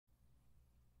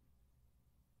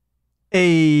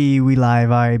we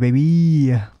live. Alright,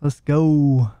 baby. Let's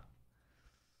go.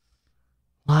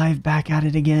 Live back at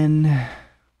it again.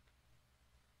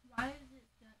 Why is it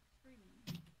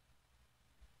streaming?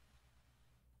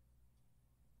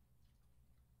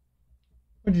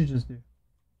 What'd you just do?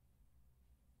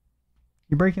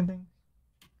 You breaking things?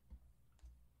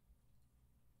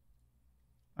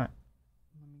 Alright.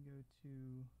 Let me go to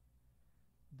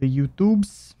the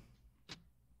YouTubes.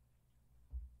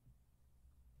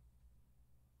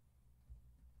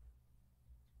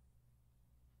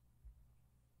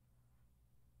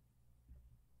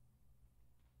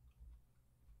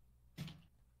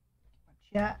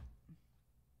 Chat.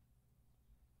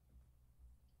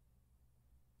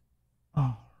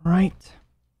 All right.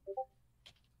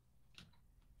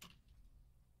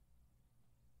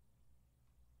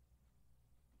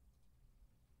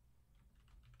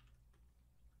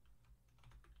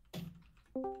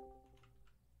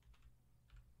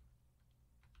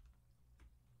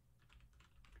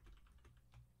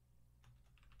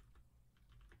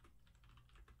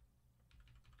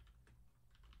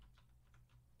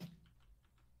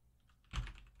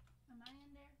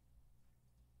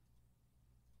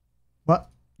 What?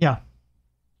 Yeah.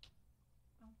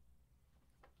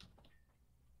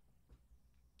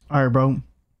 All right, bro.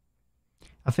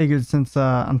 I figured since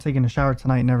I'm taking a shower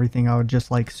tonight and everything, I would just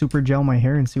like super gel my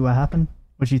hair and see what happened.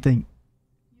 What you think?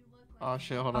 Oh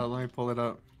shit! Hold on, let me pull it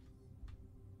up.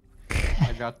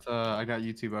 I got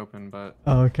YouTube open, but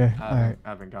Oh, okay. I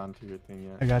haven't gotten to your thing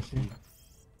yet. I got you.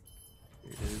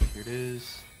 Here it is. Here it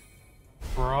is.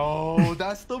 Bro,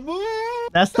 that's the move.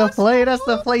 That's the play. That's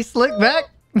the play. Slick back.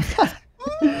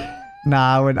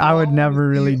 Nah, I would never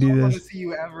really do I want to this. see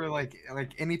you ever like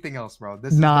anything else, bro.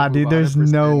 This Nah, is the move dude, there's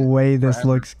no way this forever.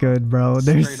 looks good, bro.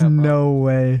 There's Straight up, bro. no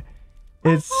way.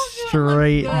 It's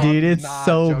straight, dude. It's Not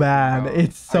so joking, bad. bro.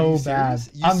 It's Are you so bad. serious?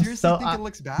 You I'm seriously so, think it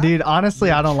looks bad? dude. Honestly,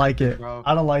 You're I don't like tripping, it. bro.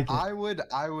 I don't like it,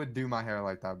 I would do my hair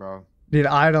like that, bro. dude.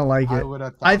 I don't like I it. would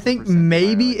I think 1000% do my hair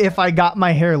maybe like if that. I got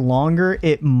my hair longer,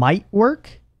 it might work.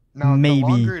 No, maybe. the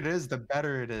longer it is, the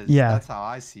better it is. Yeah. That's how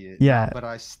I see it. Yeah. But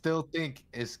I still think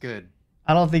it's good.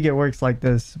 I don't think it works like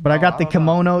this. But I Oh, got the I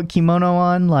don't know. kimono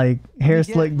on, like hair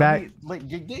slicked back. Get a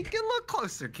little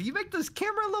closer. Can you make this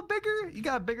camera a little bigger? You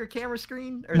got a bigger camera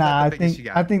screen? Or is Nah, that the biggest you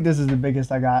got? I think this is the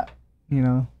biggest I got. You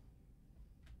know.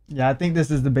 Yeah, I think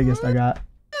this is the biggest I got.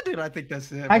 Dude, I think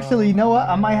that's it. Actually, you know what?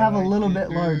 I might have a like little it, bit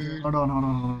larger. dude. Hold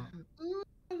on.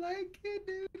 I like it,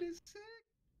 dude. It's sick.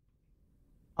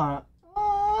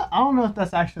 I don't know if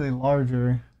that's actually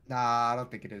larger. Nah, I don't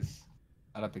think it is.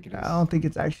 I don't think it is. I don't think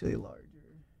it's actually larger.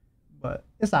 But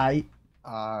it's alright.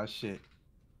 Shit.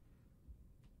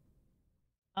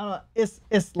 I don't know.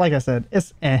 It's like I said,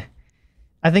 it's eh.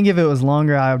 I think if it was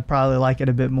longer, I would probably like it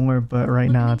a bit more. But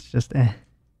right now, it's just eh.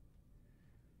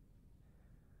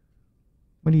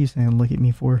 What are you saying? Look at me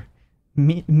for?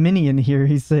 Minion here.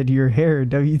 He said your hair.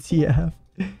 WTF?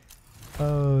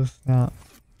 Oh snap.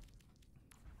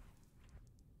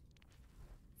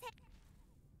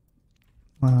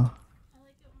 Wow. I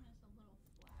like it when it's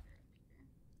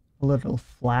a little flatter. A little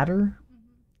flatter?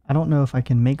 Mm-hmm. I don't know if I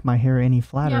can make my hair any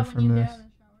flatter Yeah, from when you this. get out of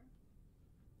the shower.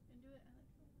 You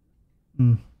can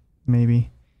do it.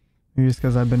 Maybe. Maybe just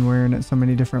because I've been wearing it so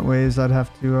many different ways, I'd have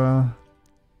to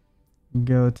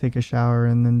go take a shower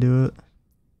and then do it.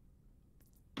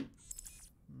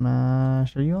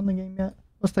 Mash, are you on the game yet?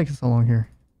 What's taking so long here?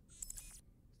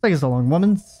 What's taking so long,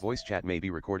 woman's? Voice chat may be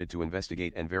recorded to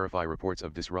investigate and verify reports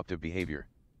of disruptive behavior.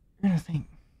 I'm trying to think.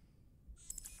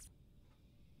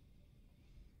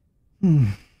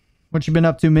 What you been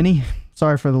up to, Minnie?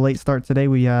 Sorry for the late start today.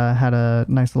 We had a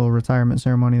nice little retirement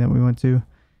ceremony that we went to,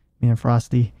 me and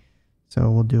Frosty. So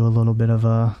we'll do a little bit of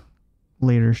a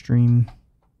later stream.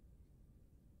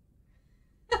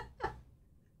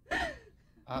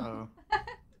 Uh-oh.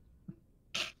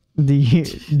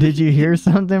 Did you hear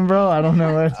something, bro? I don't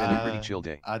know what. It's been a pretty chill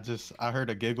day. I heard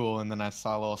a giggle and then I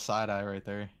saw a little side eye right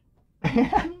there.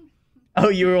 Oh,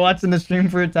 you were watching the stream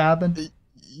for it to happen?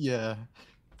 Yeah.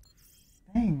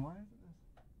 Dang, why is it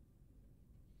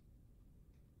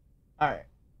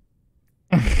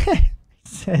this? Alright. He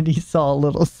said he saw a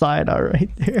little side eye right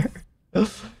there.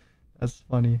 That's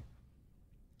funny.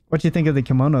 What you think of the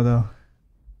kimono though?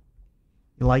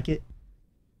 You like it?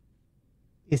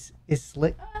 It's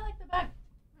slick. Oh, I like the back.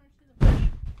 I want to see the fish.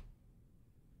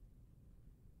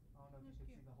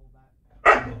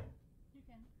 You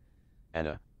can.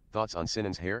 Anna, thoughts on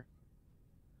Cinon's hair?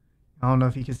 I don't know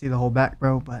if you can see the whole back,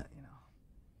 bro, but you know.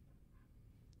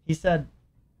 He said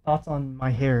thoughts on my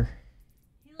hair.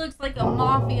 He looks like a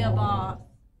mafia boss.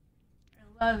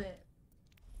 I love it.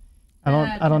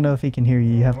 I don't know if he can hear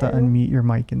you. You have to unmute your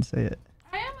mic and say it.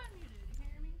 I am unmuted.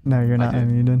 No, you're not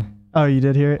unmuted. Oh, you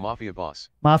did hear it? Mafia boss.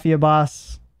 Mafia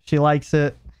boss. She likes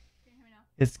it.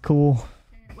 It's cool.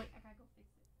 Wait, I gotta go fix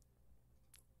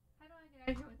it. How do I get out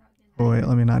of here without getting Oh, wait,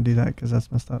 let me not do that because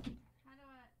that's messed up. How do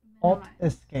I Alt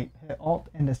minimize? escape. Hit Alt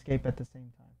and escape at the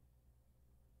same time.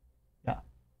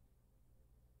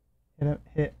 Yeah.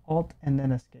 Hit Alt and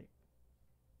then escape.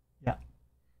 Yeah.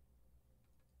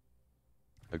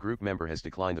 A group member has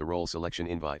declined the role selection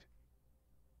invite.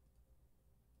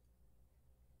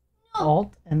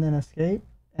 Alt and then escape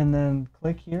and then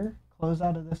click here. Close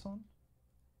out of this one.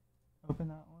 Open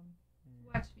that one.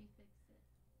 Watch me fix it.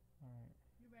 Alright.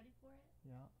 You ready for it?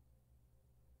 Yeah.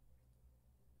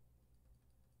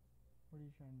 What are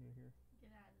you trying to do here?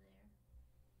 Get out of there.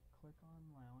 Click on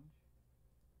lounge.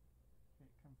 Hit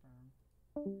confirm.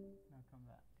 Now come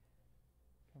back.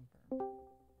 Confirm.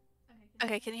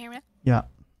 Okay, can you hear me? Yeah.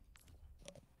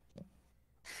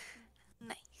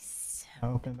 Nice.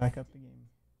 Now open back up the game.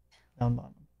 Down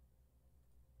bottom.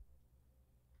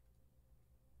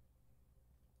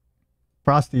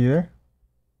 Frosty, you there?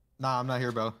 Nah, I'm not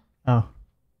here, bro. Oh.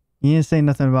 You didn't say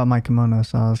nothing about my kimono,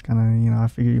 so I was kind of, I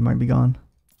figured you might be gone.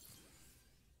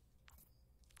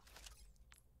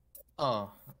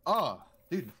 Oh,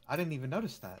 dude, I didn't even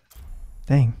notice that.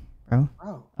 Dang, bro.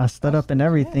 Bro, I stood up and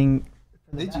everything.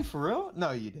 did you for real?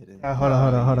 No, you didn't. Hold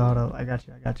on. I got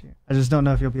you. I just don't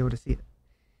know if you'll be able to see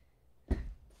it.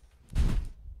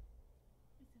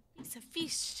 It's a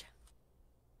feast.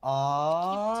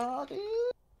 Aw, dude.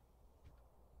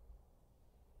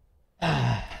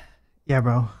 Yeah,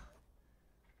 bro.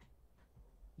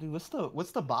 Dude, what's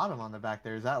the bottom on the back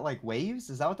there? Is that like waves?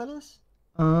 Is that what that is?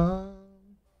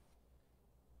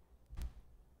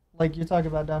 Like you're talking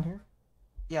about down here?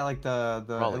 Yeah, like the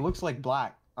Probably. it looks like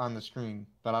black on the screen,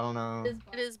 but I don't know.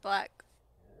 It is black.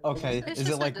 Okay, It's is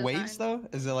just it a like waves design.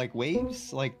 though? Is it like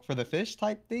waves, like for the fish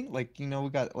type thing? Like we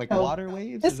got like Oh, water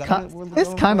waves. It's Is that kind what we're going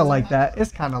of for? like that.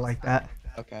 It's kind of like that.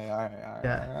 Okay, all right.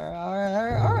 Yeah.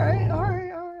 All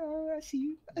right. I see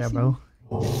you. I Yeah, see bro.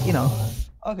 You know.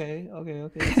 you. Okay. Yeah.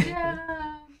 Fix it,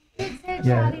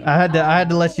 Yeah. Shotty. I had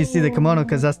to let you see the kimono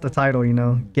because that's the title,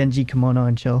 Genji kimono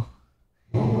and chill.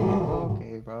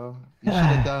 Okay, bro. You should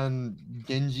have done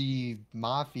Genji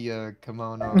Mafia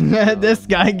kimono. This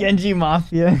guy Genji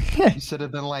Mafia. You should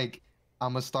have been like,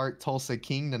 I'm gonna start Tulsa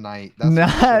King tonight. That's what you Nah,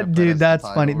 should've put dude, as the that's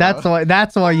title, funny. bro.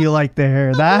 That's why you like the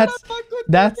hair.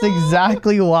 That's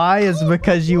exactly why. Is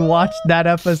because you watched that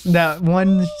episode, that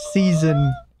one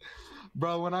season.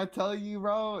 Bro, when I tell you,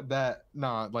 bro, that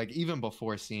like even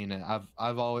before seeing it,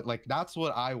 I've always like that's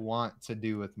what I want to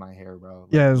do with my hair, bro.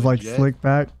 Yeah, it's like legit, slick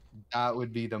back. That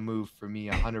would be the move for me,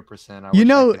 100%. I You wish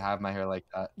know- I could have my hair like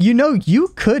that. You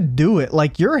could do it.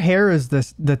 Like your hair is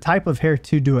the type of hair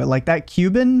to do it. Like that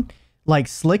Cuban, like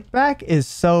slick back is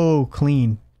so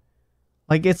clean.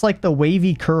 Like it's like the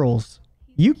wavy curls.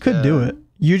 You could do Yeah. it.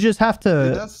 You just have to.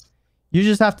 Dude, that's You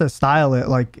just have to style it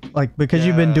like because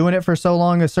you've been Yeah. doing it for so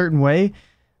long a certain way.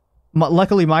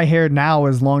 Luckily, my hair now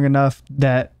is long enough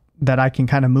that I can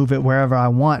kind of move it wherever I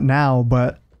want now.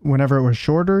 But whenever it was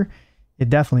shorter, it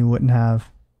definitely wouldn't have.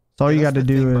 So all you got that's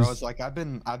to the do thing, is bro, it's like I've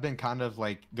been kind of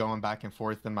like going back and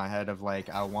forth in my head of like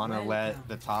I want to let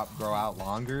the top grow out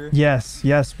longer. yes,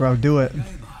 bro, do it.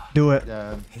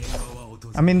 Yeah.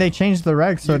 I mean, they changed the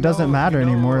regs, so You it doesn't know- matter you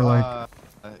know, anymore. Like,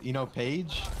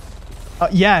 Paige.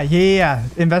 yeah.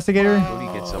 Investigator.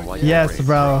 Cody gets a white Yes, braid.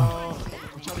 bro.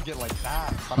 I'm trying to get like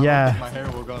that. But I Yeah. don't think my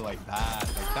hair will go like that.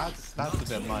 Like that's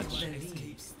a bit much.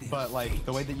 But like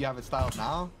the way that you have it styled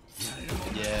now,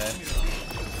 yeah,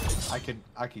 I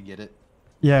could get it.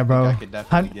 Yeah, bro. I could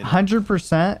definitely get it.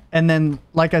 100%. And then,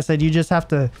 like I said, you just have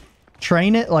to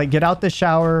train it. Like, get out the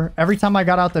shower. Every time I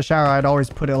got out the shower, I'd always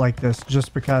put it like this,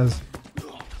 just because.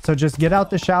 So just get out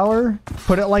the shower,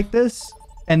 put it like this,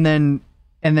 and then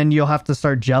you'll have to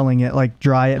start gelling it, like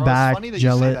dry it Bro, back, it's funny that you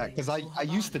gel say it. that because I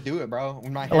used to do it, bro.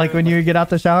 When my hair, Like when you get out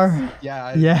the shower. Yeah,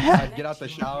 I'd get out the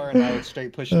shower and I would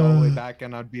straight push it all the way back,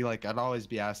 and I'd always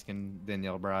be asking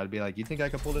Danielle, bro. I'd be like, "You think I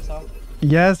could pull this off?"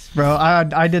 Yes, bro.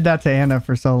 I did that to Anna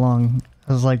for so long.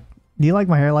 I was like, "Do you like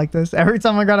my hair like this?" Every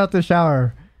time I got out the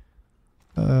shower.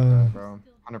 Bro,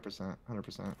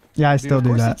 100%. Yeah, I Dude, still of do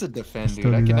course that. it's a defend, Still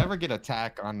dude. I do can that. never get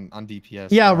attack on DPS.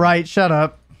 Yeah, bro. right. Shut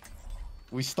up.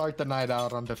 We start the night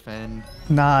out on defend,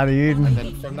 Nah, dude. and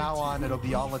then from now on it'll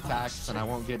be all attacks, and I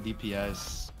won't get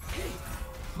DPS.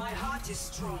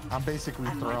 I'm basically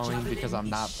throwing because I'm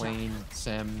not playing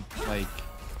Sim. Like,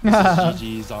 this is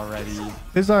GG's already.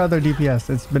 This is our other DPS.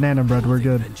 It's banana bread. We're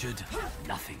good.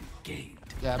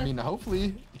 Yeah, I mean,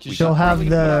 hopefully. She'll have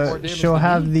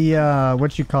the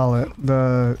what you call it,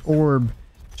 the orb.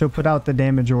 She'll put out the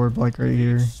damage orb like right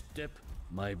here.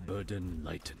 my burden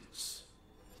lightens.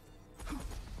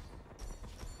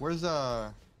 Where's we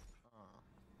gotta.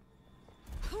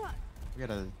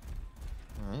 All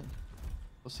right.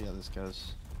 We'll see how this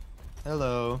goes.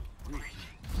 Hello. 5,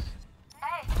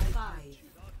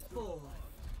 4,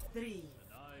 3,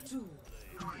 2,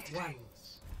 1.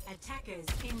 Attackers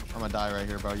incoming. I'm gonna die right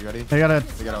here, bro. You ready? They got a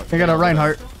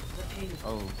Reinhardt.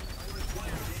 Oh.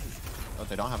 Oh,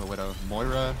 they don't have a Widow.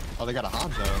 Moira. Oh, they got a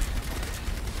Hanzo.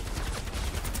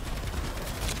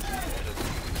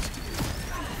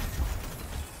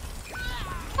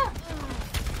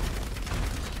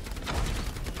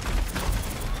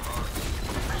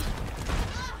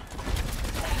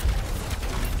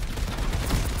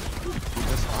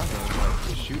 This Hanzo is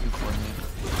like shooting for me.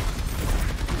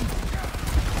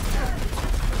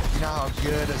 You know how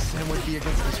good a Sim would be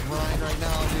against this Rhine right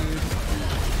now, dude?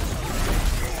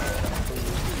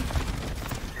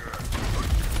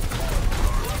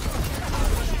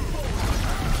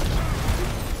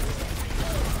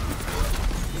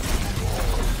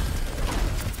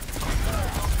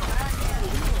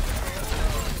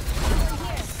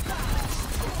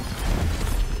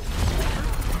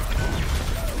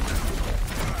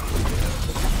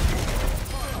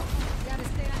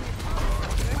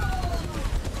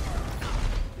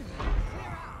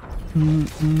 Oh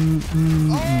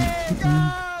my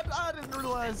god! I didn't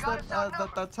realize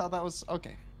that's how that was.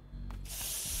 Okay.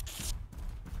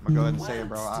 I'm gonna go ahead and say it,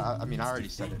 bro. I mean, I already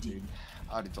said it, dude.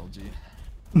 I already told you.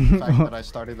 The fact that I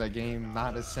started that game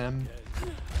not a sim, it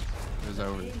was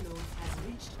over. It's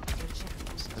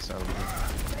over.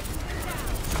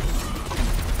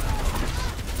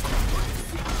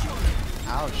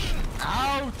 Ouch.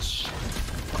 Ouch!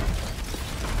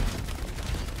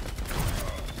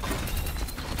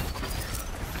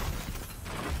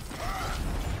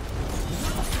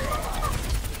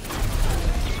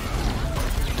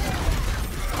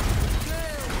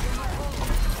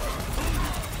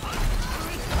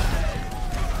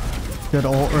 Good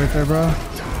ult right there, bro.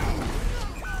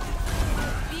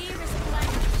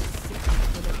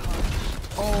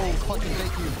 Oh, fucking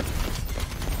thank you.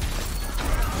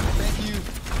 Thank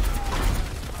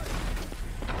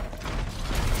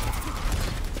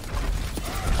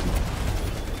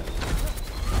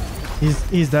you.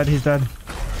 He's dead, he's dead.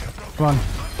 Come on.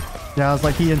 Yeah, I was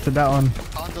like, he entered that one.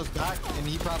 Hanzo's back, and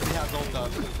he probably has ult up.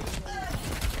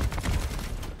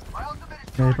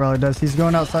 Yeah, he probably does. He's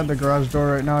going outside the garage door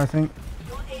right now, I think.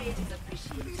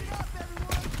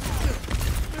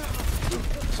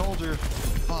 Soldier.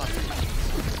 Fuck.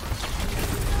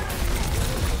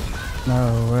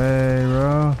 No way,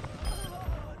 bro.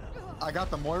 I got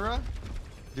the Moira.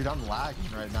 Dude, I'm lagging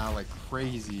right now like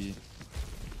crazy.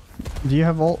 Do you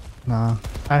have ult? Nah.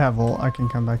 I have ult. I can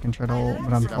come back and try to ult,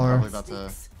 but I'm Dude, I'm far. probably about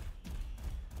to...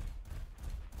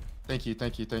 Thank you,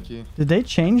 thank you, thank you. Did they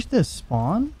change this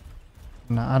spawn?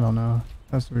 No, I don't know.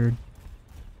 That's weird.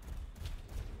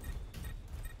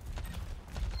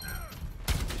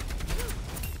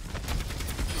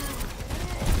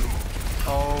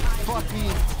 Oh, fuck me.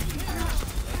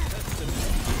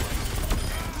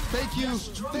 Thank you.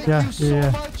 Thank you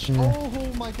so much. Yeah.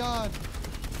 Oh my god.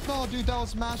 No, dude, that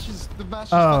was Mash's. The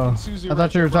Mash's Oh, fucking Suzu. I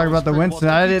thought you were talking about the Winston.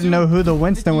 I didn't know who the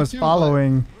Winston was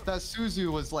following. That Suzu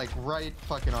was like right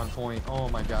fucking on point. Oh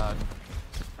my god.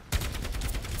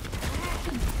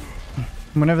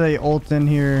 Whenever they ult in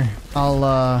here, I'll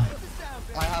I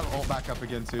have ult back up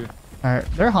again too. Alright,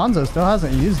 their Hanzo still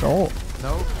hasn't used ult.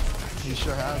 Nope, he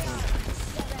sure hasn't.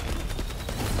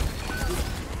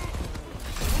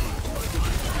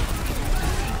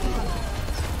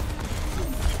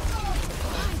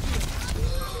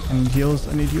 I need heals.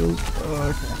 I need heals. Oh,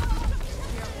 okay.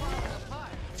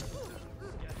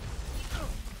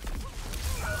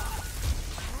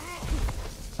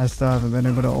 I still haven't been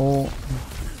able to ult.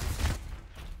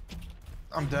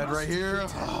 I'm dead right here.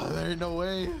 Oh, there ain't no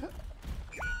way.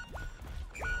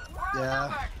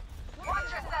 Yeah.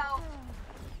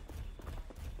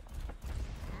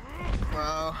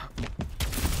 Wow.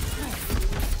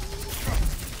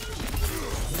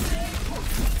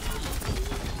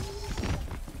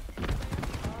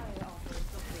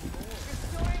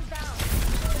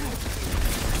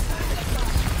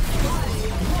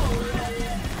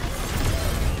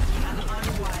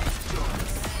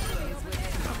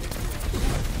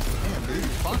 Damn, dude,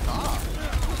 fuck off.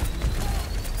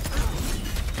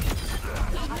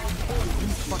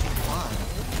 Fucking fine.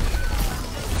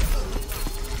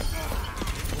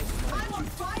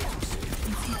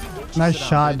 Nice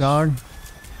shot, dog.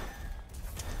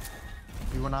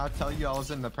 You when I tell you I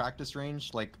was in the practice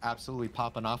range, like absolutely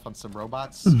popping off on some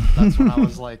robots, that's when I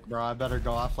was like, bro, I better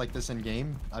go off like this in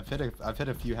game. I've hit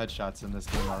a few headshots in this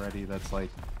game already. That's like,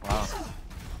 wow.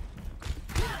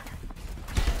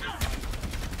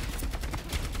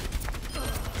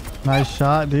 Nice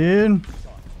shot, dude.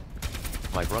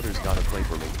 My brother's gotta play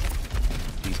for me.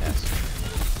 Jesus.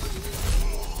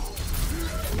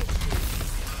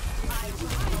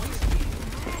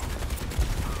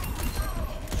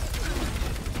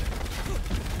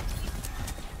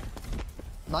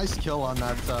 Nice kill on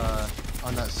that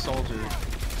soldier.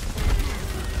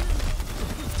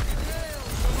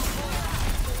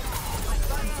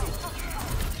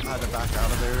 I had to back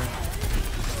out of there.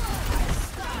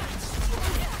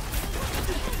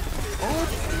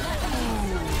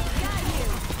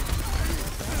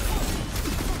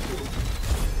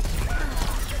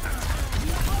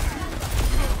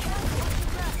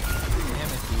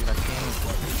 Damn it, dude, I can't.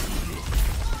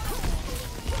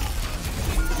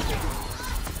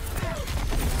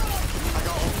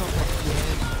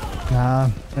 Nah,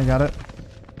 I got it.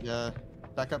 Yeah.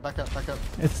 Back up, back up, back up.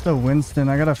 It's the Winston.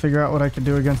 I gotta figure out what I could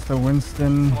do against the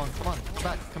Winston. Come on, come on.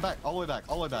 Come back. All the way back,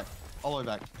 all the way back, all the way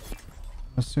back.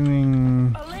 I'm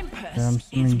assuming... Yeah, I'm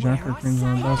assuming Junker Queen's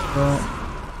on the best bet.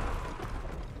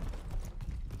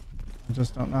 I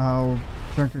just don't know how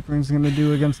Junker Queen's gonna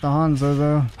do against the Hanzo,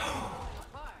 though.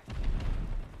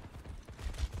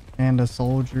 And a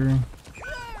soldier.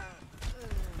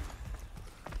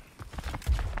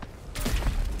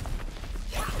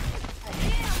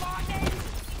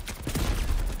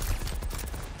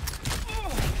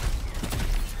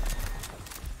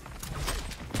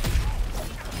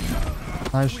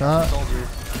 Nice shot. Soldier.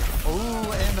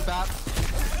 Oh, and the bat.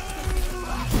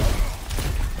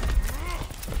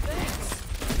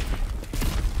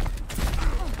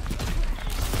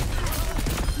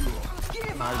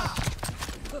 Nice.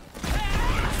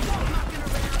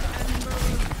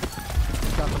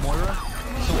 Got the Moira.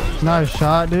 Nice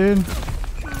shot, dude.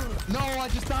 No, I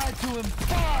just died to him.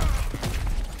 Fuck.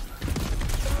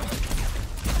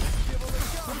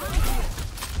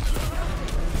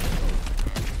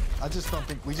 I just don't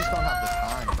think we just don't have the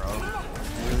time, bro. We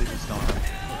really just don't have the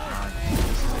time.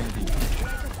 This is gonna be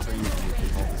crazy if we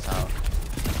hold this out.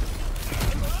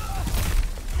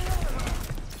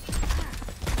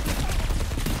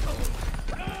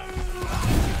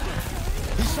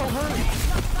 He's so hurt.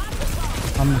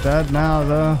 I'm dead now,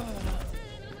 though.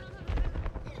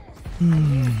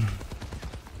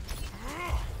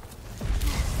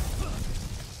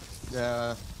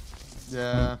 Yeah.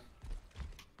 Yeah.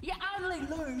 You only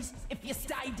lose if you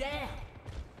stay down.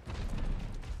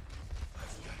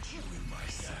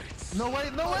 No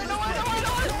way, no way, no way, no way,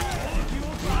 no way!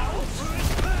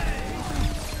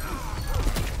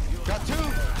 Got two,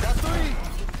 got three!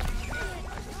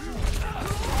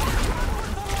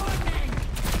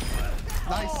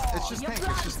 Nice, it's just tank,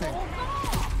 it's just tank.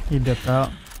 He dipped out.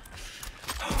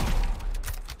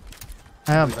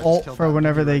 I have ult for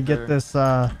whenever they get this,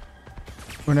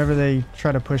 whenever they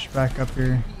try to push back up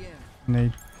here and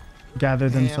they gather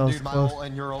themselves dude, my close. ult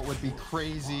and your ult would be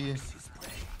crazy.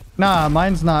 Nah,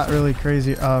 mine's not really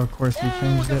crazy. Oh, of course he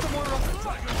changed it.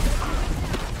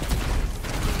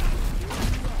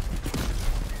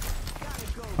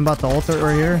 I'm about to ult it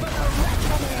right here.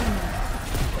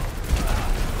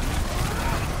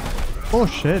 Oh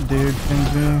shit, dude.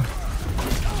 Genji.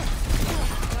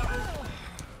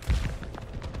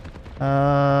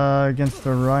 Against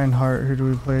the Reinhardt. Who do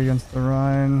we play against the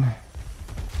Rhine?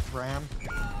 Ram.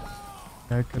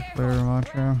 Yeah, I could play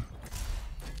Ramatra.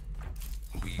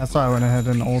 That's why I went ahead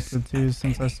and ulted too,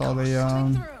 since I saw the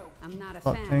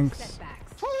bot tanks.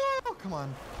 Oh, come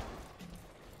on.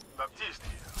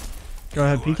 Go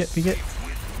ahead, peek it, peek it.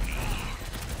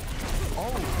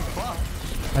 Oh, fuck.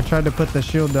 I tried to put the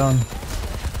shield down.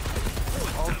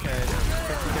 Okay.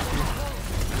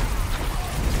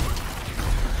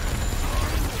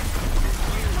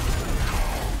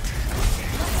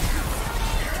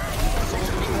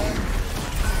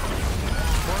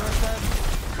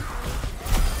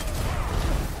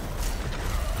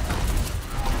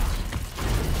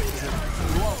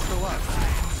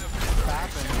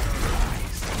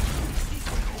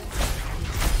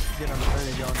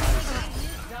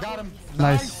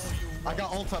 Nice. I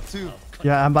got ult up too.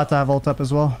 Yeah, I'm about to have ult up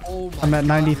as well. Oh my I'm at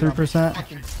God, 93%. dude, I'm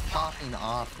fucking popping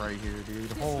off right here,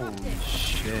 dude. Holy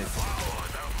shit.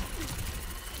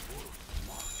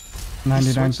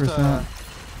 99%.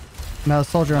 No,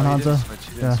 soldier on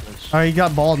Hanzo. Yeah. Oh, he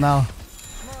got balled now.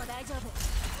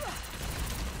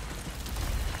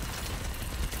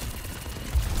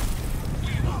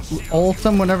 Ult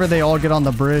them whenever they all get on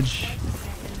the bridge.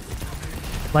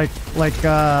 Like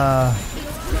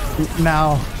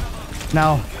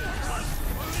now.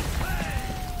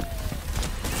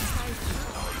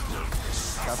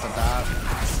 Got the bat.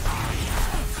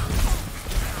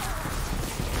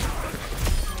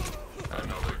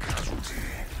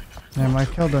 Damn, I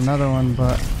killed another one,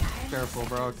 but Careful,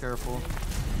 bro. Careful.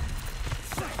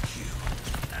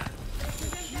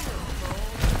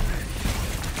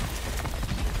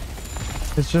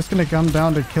 it's just gonna come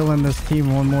down to killing this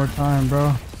team one more time,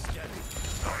 bro.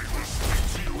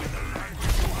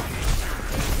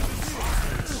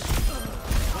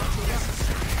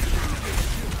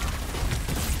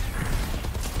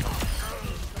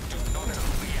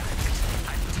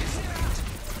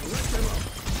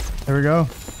 There we go.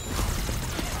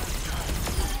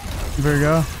 There we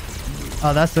go.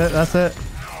 Oh, that's it. That's it.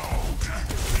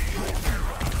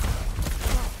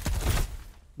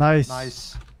 Nice.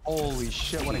 Nice. Holy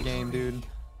shit, what a game, dude.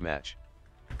 Match.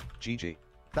 GG.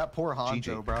 That poor Hanzo,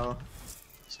 GG. bro.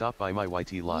 Stop by my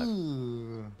YT live.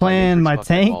 Ooh. Playing my Matrix fucked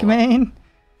that tank, ball up. man.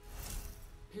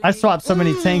 I swapped so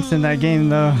many tanks in that game,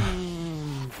 though.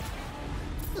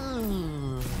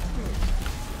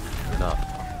 Nah.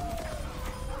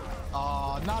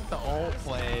 Oh, not the ult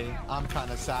play. I'm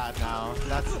kind of sad now.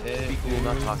 That's it. Be cool,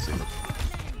 not dude. toxic.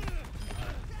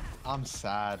 I'm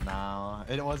sad now.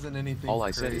 It wasn't anything All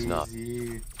I said is not.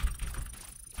 crazy.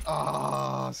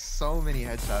 Oh, so many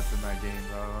headshots in that game,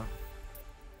 bro.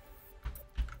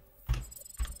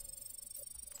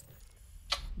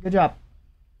 Good job.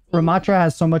 Ramatra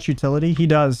has so much utility. He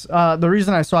does. The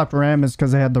reason I swapped Ram is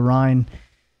because they had the Rhine.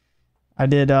 I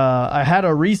had a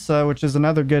Risa, which is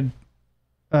another good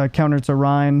counter to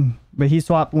Rhine, but he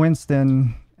swapped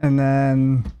Winston, and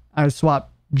then I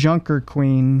swapped Junker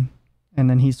Queen, and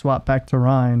then he swapped back to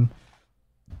Rhine.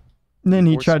 And then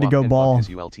he Or tried to swap go and fuck ball. his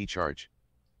ULT charge.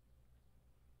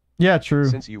 Yeah, true.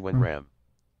 Since you went Ram.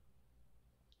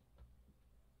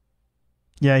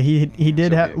 Yeah, he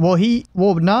did So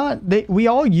have. big. We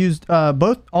all used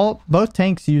both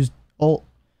tanks used ult.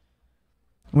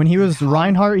 When he was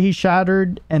Reinhardt, he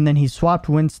shattered, and then he swapped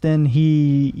Winston.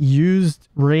 He used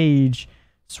Rage,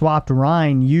 swapped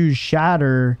Rhine, used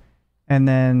Shatter, and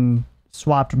then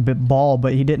swapped Ball.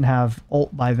 But he didn't have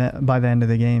ult by the end of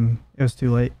the game. It was too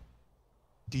late.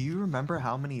 Do you remember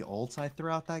how many ults I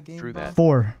threw out that game? True bro? that.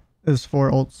 4. It was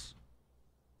 4 ults,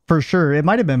 for sure. It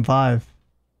might have been 5.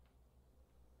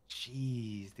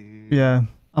 Jeez, dude. Yeah,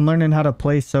 I'm learning how to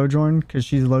play Sojourn because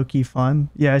she's low-key fun.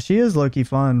 Yeah, she is low-key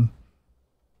fun.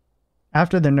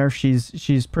 After the nerf,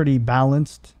 she's pretty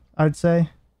balanced, I'd say.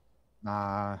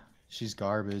 Nah, she's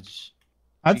garbage.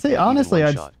 I'd She say can't even honestly,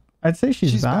 one-shot. I'd say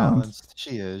she's balanced.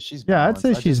 She is. She's Yeah, I'd balanced.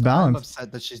 say she's I'm balanced.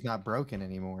 upset that she's not broken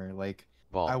anymore. Like,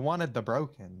 Ball. I wanted the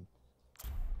broken,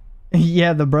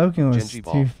 Yeah, the broken was Genji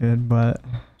ball. stupid, but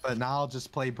but now I'll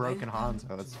just play broken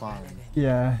Hanzo. It's fine.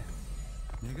 yeah.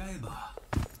 願えば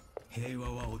平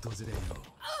和は訪れよ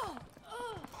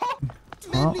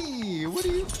う Minnie, what are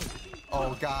you?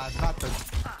 Oh God, not the.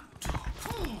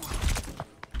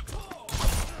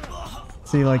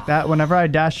 See, like that, whenever I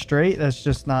dash straight, that's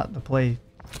just not the play.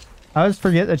 I always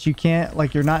forget that you can't,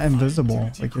 like, you're not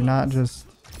invisible. Like, you're not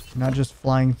just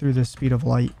flying through the speed of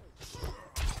light.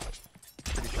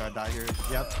 Pretty sure I die here.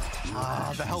 Yep.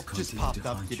 Ah, the health just popped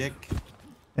up, you dick.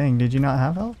 Dang, did you not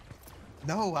have health?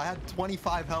 No, I had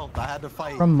 25 health. I had to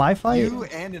fight From my fight? you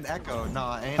and an Echo.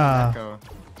 Nah, and Ah. an Echo.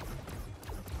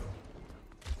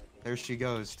 There she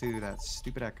goes too. That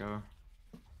stupid Echo.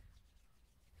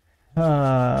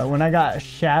 When I got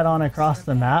shat on across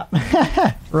the map.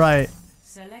 Right.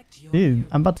 Select your Dude,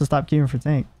 I'm about to stop queuing for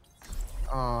tank.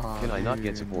 Oh, Can I not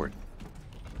get dude. support?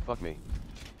 Fuck me.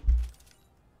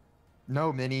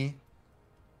 No, Minnie.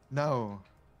 No.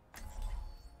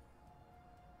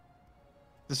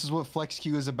 This is what flex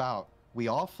queue is about. We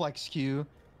all flex queue,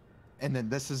 and then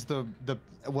this is the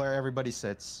where everybody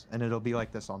sits, and it'll be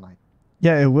like this all night.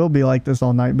 Yeah, it will be like this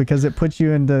all night because it puts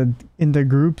you into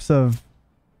groups of,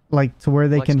 like, to where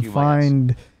they Flex can queue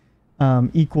minus.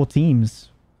 find equal teams,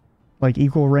 like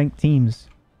equal ranked teams.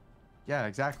 Yeah,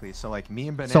 exactly. So like me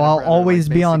and Banana So I'll Bread are, always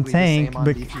like, be on basically the same tank, on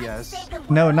bec- DPS.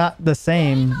 No, not the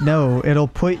same. No, it'll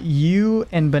put you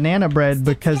and Banana Bread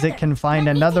because it can find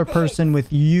another person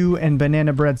with you and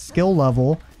Banana Bread's skill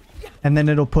level, and then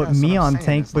it'll put That's what me I'm on saying,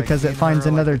 tank it's like because me it and finds her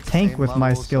are, like, another at the tank same with my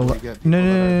level, so skill. we No, get people no, that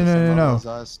are no, at the no, same no, level no. as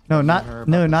us, No, me and not her are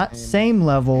no, about the not same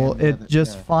level. and It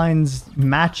just yeah. finds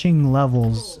matching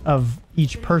levels of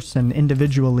each person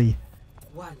individually.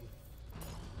 one.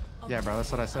 Yeah, bro,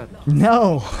 that's what I said.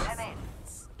 No.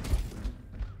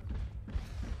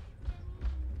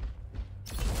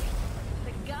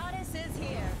 The goddess is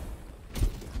here.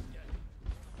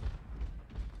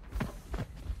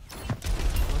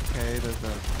 activated the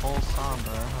full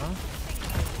Sombra, huh?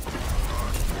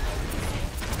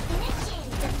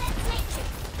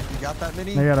 You got that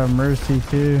mini? I got a Mercy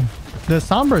too. The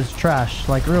Sombra's trash,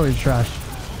 like really trash.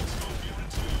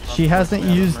 She hasn't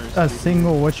used a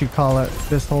single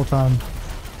this whole time.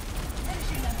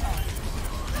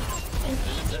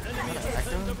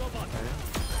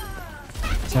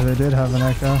 Yeah, they did have an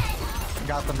Echo.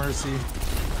 Got the Mercy.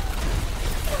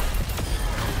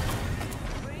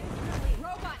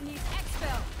 Robot needs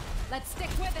exfil. Let's stick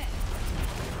with it.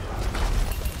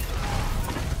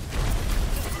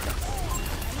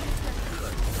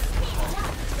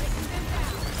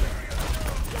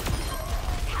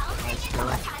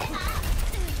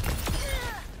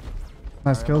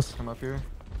 Nice kills. Come up here.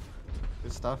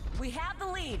 Good stuff. We have the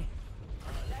lead.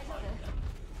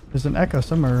 There's an Echo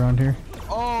somewhere around here.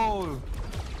 Oh!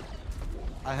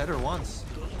 I hit her once.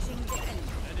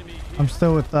 I'm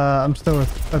still with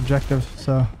objective,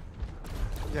 so.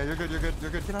 Yeah, you're good, you're good, you're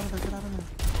good. Get out of there, get out of there.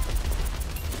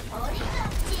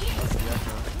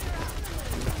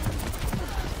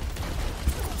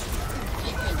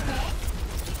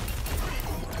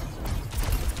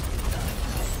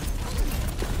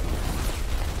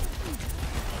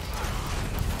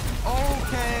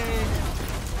 Okay.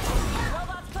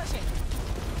 Robots pushing.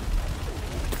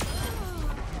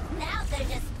 Now they're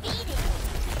just feeding.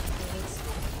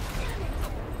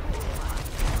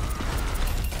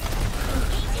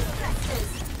 Engaging thrusters.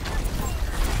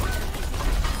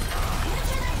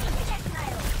 Neutralizing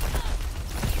projectiles.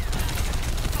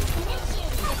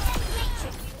 Initiating defense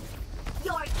matrix.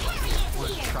 Your carry is We're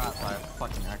here. trapped by a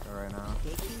fucking Echo right now.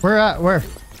 Where?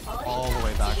 All the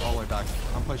way back, all the way back.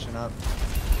 I'm pushing up.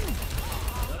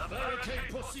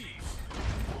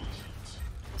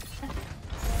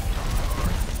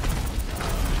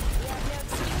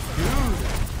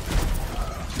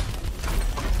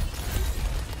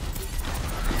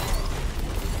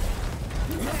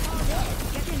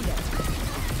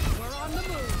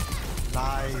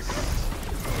 Nice.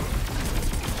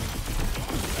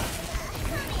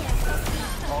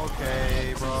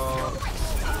 Okay, bro.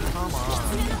 Come on.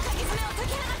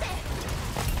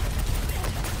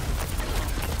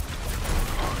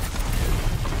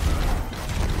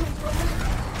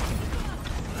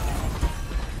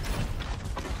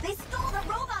 They stole the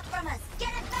robot from us. Get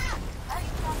it back.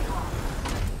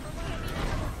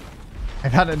 I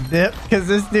gotta dip because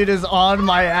this dude is on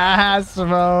my ass,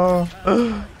 bro.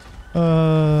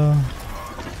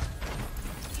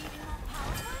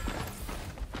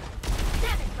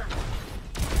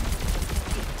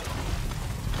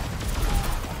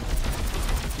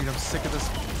 Dude, I'm sick of this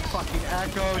fucking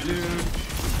Echo, dude.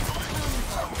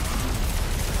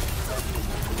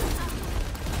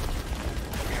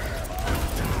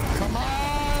 Come on!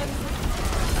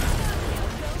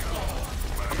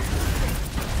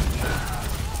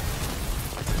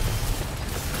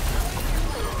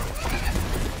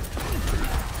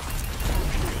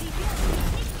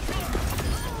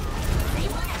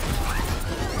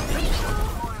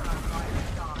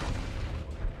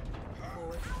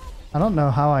 I don't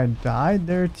know how I died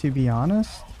there, to be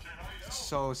honest.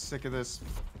 So sick of this.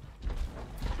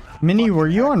 Minnie, were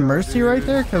you on Echo, Mercy right dude.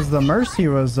 there? Because the Mercy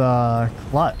was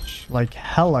clutch, like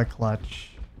hella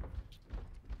clutch.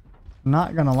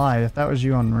 Not gonna lie, if that was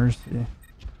you on Mercy.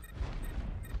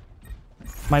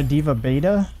 My Diva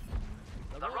Beta?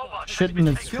 Shouldn't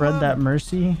have spread that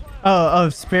Mercy. Oh,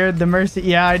 spared the Mercy.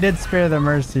 Yeah, I did spare the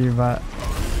Mercy, but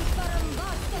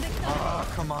Oh,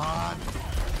 come on.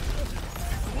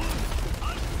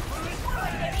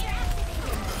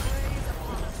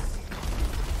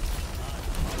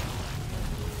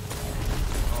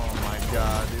 Oh my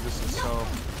god, dude, this is so...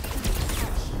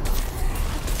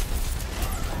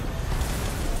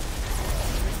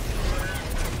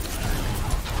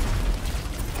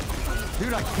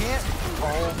 Dude, I can't...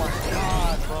 Oh my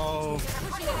god, bro.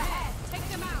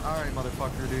 Alright,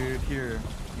 motherfucker, dude. Here.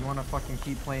 You wanna fucking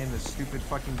keep playing this stupid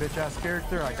fucking bitch-ass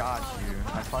character? I got you.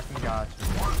 I fucking got you.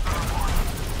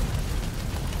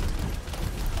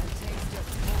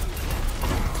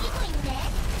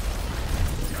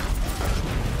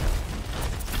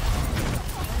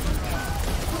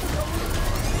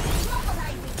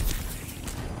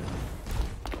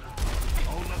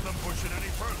 Don't let them push it any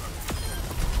further.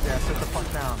 Yeah, sit the fuck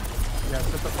down. Yeah,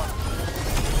 sit the fuck...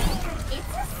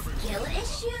 It's a skill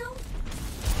issue.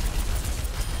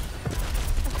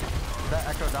 Did that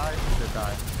Echo die? He did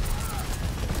die.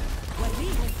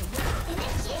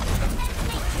 Initiating defense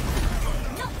matrix.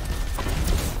 No.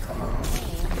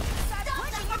 Stop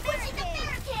them from pushing the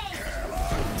barricade.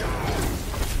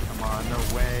 Come on, no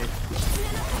way.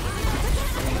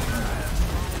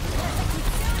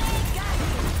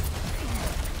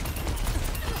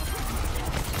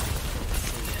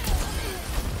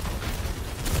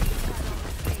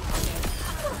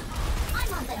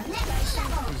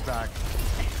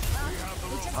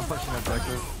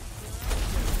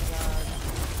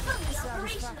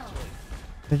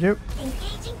 Thank you.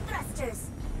 Engaging thrusters.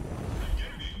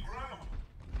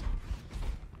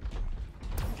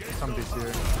 Somebody's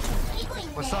here.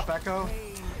 What's up, Echo?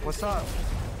 What's up?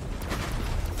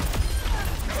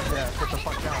 Yeah, put the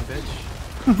fuck down, bitch.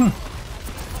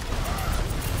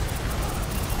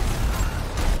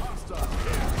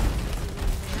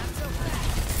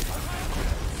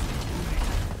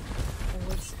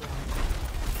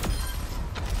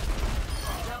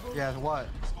 Yeah, what?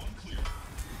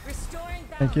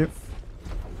 Thank you.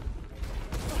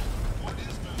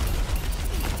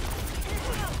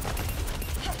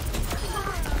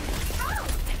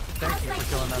 Thank you for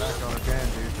killing that Echo again,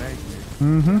 dude. Thank you.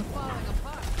 Mm-hmm.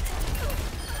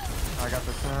 I got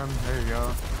the sim. There you go.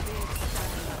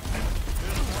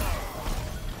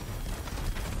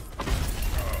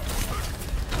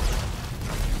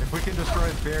 If we can destroy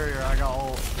his barrier, I got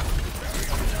ult.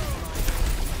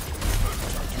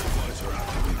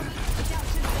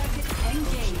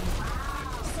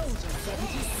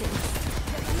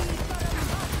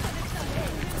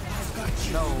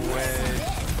 No way.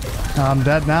 I'm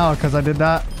dead now because I did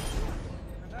that.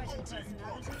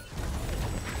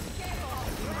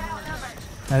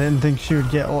 I didn't think she would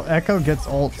get ult. Echo gets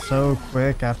ult so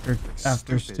quick after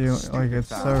steal. Like, it's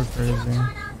so crazy.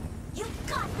 You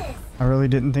got this. I really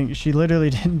didn't think she literally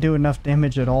didn't do enough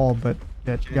damage at all, but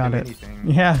yet she got it.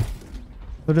 Yeah.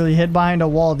 Literally hid behind a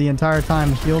wall the entire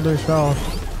time, healed herself.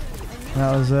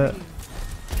 That was it.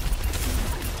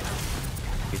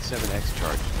 It's 7x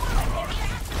charge.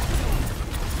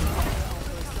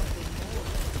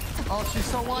 Oh, she's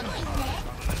so one.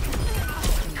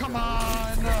 Come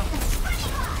on.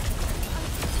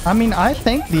 I mean, I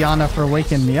thank Diana for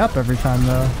waking me up every time,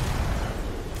 though.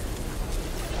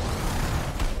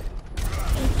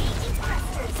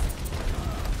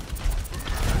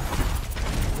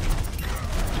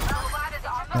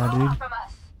 Yeah, dude.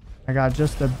 I got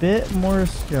just a bit more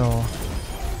skill.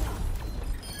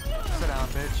 Sit down,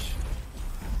 bitch.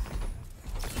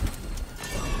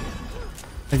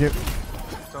 Thank you.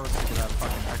 So sick of that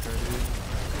fucking Echo, dude.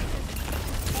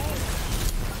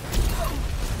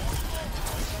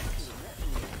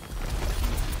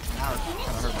 Ouch,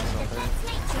 kinda hurt myself there.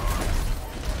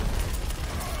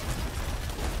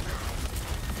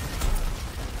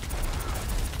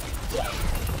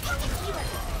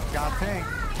 Got tank.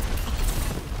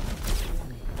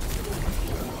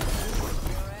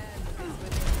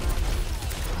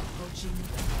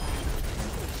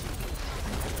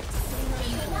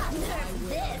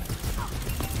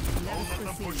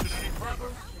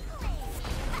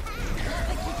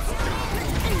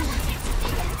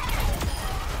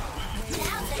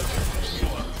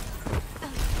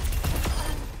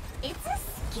 It's a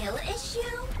skill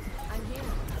issue.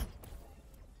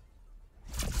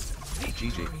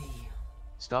 GG.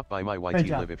 Stop by my Great YT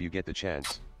job. live if you get the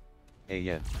chance.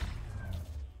 AN.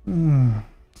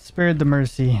 Spared the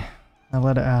mercy. I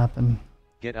let it happen.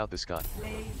 Get out the sky.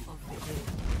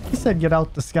 He said get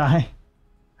out the sky.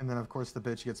 And then of course the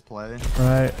bitch gets play.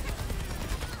 Right.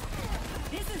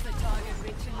 This is a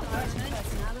target-rich environment.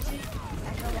 Personality,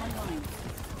 Echo Online.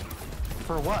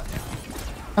 For what?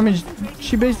 I mean,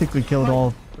 she basically killed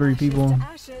all 3 people.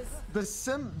 Ashes. The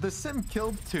sim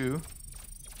killed 2.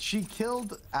 She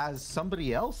killed as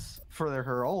somebody else for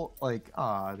her ult. Like,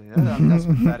 ah, that's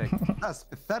pathetic. That's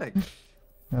pathetic.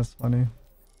 That's funny.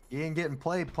 You ain't getting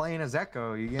playing as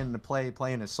Echo. You're getting to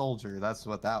playing as Soldier. That's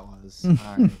what that was.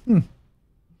 Alright.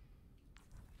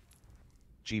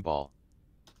 G-ball.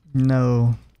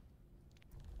 No.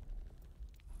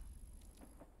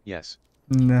 Yes.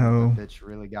 No. That bitch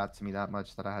really got to me that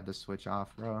much that I had to switch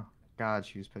off, bro. God,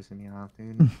 she was pissing me off,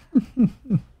 dude.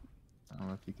 I don't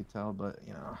know if you could tell, but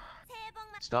you know.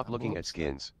 Stop looking at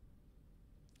skins.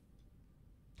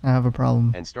 I have a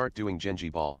problem. And start doing Genji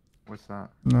ball. What's that?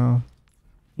 No.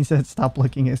 He said stop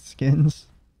looking at skins.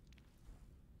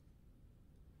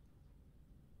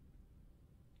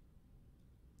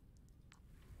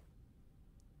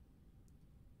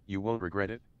 You won't regret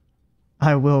it?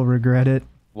 I will regret it.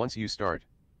 Once you start.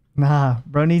 Nah,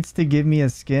 bro needs to give me a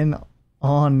skin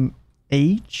on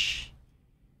H.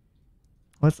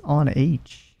 What's on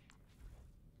H?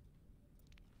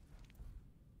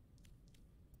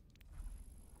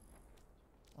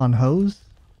 On hose?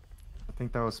 I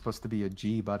think that was supposed to be a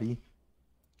G, buddy.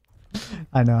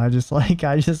 I know, I just like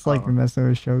messing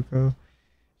with Shoko.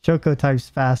 Shoko types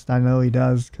fast, I know he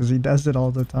does, because he does it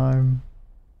all the time.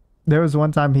 There was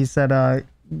one time he said,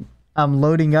 I'm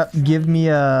loading up, give me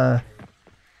a...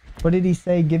 What did he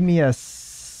say? Give me a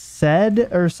sed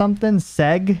or something?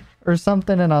 Seg or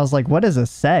something? And I was like, what is a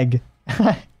seg?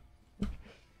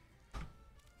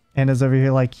 Anna's over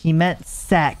here like, he meant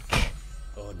sec.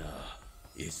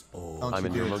 is all. Don't I'm you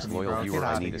in do your it most to me, loyal bro. viewer, Get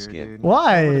I outta need a here, skin. dude.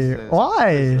 Why? What is this? Why?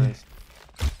 What is this?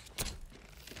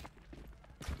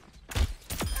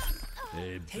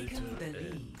 Taking the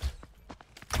lead.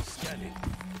 Scanning.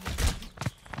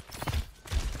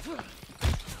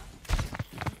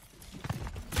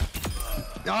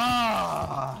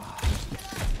 Ah!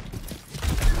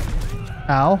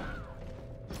 Ow.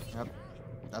 Yep.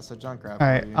 That's a junk grab. All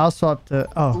right, I'll swap to.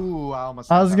 Oh, Ooh, I almost.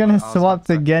 I was gonna about swap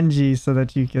to Genji so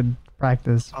that you could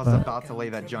practice. I was But... about to lay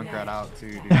that Junkrat out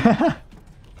too, dude.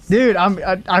 Dude,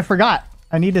 I forgot.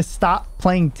 I need to stop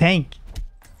playing tank.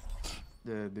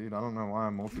 Yeah, dude, I don't know why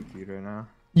I'm multi-queued right now.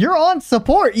 You're on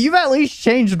support. You've at least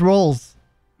changed roles.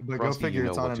 But Frosty, go figure you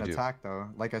it's know on what an to do. attack though.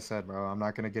 Like I said, bro, I'm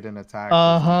not gonna get an attack.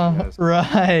 Uh-huh.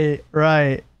 Right,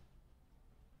 right.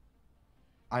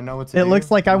 I know what to do. It looks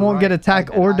like I won't get attack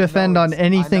or defend on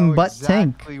anything but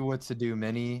tank. Exactly what to do,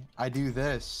 Mini. I do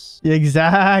this.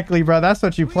 Exactly, bro. That's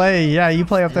what you play. Yeah, you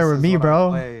play up there This with is me, what I bro.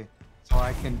 play, so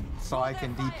I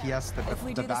can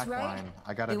DPS the back line.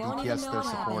 I gotta DPS their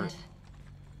support.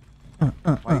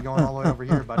 Why are you going all the way over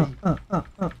here, buddy?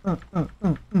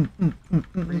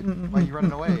 Why are you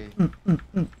running away?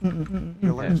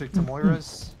 You allergic to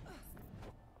Moira's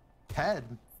head?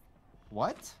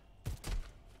 What?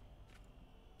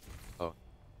 Oh,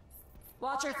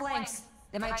 Watch your flanks.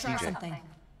 They might try TJ. something.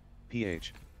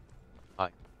 PH. I.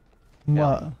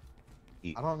 What?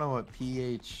 I don't know what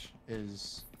pH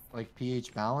is. Like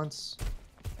pH balance,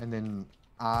 and then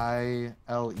ILE.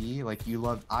 Like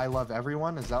I love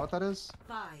everyone. Is that what that is?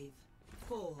 5,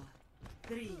 4,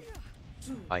 3,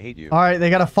 2. I hate you. All right, they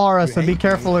got a Pharah, so hate be me.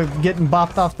 careful of getting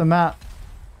bopped off the map.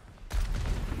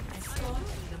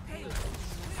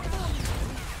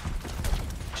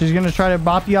 She's gonna try to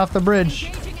bop you off the bridge.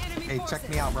 Hey, check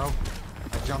me out, bro.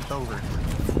 I jumped over.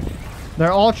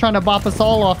 They're all trying to bop us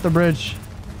all off the bridge.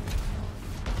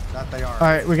 That they are. All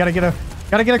right, we gotta get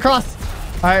across.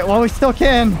 All right, while we still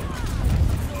can.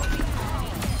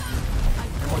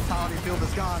 Mortality field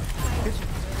is gone.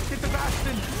 Hit the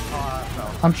bastion. Oh, no.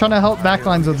 I'm trying to help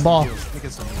backlines with ball. Let me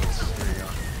get some heals. There you go.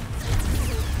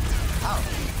 Ow.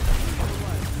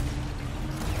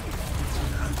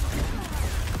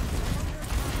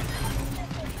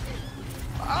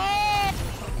 Ah!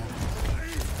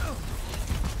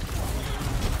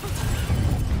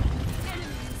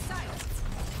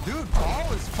 Dude,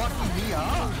 ball is fucking me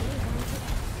up.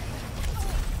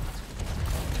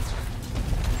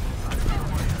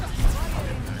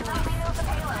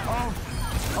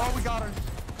 Oh, we got her.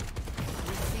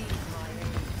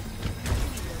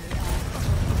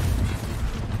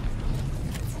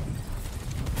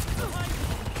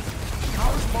 How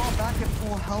is ball back at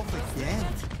full health again?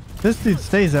 This dude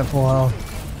stays at full health.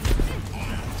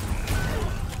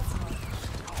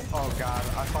 Oh god,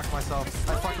 I fucked myself.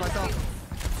 I fucked myself.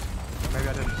 Maybe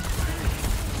I didn't.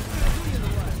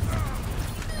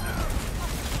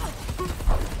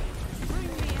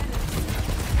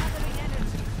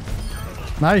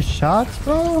 Nice shots,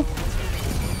 bro.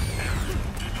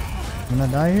 I'm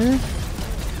gonna die here.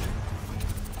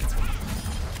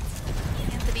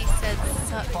 Anthony said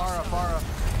suck. Farah.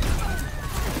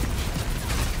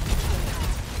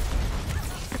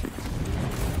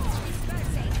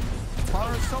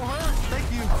 Farah's so hurt. Thank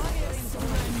you.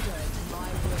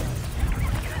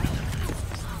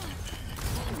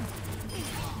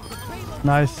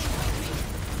 Nice.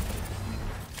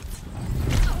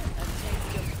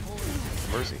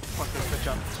 Mercy. Fuck this bitch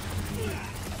up.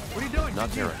 What are you doing? Not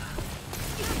Genji? Terra.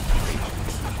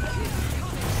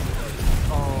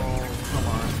 Oh, come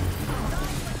on.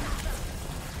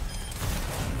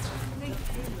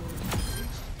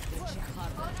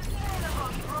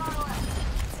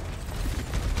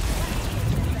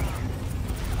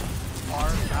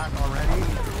 Far's back already.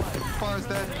 Far's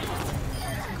dead.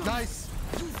 Nice.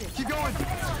 Keep going.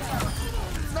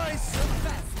 Nice.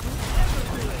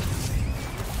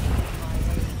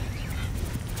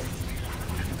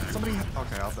 Somebody.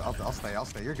 Okay, I'll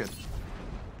stay. You're good.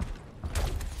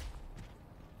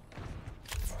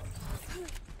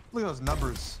 Look at those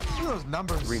numbers. Look at those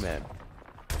numbers. 3-man.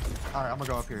 All right, I'm gonna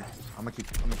go up here. I'm gonna keep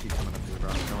coming up here, bro.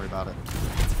 Don't worry about it.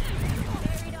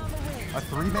 A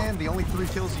 3-man? The only 3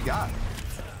 kills you got.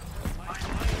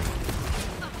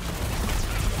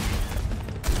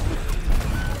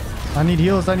 I need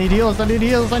heals. I need heals. I need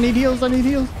heals. I need heals. I need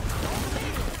heals.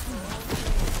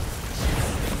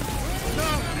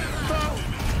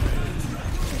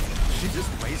 She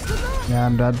just wasted that? Yeah,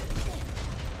 I'm dead.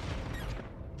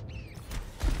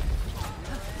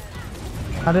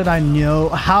 How did I know?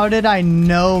 How did I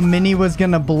know Mini was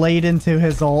gonna blade into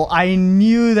his ult? I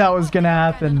knew that was gonna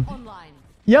happen.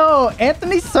 Yo,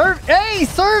 Anthony Hey,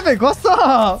 Cervic, what's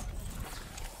up?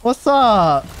 What's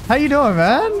up? How you doing,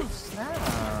 man?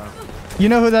 You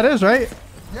know who that is, right?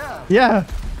 Yeah. Yeah.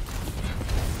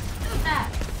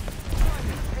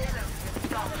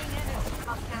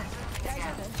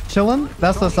 Chilling?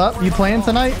 That's what's up. You playing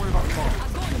tonight?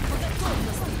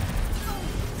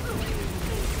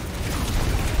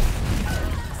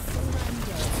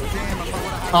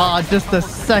 Ah, just a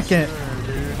second.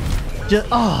 Just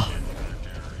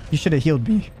you should have healed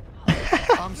me.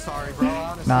 I'm sorry, bro.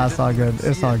 Honestly, Nah, it's all good.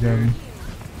 It's all good.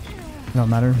 It don't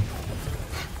matter.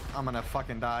 I'm gonna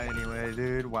fucking die anyway,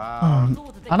 dude.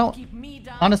 Wow. I don't.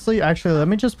 Honestly, actually, let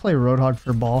me just play Roadhog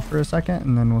for ball for a second,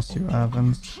 and then we'll see what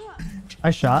happens.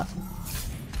 I shot.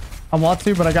 I want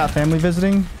to, but I got family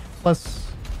visiting. Plus,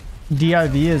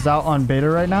 DIV is out on beta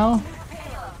right now.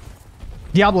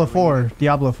 Diablo 4.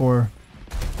 Diablo 4.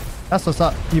 That's what's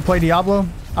up. You play Diablo?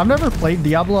 I've never played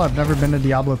Diablo. I've never been a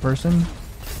Diablo person.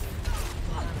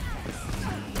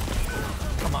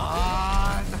 Come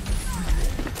on.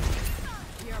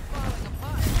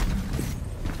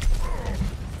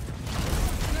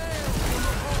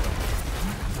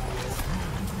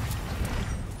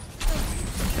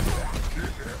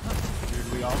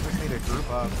 Dude, we all just need to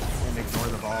group up and ignore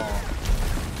the ball.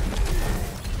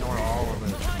 Ignore all of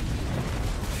it.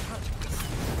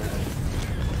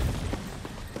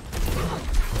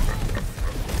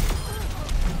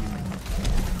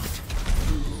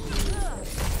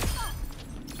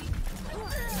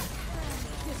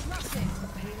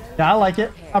 Yeah, I like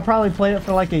it. I'll probably play it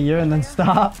for like a year and then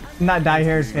stop. I'm not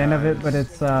die-hard fan of it, but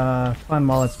it's fun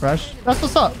while it's fresh. That's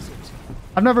what's up.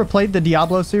 I've never played the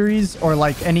Diablo series or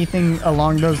like anything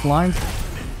along those lines.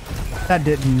 That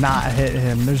did not hit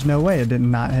him. There's no way it did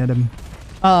not hit him.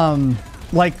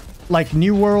 Like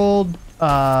New World,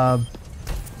 World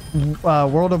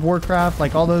of Warcraft,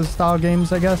 like all those style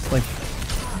games, I guess. Like,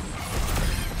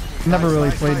 never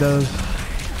really played those.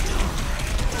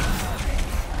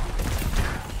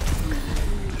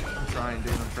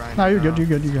 No, you're good, you're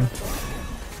good, you're good.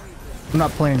 I'm not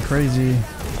playing crazy. Ooh,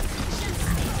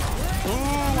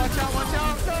 watch out, watch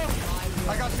out. No.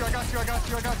 I got you, I got you, I got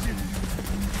you, I got you.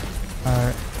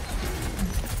 Alright.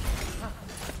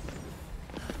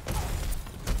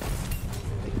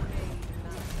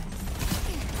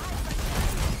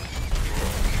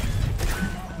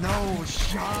 No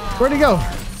shot. Where'd he go?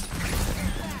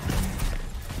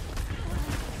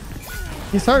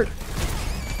 He's hurt.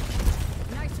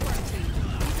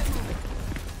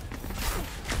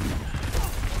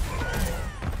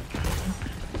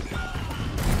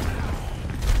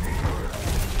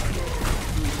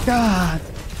 God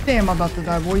damn, I'm about to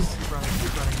die, boys. Keep running,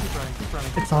 keep running, keep running, keep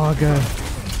running. It's all good.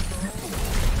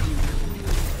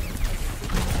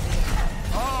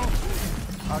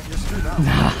 Oh, you're screwed up.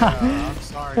 Yeah, I'm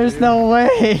sorry. There's dude. no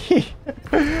way.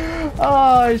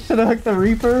 Oh, I should have hooked the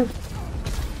Reaper.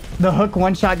 The hook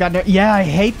one shot got nerfed. Yeah, I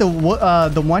hate the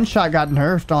one shot got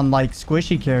nerfed on like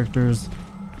squishy characters.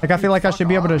 Like I feel like I should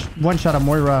be able to one shot a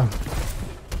Moira.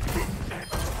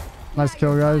 Nice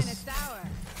kill, guys.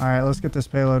 All right, let's get this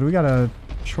payload. We got a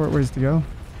short ways to go.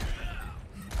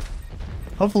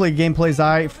 Hopefully gameplay's all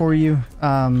right for you.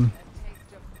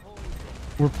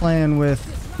 We're playing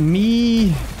with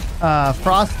me,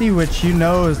 Frosty, which you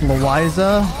know is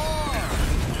Louisa.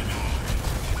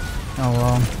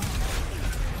 Oh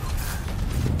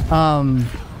well.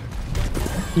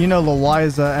 You know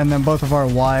Louisa, and then both of our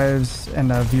wives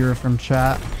and a viewer from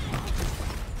chat.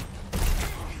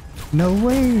 No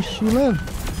way, she lived.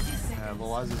 Yeah,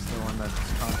 Louisa's the one that's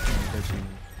constantly bitching.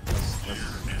 That's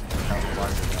how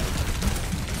Louisa does.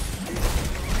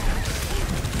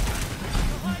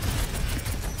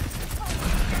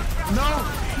 No!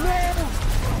 No!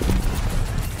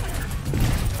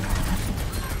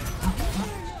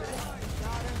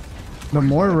 The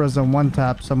Moira's a one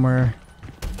tap somewhere.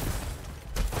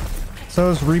 So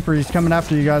is Reaper. He's coming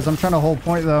after you guys. I'm trying to hold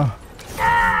point though.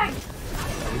 Yeah,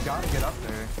 we gotta get up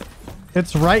there.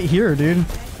 It's right here, dude. Like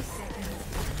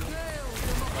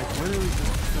literally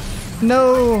just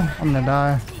No, I'm gonna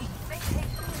die.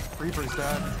 Reaper's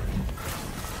dead.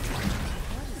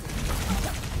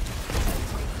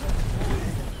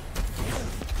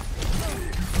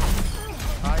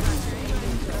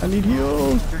 I need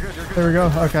heals. You're good, you're good. There we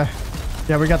go. Okay.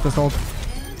 Yeah, we got this hold.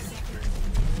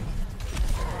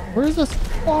 Where's this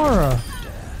Aura?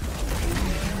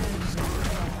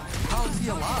 How is he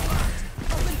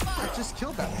alive? I just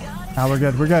killed that one. Ah, we're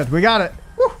good. We're good. We got it.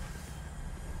 Woo.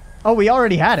 Oh, we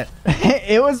already had it.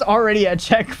 It was already at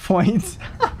checkpoint.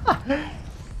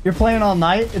 You're playing all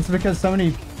night? It's because so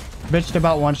many Bitched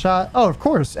about one shot? Oh, of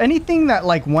course. Anything that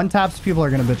like one taps, people are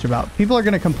gonna bitch about. People are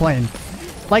gonna complain.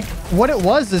 Like what it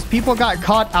was is people got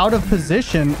caught out of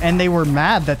position and they were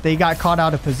mad that they got caught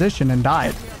out of position and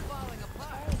died.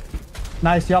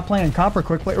 Nice. Y'all playing comp or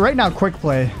quick play? Right now, quick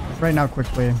play. Right now, quick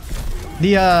play.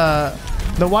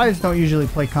 The wives don't usually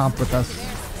play comp with us.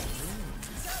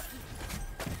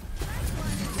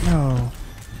 No.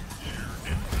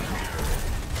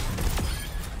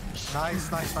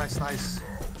 Nice, nice, nice, nice.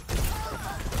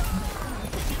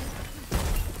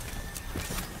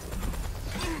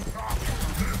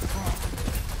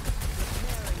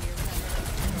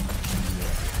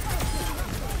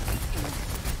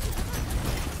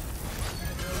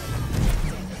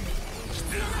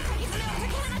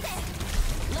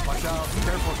 Watch out.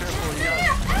 Careful, careful. You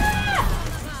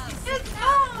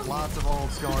got lots of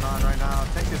ults going on right now.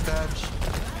 Tank is dead.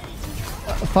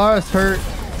 Forest hurt.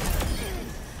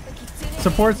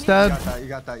 Support's dead. You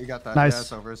got that. You got that. Nice. Yeah,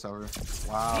 it's over. It's over.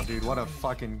 Wow, dude. What a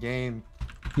fucking game.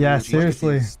 Yeah, Dude,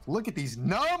 seriously. Look at these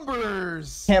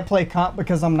numbers. Can't play comp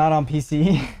because I'm not on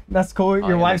PC. That's cool.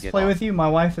 Your wife's play with you? My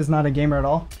wife is not a gamer at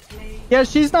all. Yeah,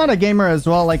 she's not a gamer as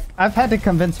well. Like, I've had to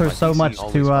convince her so much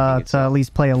to at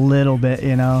least play a little bit,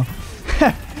 you know.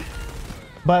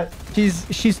 But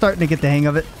she's starting to get the hang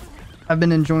of it. I've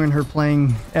been enjoying her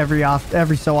playing every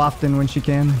so often when she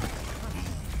can.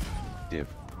 Div.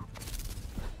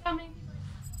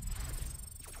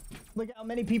 Look at how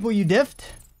many people you diffed.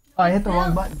 Oh, I hit the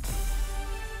wrong button.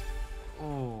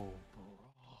 Oh.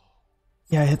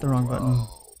 Yeah, I hit the wrong button.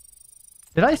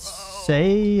 Did I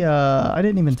say I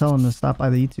didn't even tell him to stop by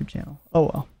the YouTube channel? Oh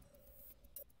well.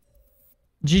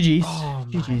 GG's. Oh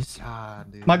GG's.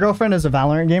 God, dude. My girlfriend is a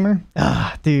Valorant gamer.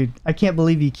 Ah, dude, I can't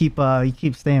believe you keep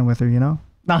staying with her, you know?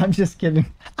 No, I'm just kidding.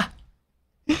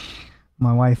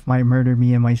 My wife might murder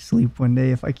me in my sleep one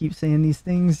day if I keep saying these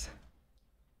things.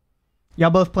 Y'all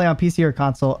both play on PC or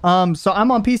console? So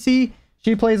I'm on PC.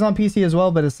 She plays on PC as well,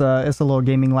 but it's a little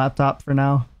gaming laptop for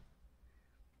now.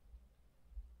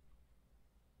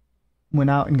 Went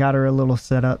out and got her a little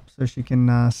setup so she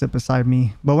can sit beside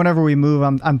me. But whenever we move,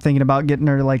 I'm thinking about getting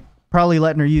her, like, probably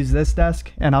letting her use this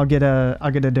desk, and I'll get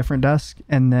a different desk,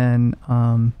 and then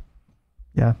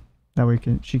yeah, that way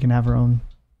she can have her own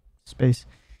space.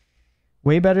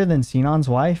 Way better than Cinon's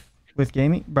wife with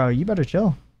gaming, bro. You better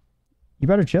chill. You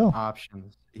better chill.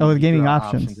 Options. Oh, with gaming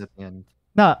options. At the end.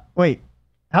 Nah, wait.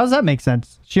 How does that make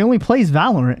sense? She only plays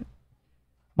Valorant.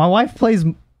 My wife plays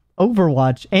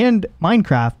Overwatch and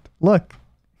Minecraft. Look,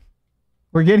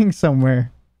 we're getting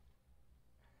somewhere.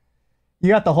 You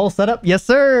got the whole setup? Yes,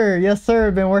 sir. Yes,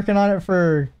 sir. Been working on it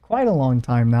for quite a long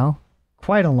time now.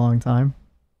 Quite a long time.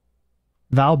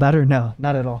 Val better? No,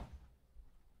 not at all.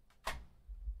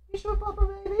 You sure, Papa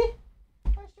Baby?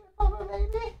 I sure, Papa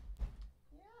Baby?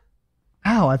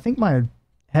 Ow, I think my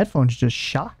headphones just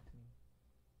shocked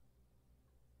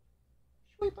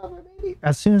me.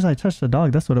 As soon as I touched the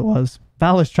dog, that's what it was.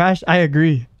 Val is trash. I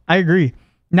agree. I agree.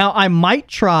 Now, I might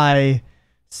try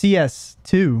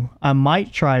CS2. I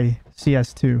might try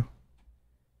CS2.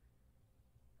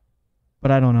 But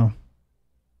I don't know.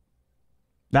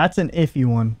 That's an iffy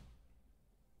one.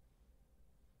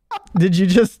 Did you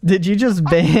just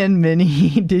ban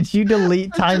Mini? Did you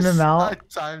delete time him out? I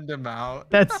timed him out.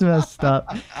 That's messed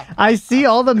up. I see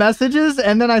all the messages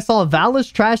and then I saw Val is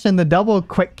trash and the double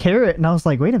quick carrot and I was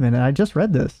like, wait a minute, I just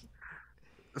read this.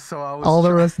 So I was all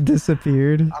the rest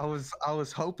disappeared. I was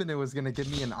hoping it was gonna give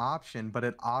me an option, but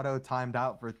it auto timed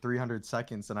out for 300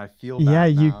 seconds and I feel bad yeah,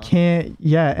 you now. can't.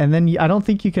 Yeah, and then I don't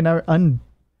think you can ever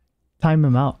time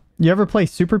him out. You ever play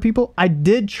Super People? I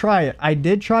did try it. I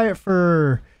did try it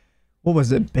for, what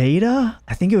was it, beta?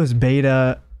 I think it was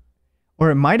beta,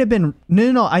 or it might have been,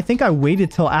 no, I think I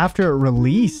waited till after it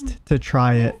released to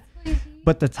try it.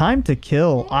 But the time to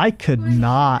kill, I could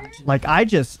not. Like, I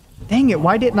just, dang it,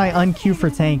 why didn't I unqueue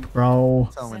for tank, bro?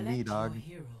 Telling me, dog.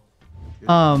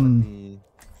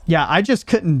 Yeah, I just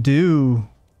couldn't do,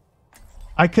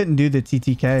 the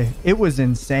TTK. It was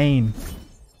insane.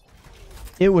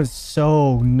 It was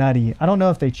so nutty. I don't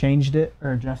know if they changed it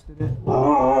or adjusted it.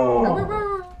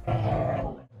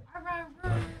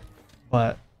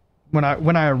 But when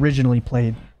I originally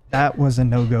played, that was a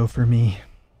no-go for me.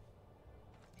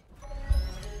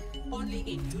 Only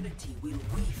in unity will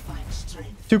we find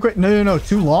strength. Too quick. No,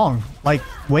 too long. Like,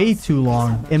 way too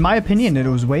long. In my opinion, it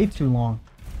was way too long.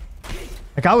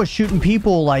 Like, I was shooting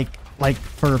people like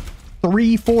for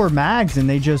 3-4 mags and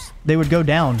they would go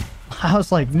down. I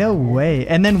was like, no way.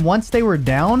 And then once they were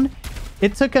down,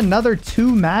 it took another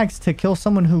 2 mags to kill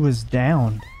someone who was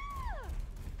down.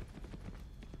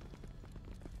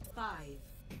 5,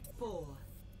 4,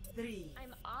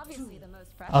 I'm obviously the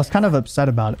most I was kind of upset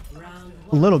about it.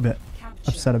 A little bit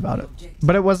upset about it.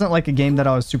 But it wasn't like a game that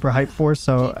I was super hyped for,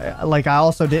 so like I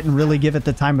also didn't really give it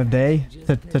the time of day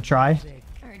to try.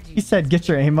 He said, get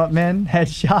your aim up, man.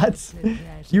 Headshots.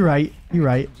 You're right. You're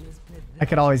right. I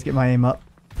could always get my aim up.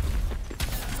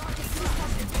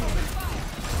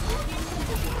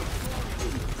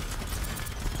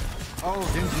 Oh,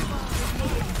 Genji.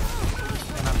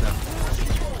 And I'm dead.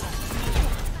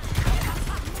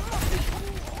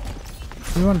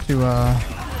 We want to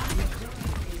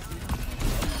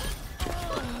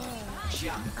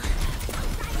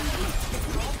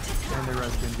And they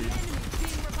res Genji.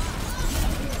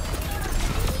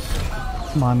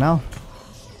 come on now.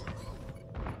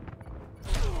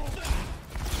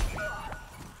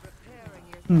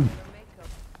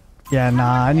 Yeah,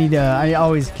 nah, I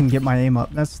always can get my aim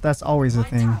up. That's always a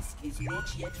thing.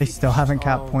 They still haven't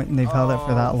capped point and they've held it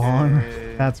for that long.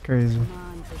 Okay. That's crazy.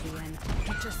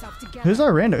 Who's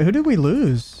our random? Who did we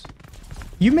lose?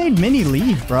 You made Minnie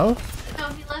leave, bro. No,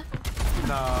 he left.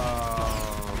 No.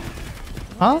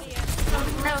 Huh?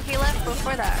 No, he left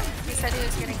before that. He said he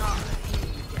was getting off.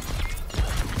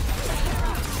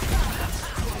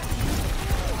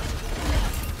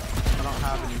 I don't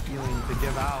have any feeling to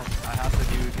give out. I have to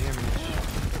do damage.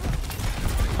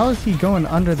 How is he going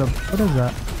under the... What is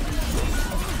that?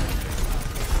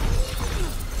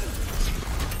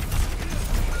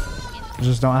 I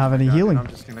just don't have any Yeah, healing. I'm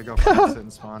just gonna go fucking sit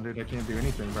and spawn, dude. I can't do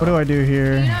anything, bro. What do I do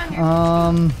here?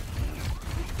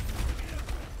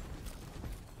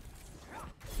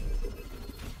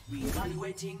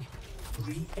 Reevaluating.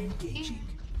 Re-engaging.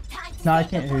 No, I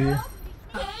can't hear you.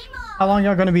 How long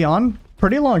y'all gonna be on?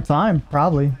 Pretty long time,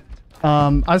 probably.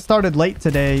 I started late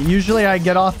today. Usually I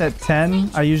get off at 10.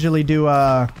 I usually do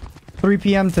 3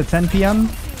 p.m. to 10 p.m.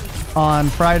 on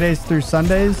Fridays through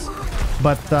Sundays.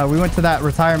 But we went to that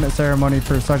retirement ceremony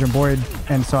for Sergeant Boyd,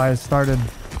 and so I started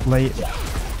late.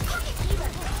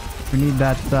 We need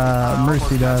that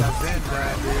mercy dove.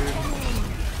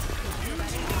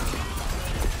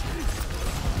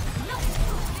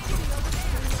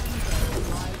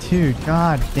 Dude,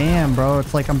 god damn, bro.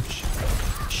 It's like I'm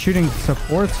shooting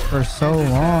supports for so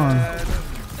long.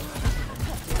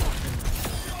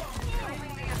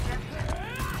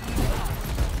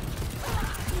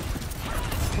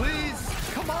 Please,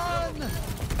 come on.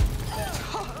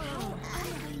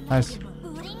 Nice.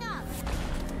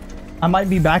 I might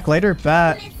be back later.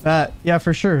 Bet. Yeah,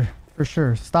 for sure. For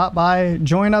sure. Stop by.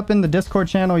 Join up in the Discord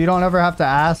channel. You don't ever have to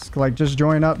ask. Like, just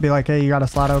join up. Be like, hey, you got a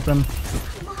slot open.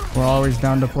 We're always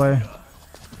down to play.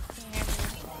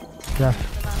 Yeah.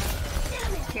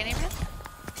 Can you hear me?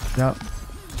 Yep.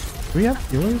 Do we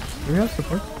have healers? Do we have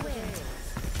support?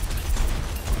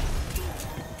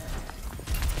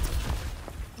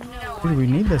 Dude, we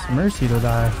need this mercy to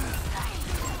die.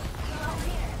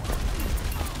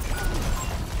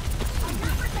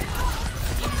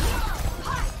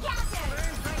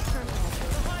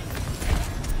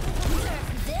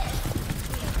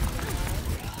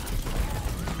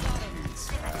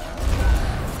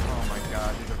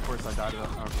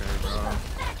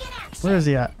 Where is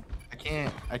he at?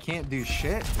 I can't do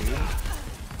shit, dude.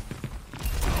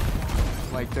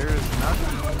 Like, there's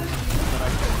nothing that I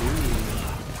can do.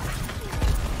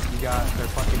 You got their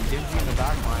fucking Genji in the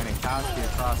back line and Kaski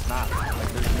across map.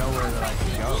 Like, there's nowhere that I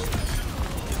can go.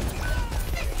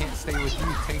 Can't stay with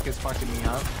you. Tank is fucking me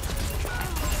up.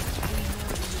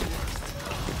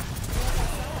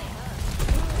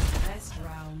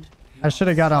 I should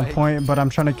have got on point, but I'm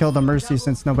trying to kill the mercy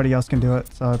since nobody else can do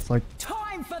it. So it's like...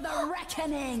 Time for the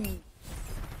reckoning.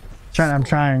 I'm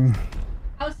trying.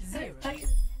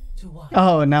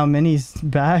 Oh, now Minnie's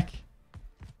back.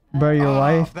 Bro, your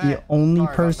wife, the only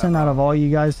person out of all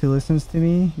you guys who listens to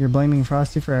me, you're blaming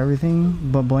Frosty for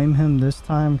everything, but blame him this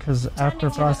time because after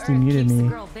Frosty muted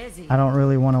me, I don't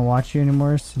really want to watch you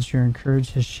anymore since you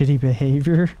encourage his shitty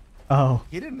behavior. Oh.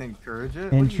 He didn't encourage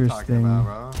it. Interesting. What are you talking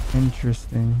about, bro?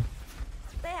 Interesting.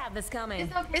 They have this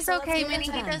coming. It's okay, Minnie.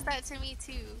 He does that to me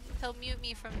too. He'll mute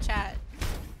me from chat.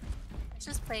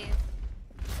 Just play it.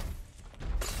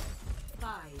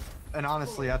 And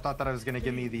honestly, I thought that it was gonna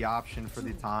give me the option for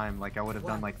the time. Like, I would have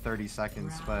done like 30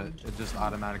 seconds, but it just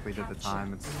automatically did the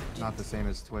time. It's not the same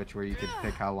as Twitch where you could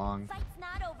pick how long.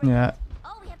 Yeah.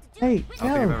 Hey, I don't think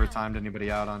I've ever timed anybody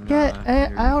out on. Get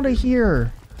out of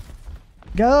here.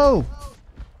 Go.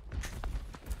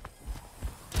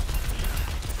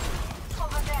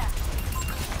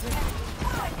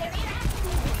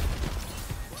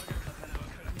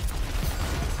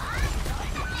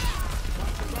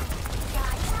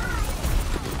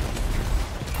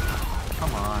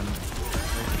 Come on.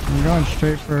 I'm going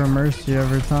straight for a Mercy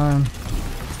every time.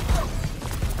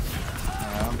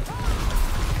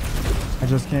 I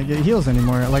just can't get heals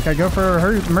anymore. Like, I go for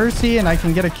her Mercy and I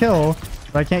can get a kill,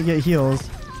 but I can't get heals.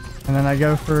 And then I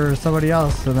go for somebody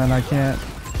else, so then I can't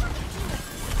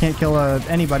kill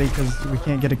anybody because we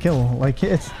can't get a kill. Like,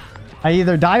 it's... I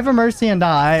either dive a Mercy and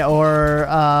die, or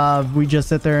we just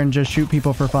sit there and just shoot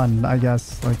people for fun, I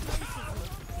guess. Like...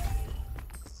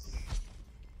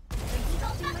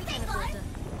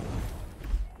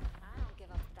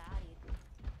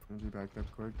 Genji backed up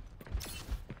quick.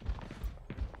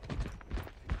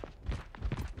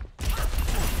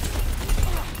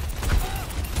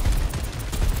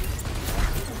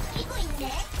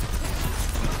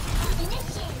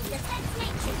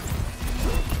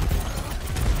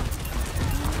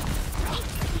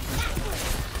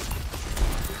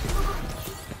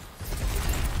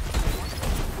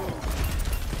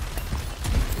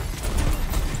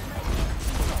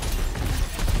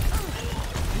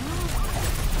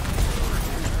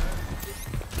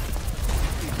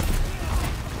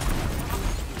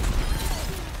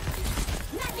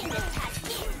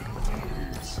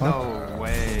 No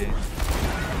way.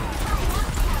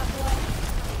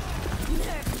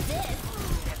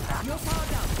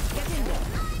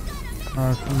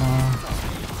 Oh, come on.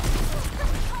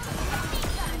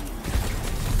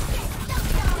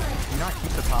 Do you not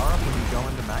keep the power up when you go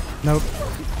into mech? Nope.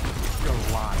 You're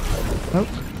lying. Nope.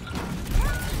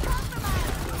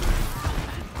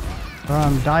 Bro,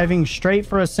 I'm diving straight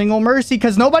for a single Mercy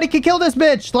because nobody can kill this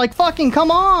bitch. Like, fucking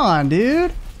come on,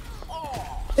 dude.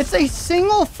 It's a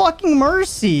single fucking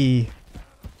Mercy.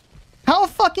 How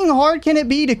fucking hard can it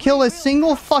be to kill a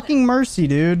single fucking Mercy,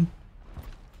 dude?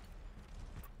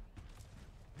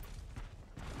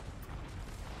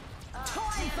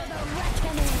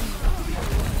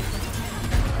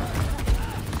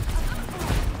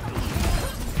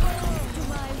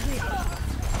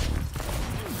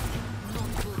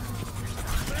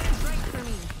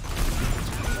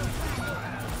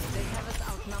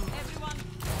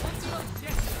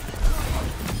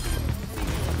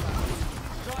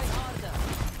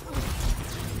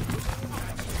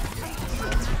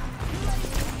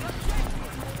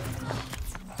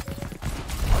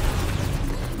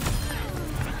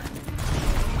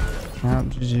 Yep,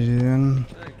 GG, dude.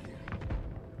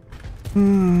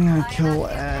 I kill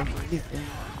everything.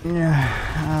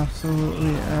 Yeah,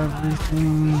 absolutely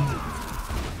everything.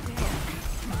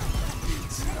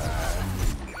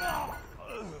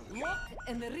 Lock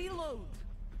and reload.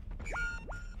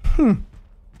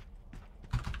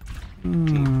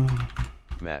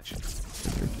 Match.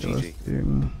 Ridiculous, GG.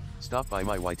 dude. Stop by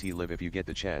my YT live if you get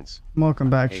the chance. Welcome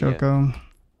back, Hey, Shoko.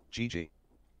 GG.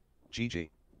 GG.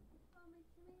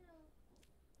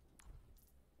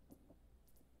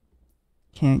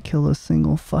 Can't kill a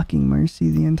single fucking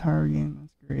Mercy the entire game.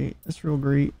 That's great. That's real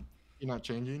great. You're not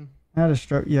changing? I had a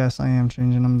stroke. Yes, I am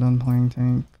changing. I'm done playing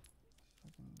tank.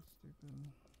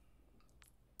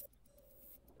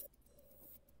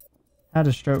 I had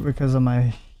a stroke because of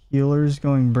my healers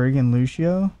going Brig and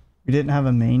Lucio. We didn't have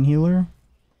a main healer.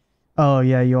 Oh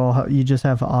yeah, you just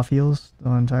have off heals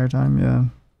the entire time. Yeah.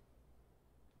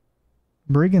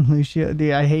 Brig and Lucio,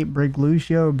 dude, I hate Brig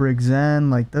Lucio, Brig Zen.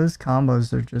 Like, those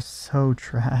combos are just so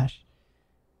trash.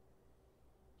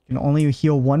 You can only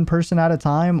heal one person at a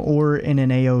time or in an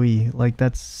AoE. Like,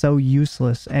 that's so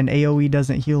useless. And AoE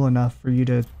doesn't heal enough for you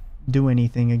to do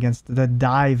anything against the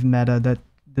dive meta that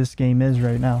this game is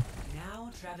right now. Now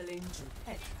traveling to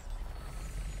Petra.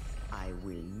 I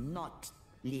will not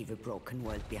leave a broken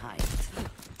world behind.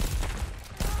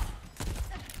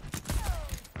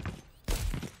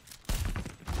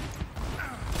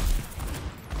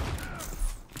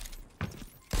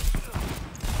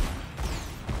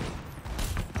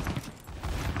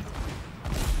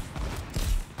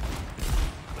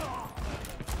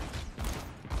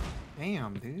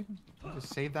 Damn, dude. You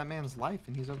just saved that man's life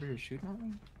and he's over here shooting at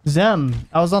me? Zem,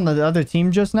 I was on the other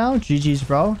team just now. GG's,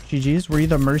 bro. GG's. Were you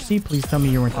the Mercy? Please tell me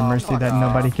you weren't the Mercy that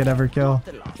nobody could ever kill.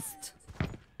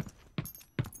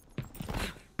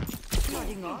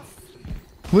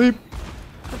 Sleep.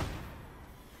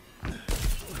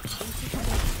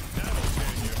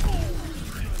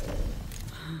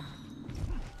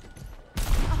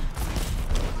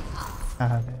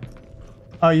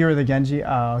 Oh, you were the Genji?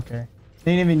 Oh, okay.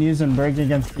 They didn't even use him Brig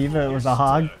against Diva. It was a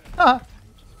hog. Ah.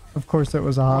 Of course it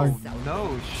was a hog. Oh,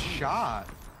 no shot.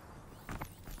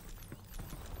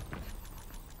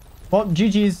 Well,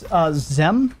 GG's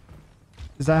Zem?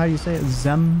 Is that how you say it?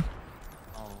 Zem?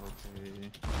 Oh,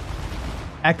 okay.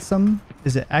 Exum?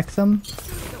 Is it Exum?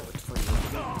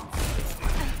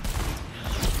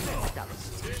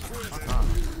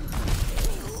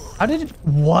 How did it...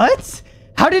 What?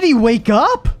 How did he wake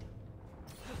up?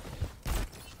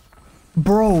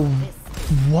 Bro,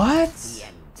 what?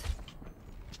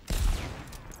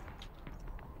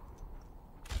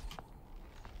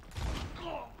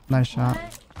 Nice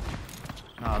shot.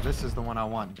 No, this is the one I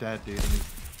want dead, dude.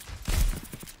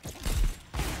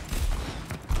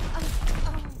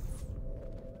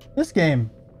 This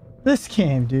game,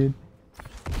 dude.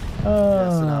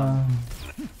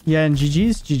 Yeah, and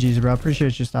GG's, bro.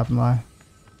 Appreciate you stopping by.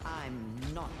 I'm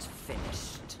not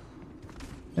finished.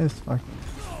 This fucking.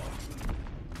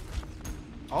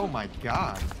 Oh my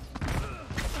god.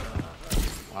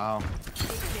 Wow.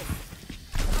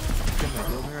 Can they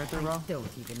heal me right there, bro?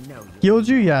 Don't even know you. Healed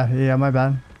you? Yeah, my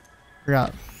bad.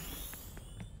 Forgot.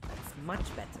 That's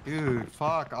much better. Dude,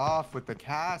 fuck off with the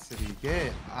Cassidy.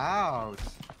 Get out.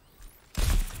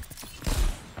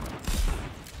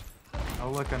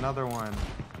 Oh, look, another one.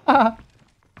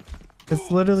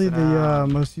 It's literally the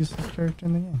most useless character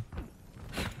in the game.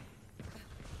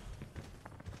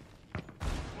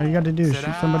 All you gotta do is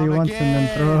shoot somebody once and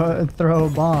then throw a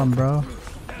bomb, bro.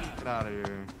 Get out of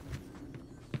here.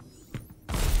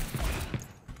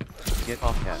 Get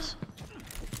off, Cass.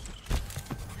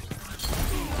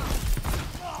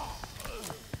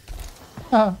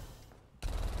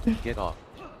 Get off.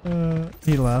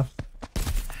 He left.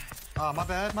 Oh, my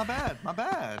bad.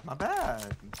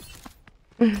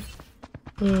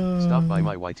 Stop by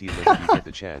my YT link if you get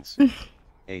the chance. AN.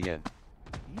 Jeez.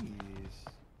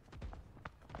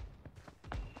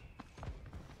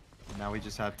 Now we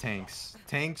just have tanks.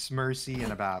 Tanks, Mercy,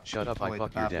 and a BAP. Shut up, I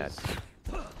fuck your dad.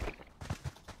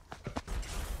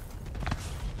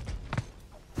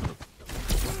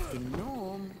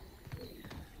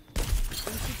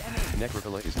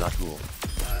 Necrophilia is not cool.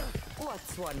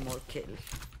 What's one more kill?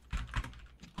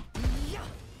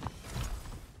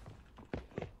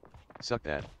 Suck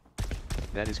that.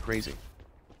 That is crazy.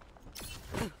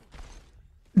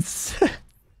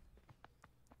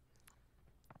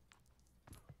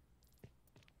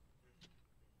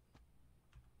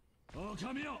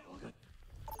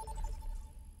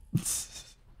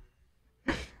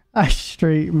 I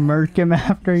straight murk him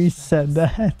after he said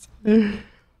that.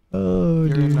 Oh, You're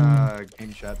dude. in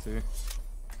game chat too.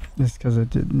 Just because I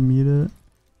didn't mute it.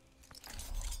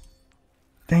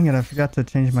 Dang it, I forgot to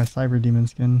change my Cyber Demon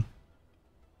skin.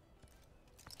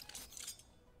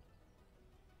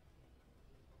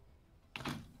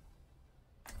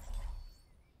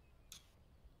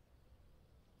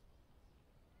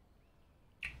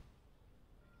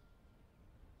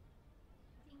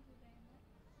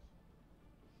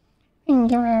 Thank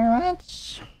you very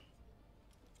much.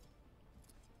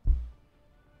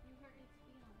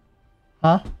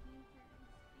 Huh?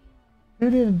 Who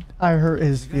did I hurt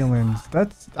his feelings?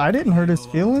 I didn't hurt his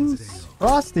feelings.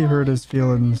 Frosty hurt his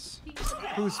feelings.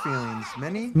 Whose feelings?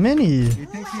 Minnie? Minnie. You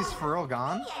think he's for real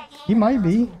gone? He might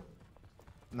be.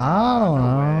 I don't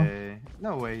know. Way.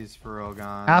 No way he's for real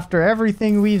gone. After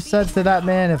everything we've said to that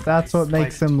man, if that's what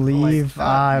makes him leave,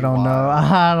 I don't know.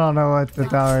 I don't know what to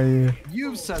tell you.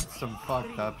 You've said some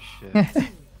fucked up shit.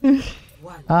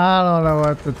 I don't know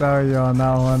what to tell you on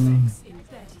that one.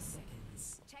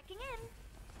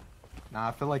 Nah,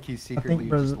 I feel like he's I secretly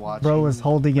think just watching. bro was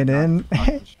holding it in.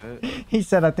 He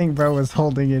said, I think bro was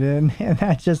holding it in, and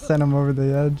that just sent him over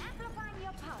the edge.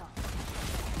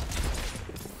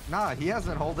 Nah, he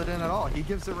hasn't held it in at all. He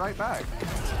gives it right back.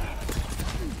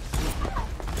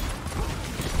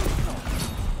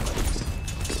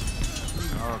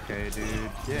 Okay, dude.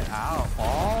 Get out,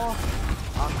 ball.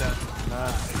 I'm dead.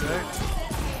 That's sick.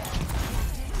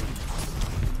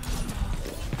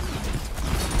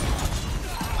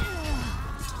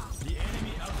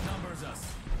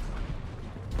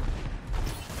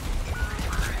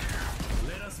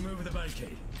 Move the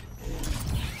barricade.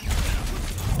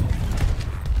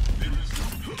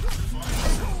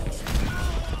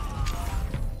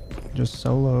 Just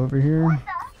solo over here.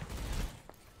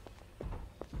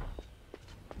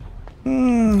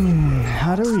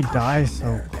 How do we die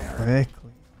so quickly?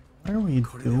 What are we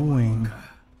doing?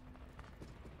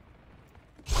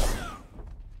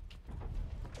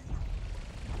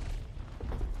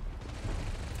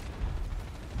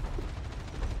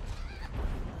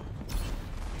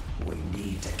 We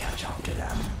need to catch up to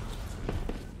them.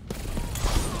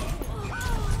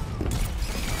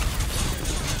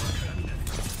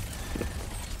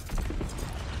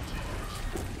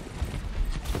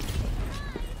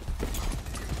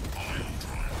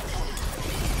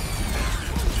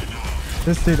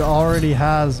 This dude already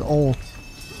has ult.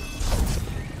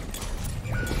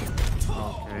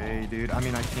 Okay, dude. I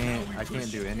mean, I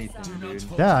can't do anything, dude.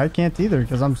 Yeah, I can't either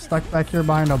because I'm stuck back here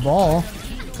behind a ball.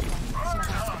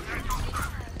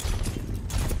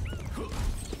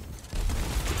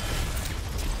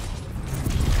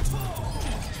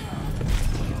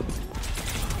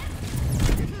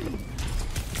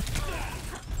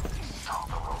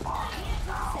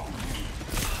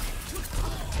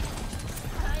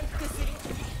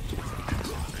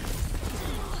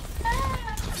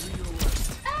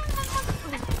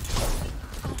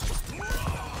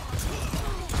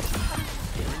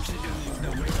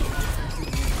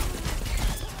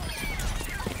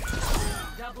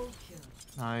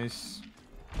 Nice.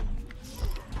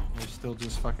 They're still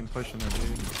just fucking pushing it,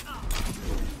 dude.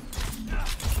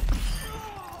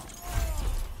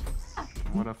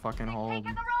 What a fucking hold.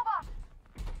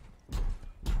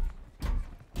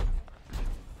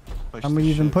 How we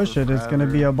even push it? It's gonna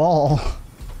be a ball.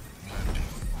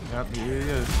 Yep, here he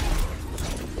is.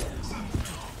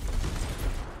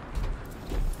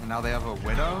 And now they have a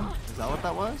widow? Is that what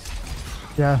that was?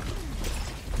 Yeah.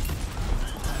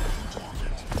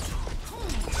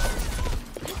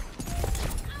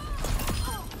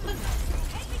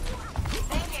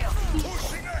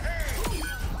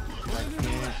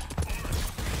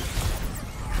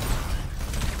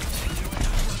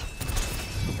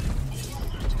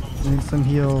 Need some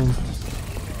heals.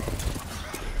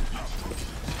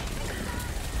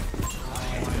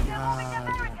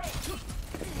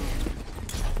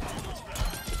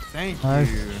 Thank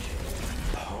Nice. you.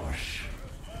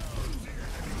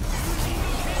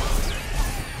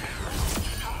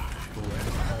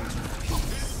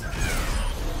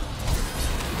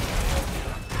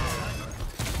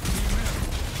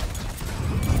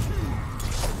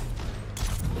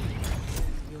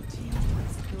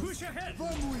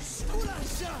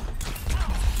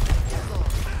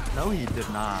 No, he did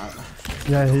not.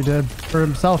 Yeah, he did. For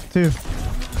himself, too.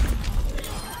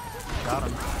 Got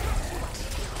him.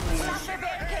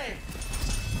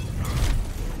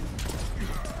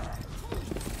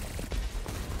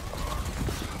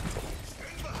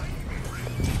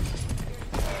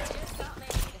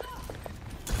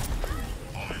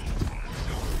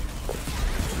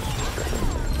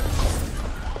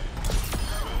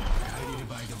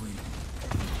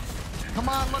 Come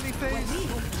on, let me face.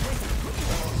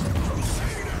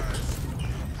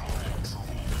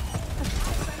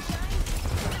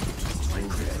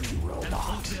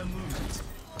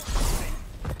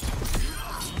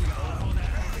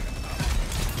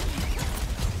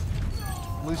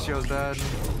 Lucio's dead.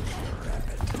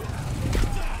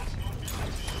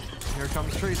 Here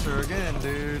comes Tracer again,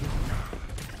 dude.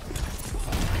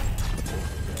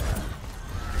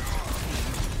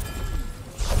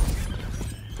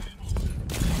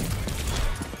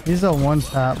 He's a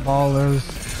one-tap ballers.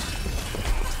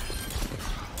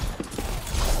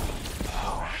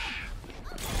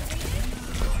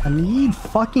 I need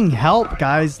fucking help,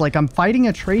 guys. Like, I'm fighting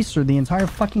a Tracer the entire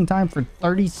fucking time for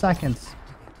 30 seconds.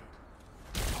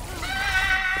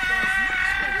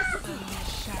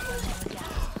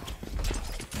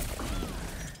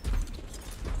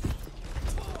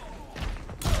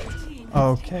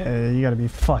 Okay, you gotta be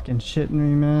fucking shitting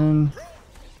me, man.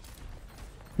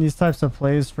 These types of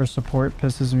plays for support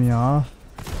pisses me off.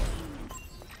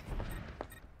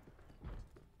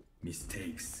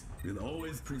 Mistakes will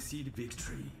always precede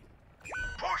victory.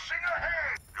 Pushing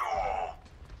ahead!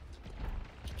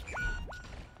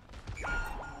 No!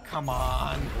 Come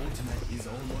on. Ultimate is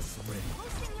almost ready.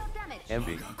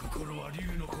 Envy.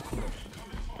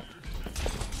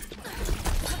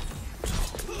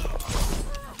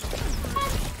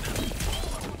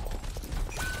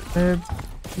 Babe,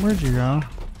 where'd you go?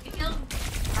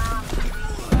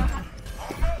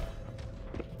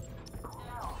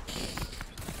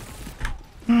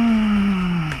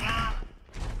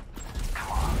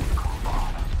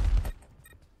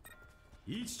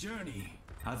 Each journey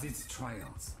has its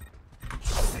trials.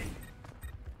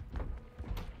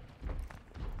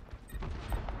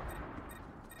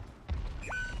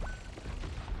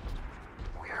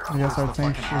 I guess our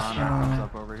tank's Fucking just honor comes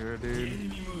up over here, dude.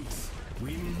 Enemy moves.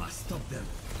 We must stop them.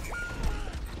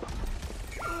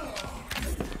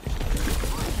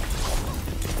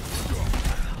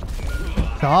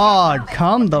 God,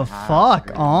 come the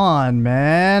fuck on,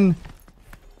 man.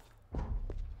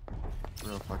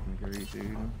 Real fucking great,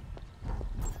 dude.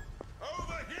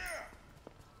 Over here!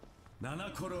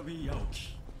 Nanakorobi Yaoki.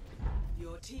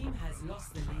 Your team has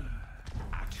lost the lead.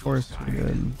 Of course we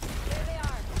did.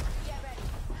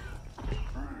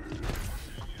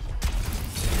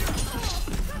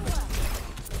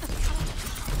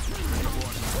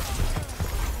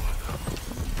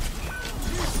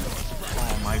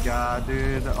 Oh my god,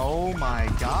 dude. Oh my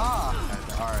god.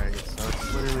 Alright, so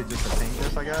it's literally just a tank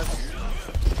diff, I guess.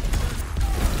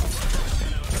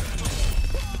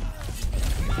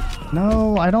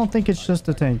 No, I don't think it's just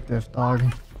a tank diff, dog.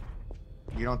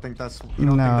 You don't think that's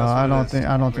No, I don't what it is? think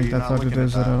Or that's you're what not it looking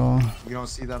is at at all. You don't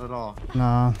see that at all.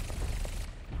 Nah.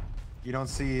 You don't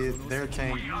see their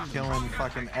tank killing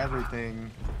fucking everything.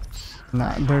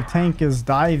 Nah, their tank is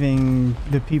diving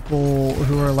the people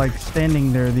who are like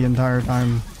standing there the entire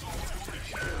time.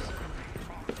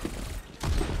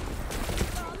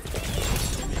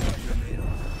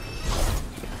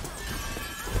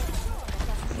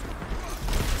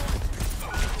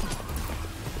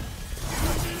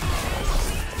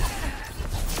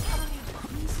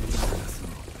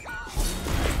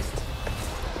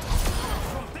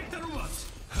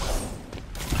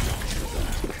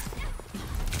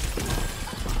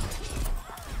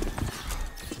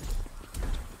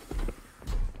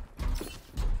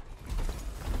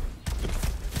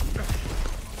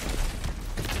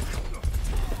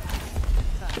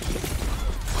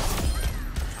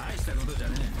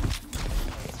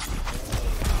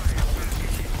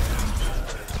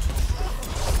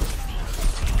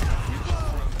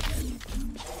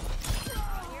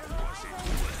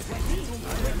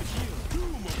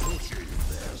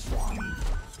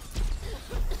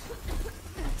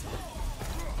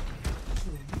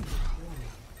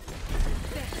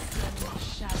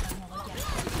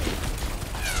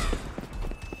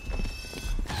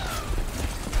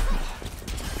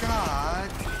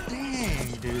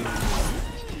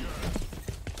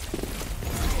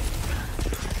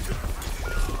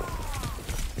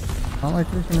 Not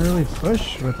like we can really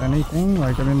push with anything.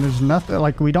 Like, I mean, there's nothing.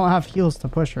 Like, we don't have heals to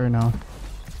push right now.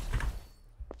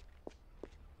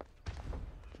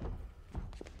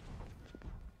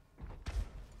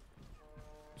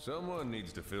 Someone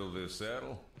needs to fill this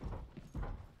saddle.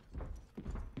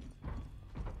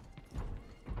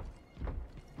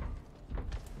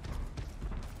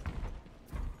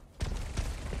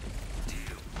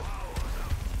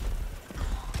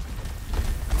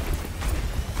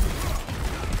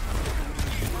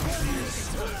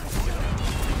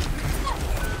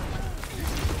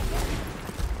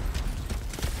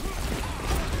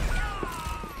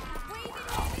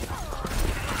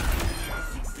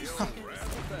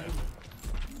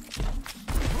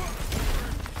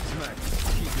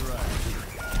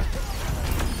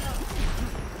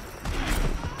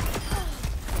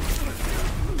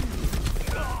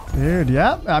 Dude,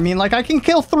 yeah. I mean, like, I can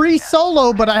kill 3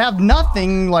 solo, but I have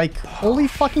nothing. Like, holy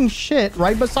fucking shit.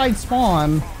 Right beside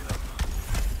spawn.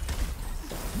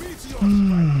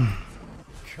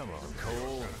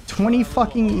 20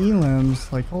 fucking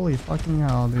elims. Like, holy fucking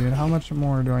hell, dude. How much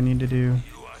more do I need to do?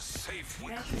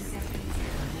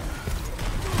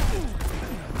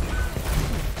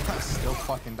 Still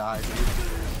fucking die, dude.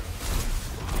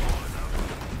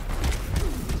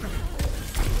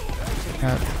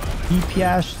 Got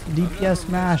DPS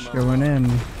smash going in.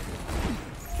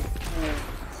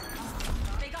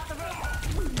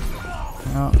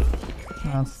 Oh,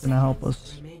 that's gonna help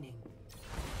us.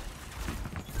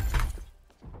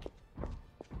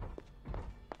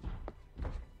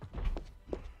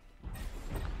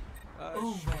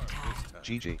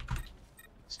 GG.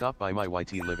 Stop by my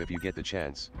YT live if you get the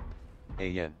chance.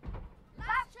 AN.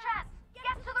 Last chance.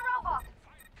 Get to the robot.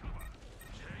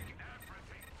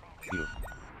 You.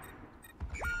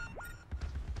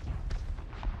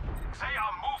 They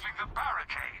are moving the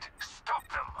barricade. Stop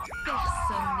them.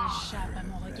 Personne n'échappe à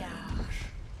mon regard.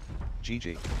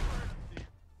 GG.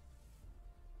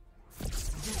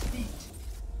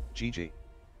 GG.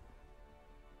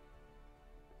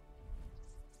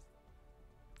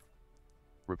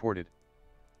 Reported.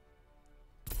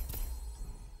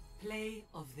 Play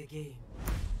of the game.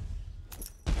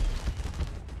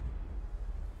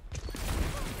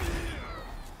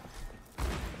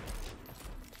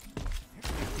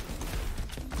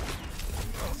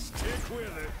 Stick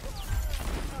with it.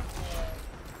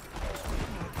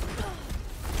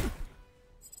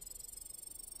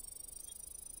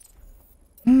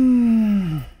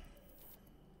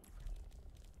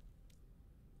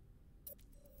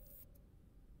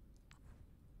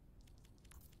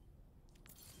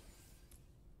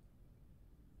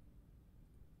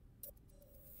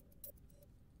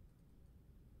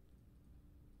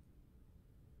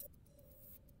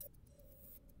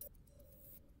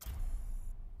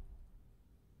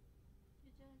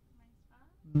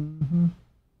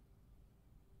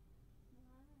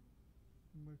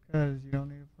 Because you don't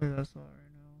need to play that song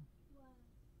right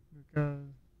now.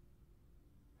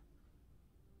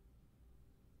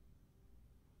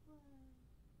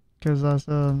 Because that's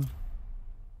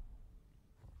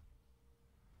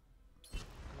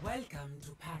Welcome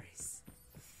to Paris.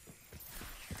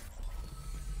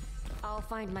 I'll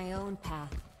find my own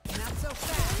path. Not so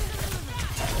fast.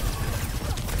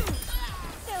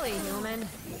 Silly human.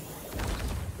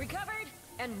 Recovered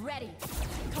and ready.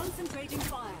 Concentrating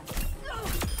fire.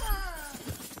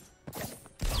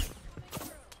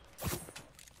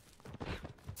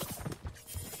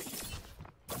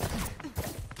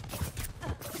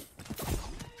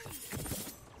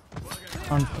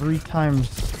 on 3 times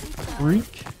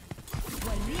freak.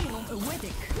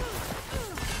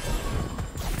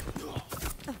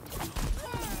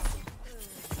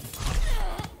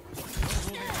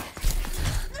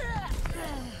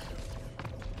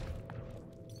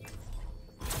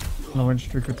 No one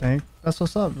streak a tank. That's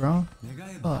what's up, bro.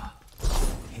 What's up?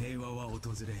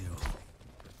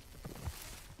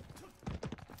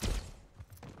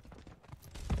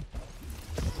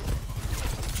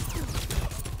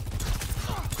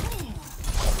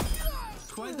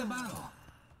 Quite the battle.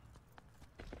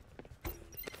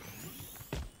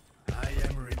 I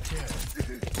am returned.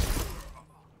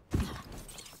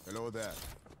 Hello there.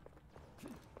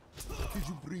 Did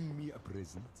you bring me a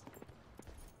present?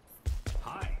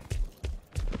 Hi.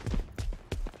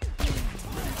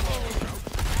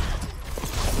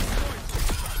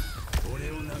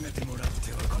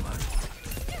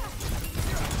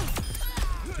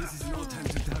 This is no time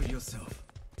to doubt yourself.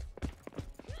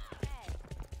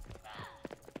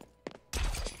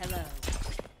 Hello.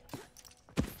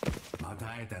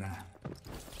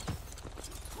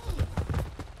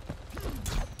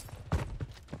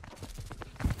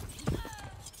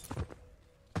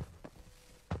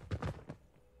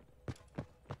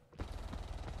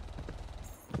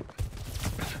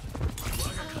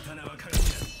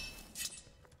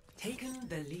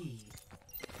 the lead.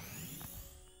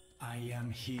 I am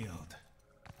healed.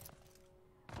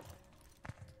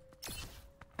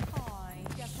 Ay,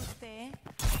 te asusté.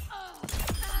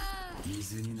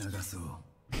 水に流そう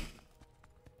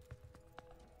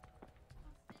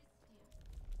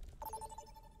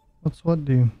What's what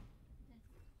do?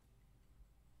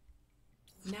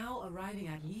 Now arriving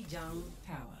at Lijiang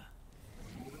Tower.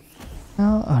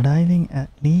 Now arriving at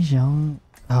Lijiang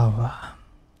Tower.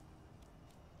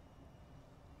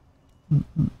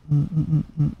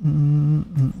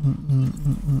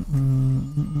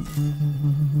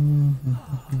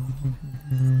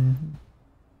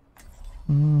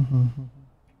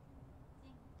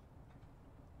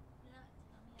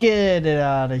 Get it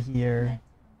out of here.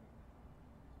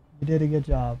 You did a good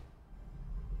job.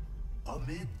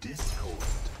 Amid discord,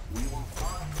 we will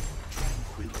find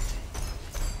tranquility.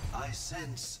 I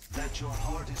sense that your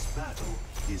hardest battle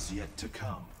is yet to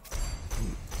come.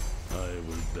 I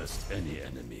will best any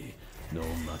enemy, no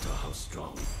matter how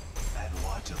strong. And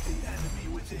what of the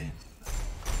enemy within?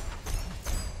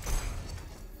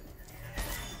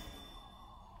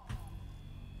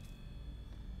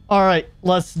 All right,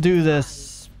 let's do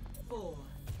this. 4,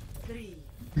 3,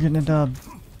 We're getting a dub.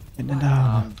 Getting a dub.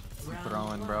 I'm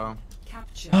throwing, bro.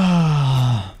 capture.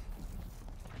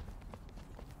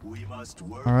 We must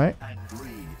work All right. and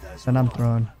breathe as Then I'm one.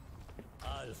 throwing.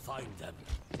 I'll find them.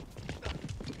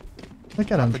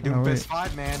 Look at him. The Oh, Doomfist wait.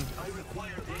 5 man. I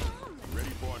require aid. Ready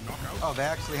for a knockout? Oh, they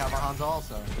actually have a Hanzo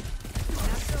also.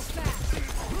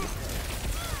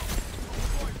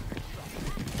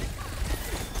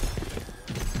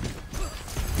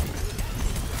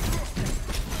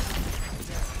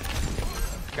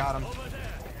 Got him.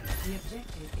 The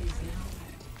objective is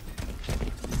now.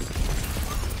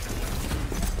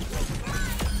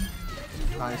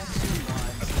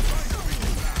 Nice.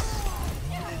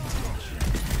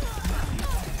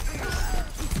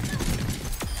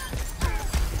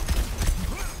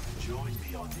 Join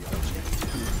me on the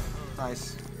objective.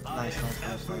 Nice. Nice.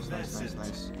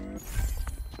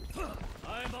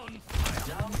 I'm on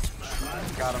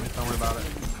Got him. Don't worry about it.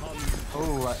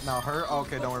 Oh, now her?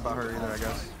 Okay, don't worry about her either, I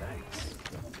guess.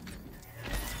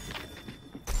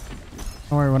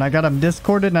 Don't worry, when I got him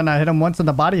discorded and I hit him once in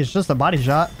the body, it's just a body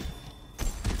shot.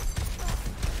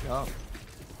 Yup.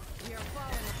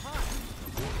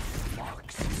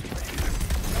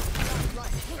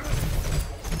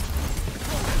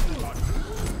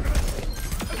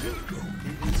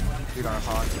 Dude, our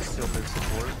Hawk is still big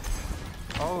support.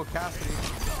 Oh, Cassidy.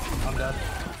 I'm dead.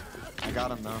 I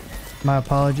got him though. My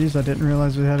apologies, I didn't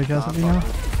realize we had a Cassidy now.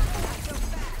 It's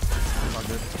all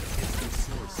good.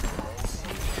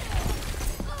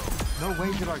 No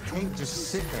way did our tank just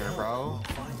sit there, bro.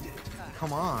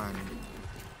 Come on.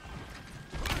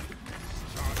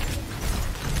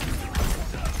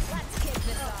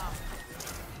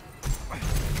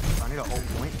 I need a whole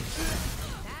point.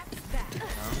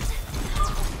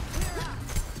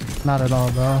 Not at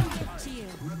all, bro.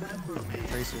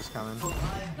 Tracer's coming.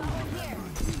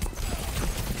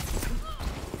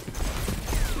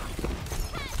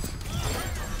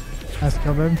 Nice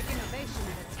kill, babe.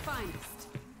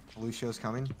 Lucio's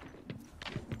coming.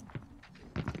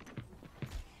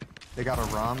 They got a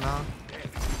ROM now.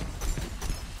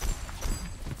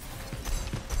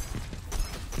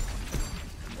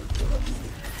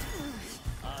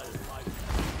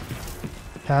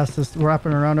 Cast is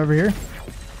wrapping around over here.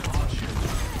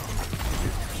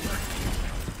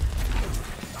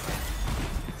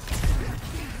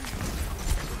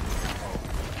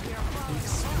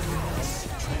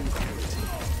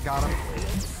 Got him.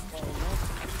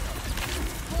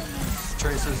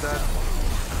 Tracer's dead.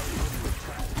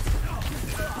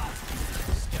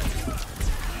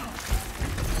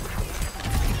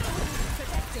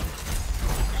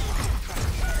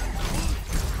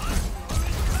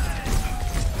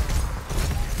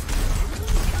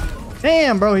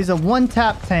 Damn, bro, he's a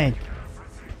one-tap tank.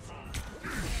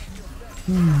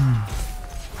 Come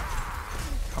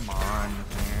on,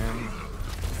 man.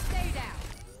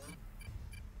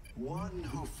 One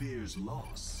who fears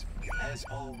loss has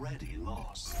already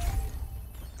lost.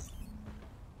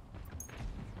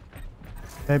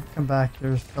 Babe, come back.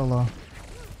 You're still low.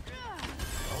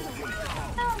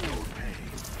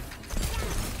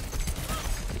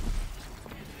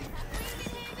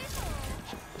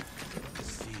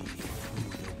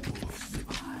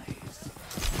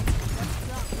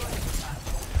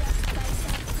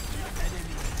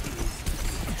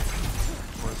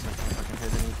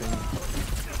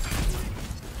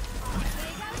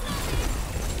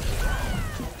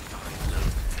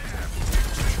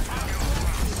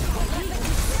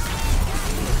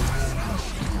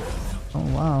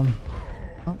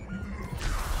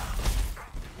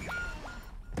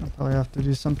 have to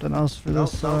do something else for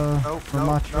Nope, this, nope, for nope,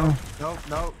 Macho. nope, nope,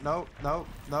 nope, nope, nope,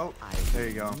 nope. There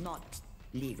you go. I will not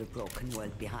leave a broken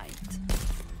world behind.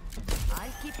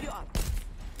 I'll keep you up.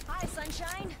 Hi,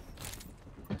 sunshine.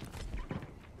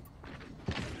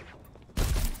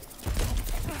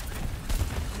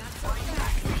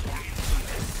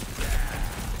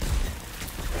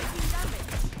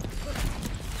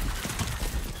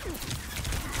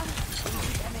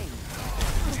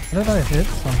 How did I hit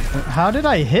something? How did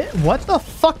I hit? What the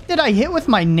fuck did I hit with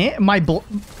my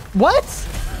what?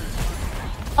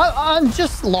 I'm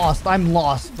just lost. I'm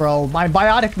lost, bro. My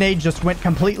biotic nade just went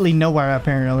completely nowhere,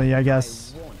 apparently, I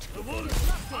guess.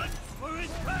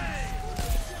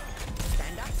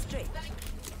 Stand up straight.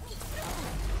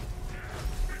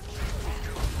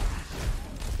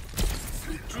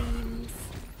 Sweet dreams.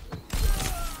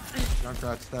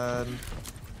 Junkrat's dead.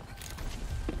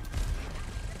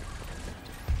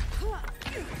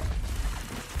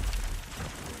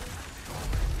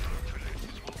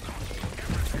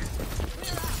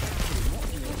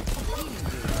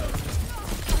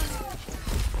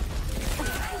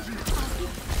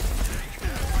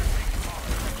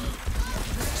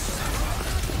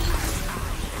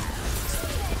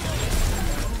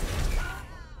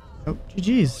 Oh,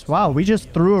 GG's. Wow, we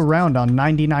just threw a round on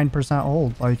 99%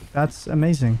 hold. Like, that's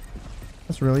amazing.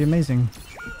 That's really amazing.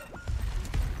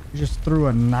 We just threw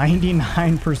a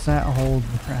 99% hold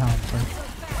round.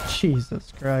 Like,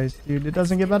 Jesus Christ, dude. It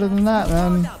doesn't get better than that,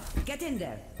 man. Get in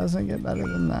there. Doesn't get better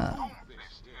than that.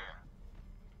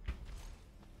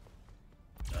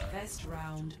 Best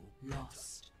round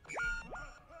lost.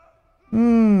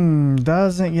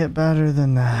 Doesn't get better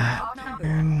than that.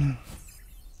 Man.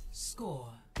 Score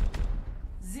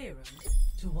 0-1.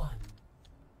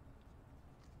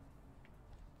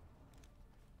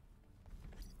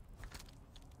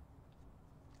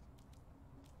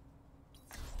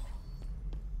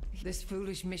 This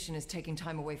foolish mission is taking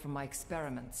time away from my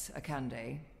experiments,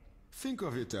 Akande. Think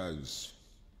of it as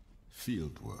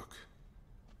field work.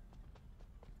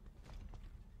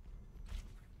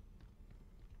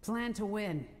 Plan to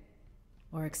win,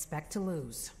 or expect to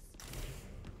lose.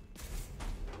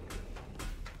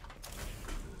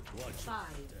 5,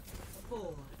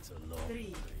 4,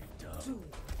 3, 2,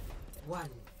 1.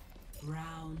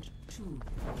 Round 2.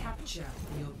 Capture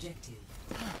the objective.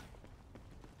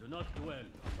 Do not dwell.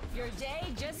 Your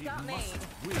day just got made.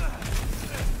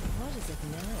 What is it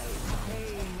now?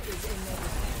 Pain is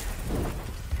inevitable.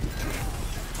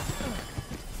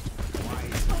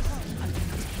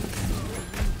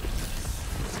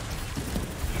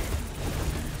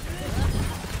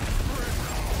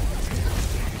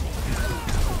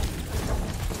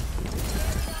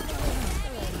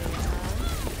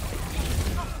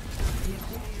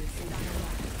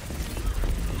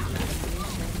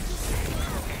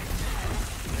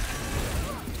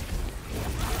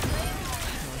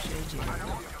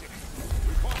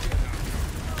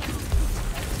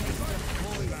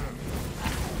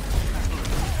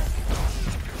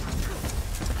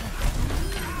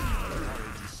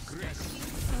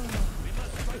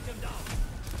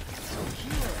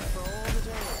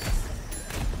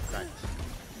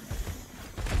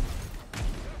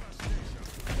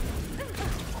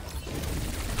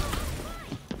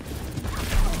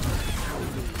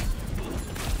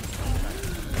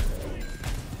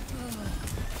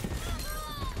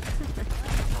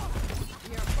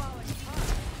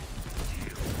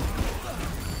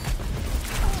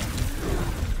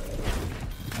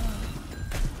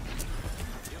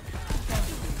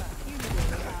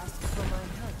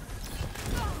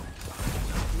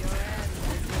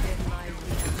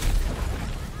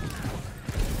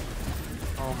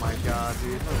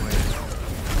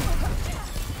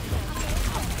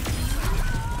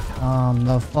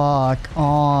 The fuck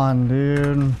on,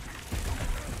 dude.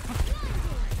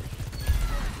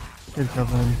 Good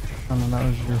cover. Oh no, that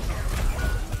was you.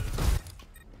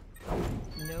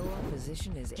 No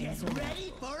opposition is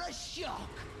ready for a shock.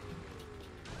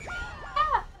 I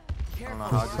don't know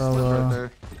how I just So, slipped right there.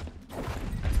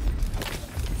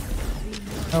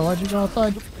 Oh, why'd you go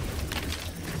outside?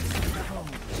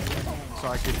 So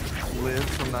I could live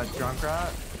from that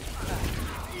Junkrat.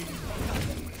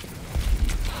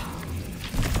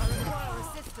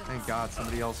 Thank God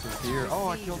somebody else is here. Oh,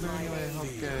 I killed her anyway.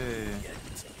 Okay.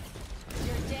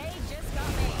 Your day just got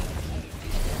made.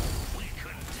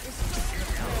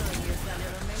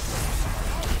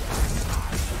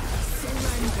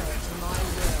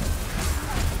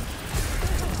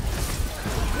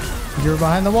 You're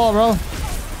behind the wall, bro.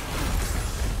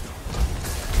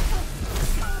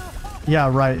 Yeah,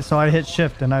 right. So I hit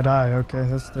shift and I die. Okay,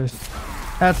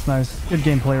 that's nice. Good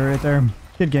gameplay right there.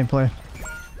 Good gameplay.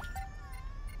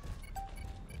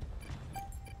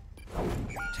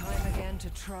 Time again to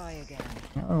try again.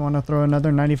 I want to throw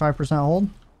another 95% hold.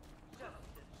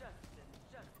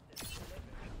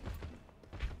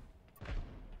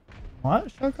 What,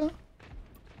 Shoko?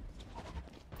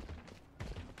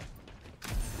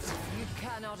 You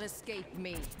cannot escape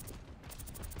me.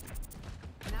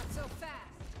 Not so fast.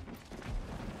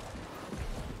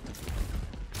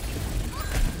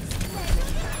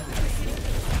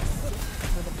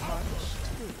 For the polished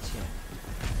future.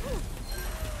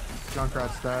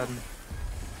 Junkrat's dead.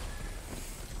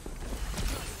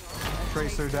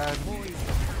 Tracer dead.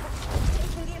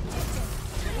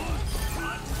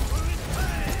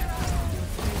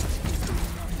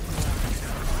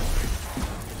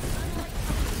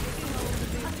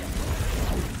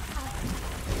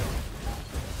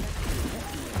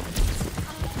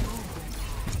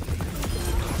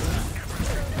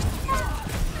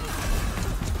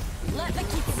 Let the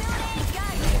Kitsune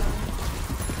guide you.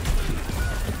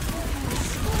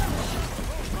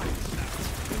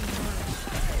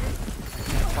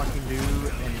 Can't fucking do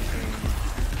anything.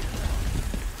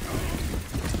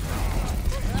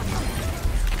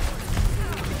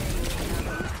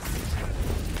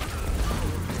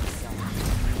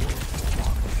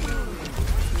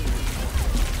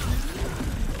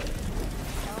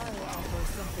 I'll offer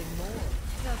something more.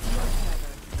 That's much better.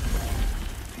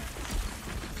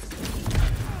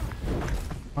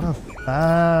 What a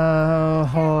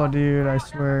oh, dude, I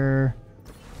swear.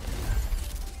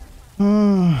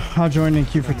 I'll join in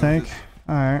queue for tank.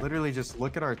 Alright. Literally just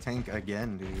look at our tank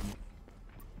again, dude.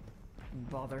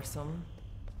 Bothersome.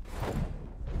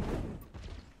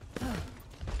 A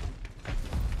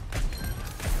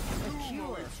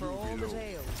cure for all the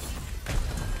tales.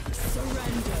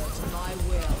 Surrender to my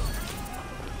will.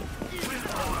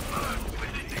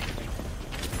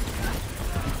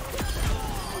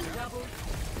 Double.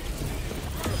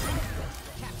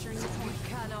 Capturing the point. You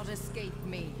cannot escape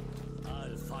me.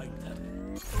 I'll find them.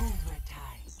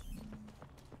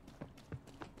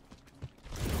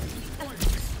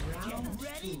 Get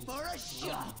ready for a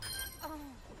shock.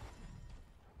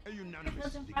 A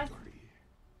unanimous victory.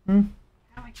 Hmm?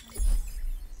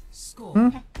 Score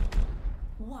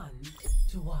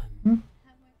 1-1.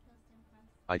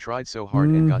 I tried so hard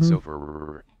and got so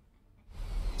far.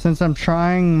 Since I'm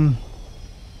trying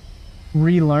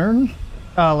relearn,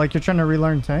 like you're trying to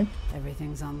relearn tank.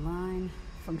 Everything's online.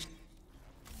 Function.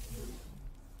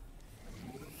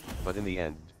 But in the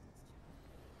end,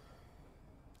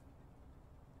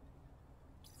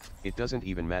 it doesn't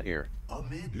even matter.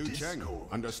 Liu Cheng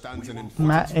understands an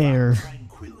Matt Air.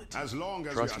 As long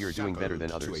as Trust we are you're doing better than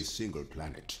shackled to a others. single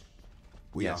planet,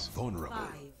 we Yes. are vulnerable.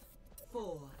 5,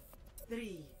 4,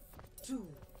 3, 2,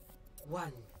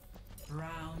 1.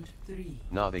 Round 3.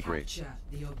 Nah, they great. Capture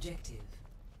the objective.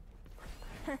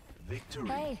 Victory.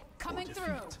 Hey, or coming defeat.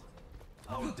 through.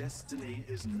 Our destiny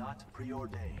is not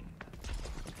preordained.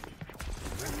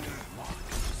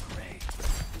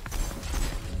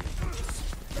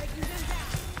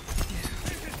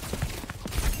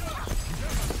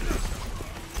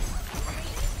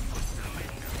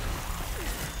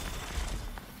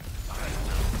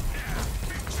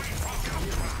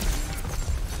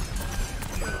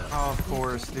 Oh, of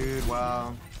course, dude.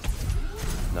 Wow.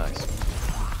 Nice.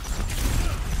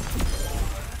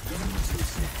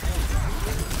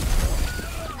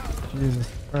 Jesus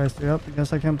Christ, yep, I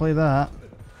guess I can't play that. I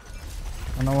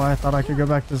don't know why I thought I could go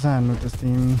back to Zen with this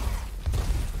team.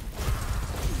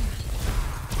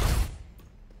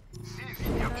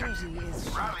 Humanity is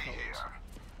shackled.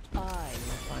 I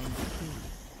will find the key.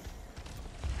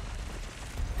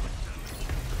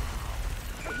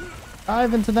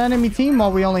 Dive into the enemy team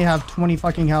while we only have 20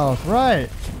 fucking health. Right.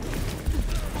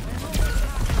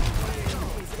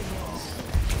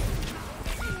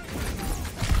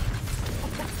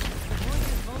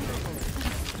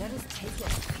 Let us take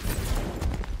it.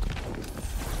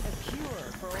 A cure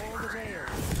for all the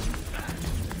tales.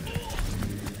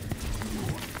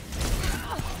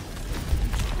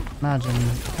 Imagine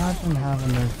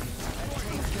having this.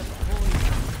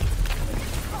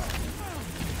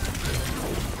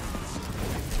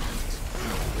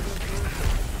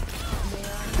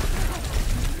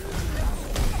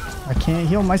 I can't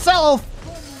heal myself.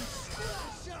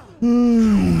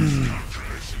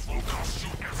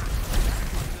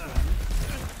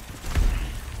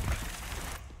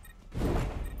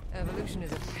 Evolution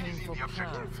is a painful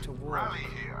path to walk.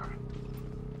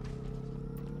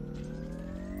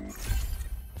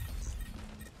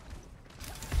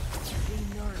 Be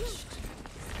nourished.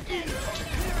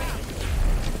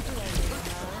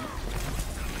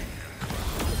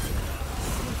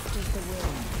 Swift as the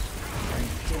wind, and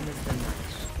dim as the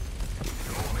night.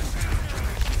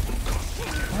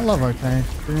 I love our tanks,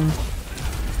 dude.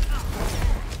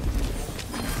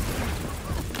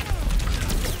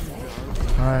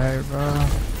 Alright, bro.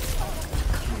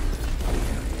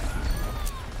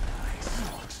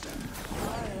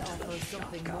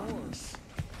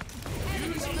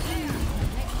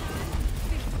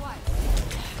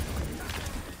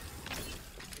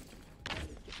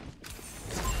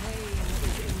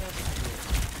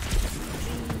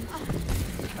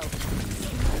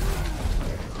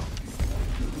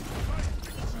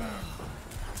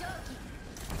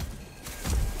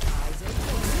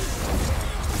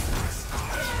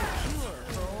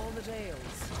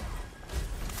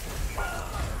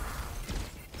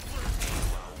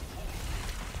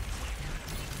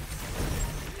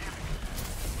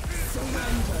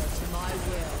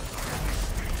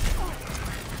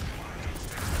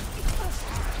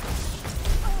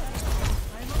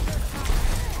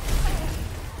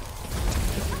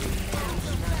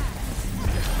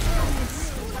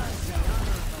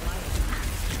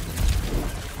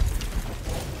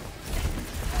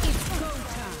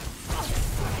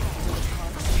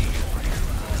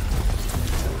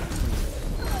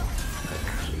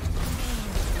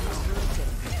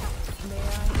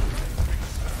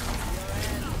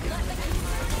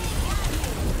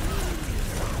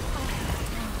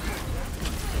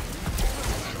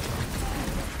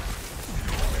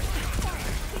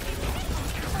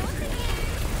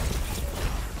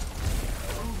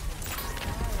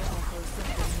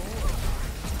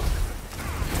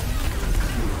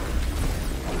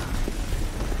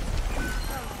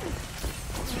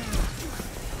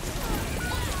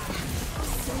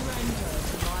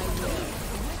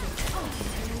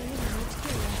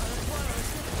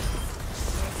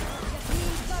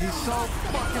 He's so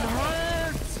fucking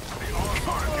hurt!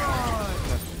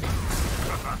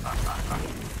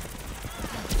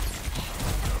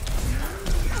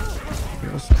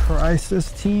 Jesus Christ,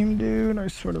 this team, dude. I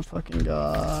swear to fucking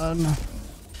God.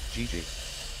 GG.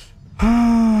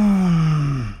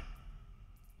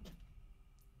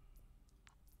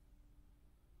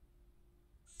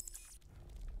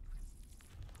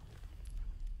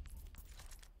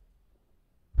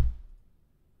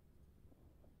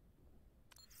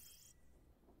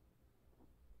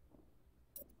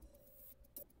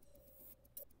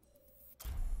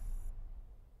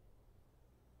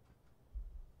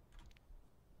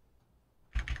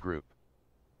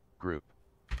 Group.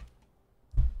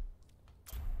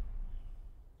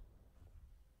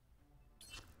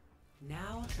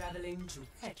 Now traveling to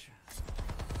Petra.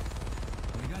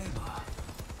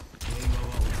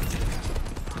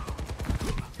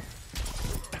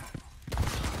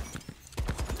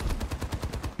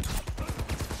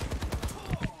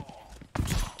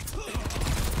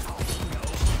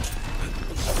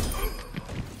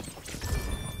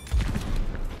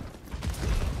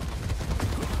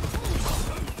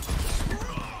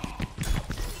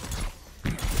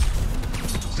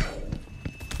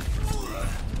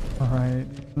 Alright.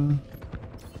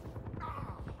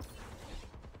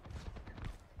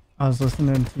 I was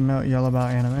listening to Melt yell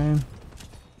about anime.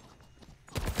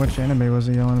 Which anime was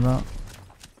he yelling about?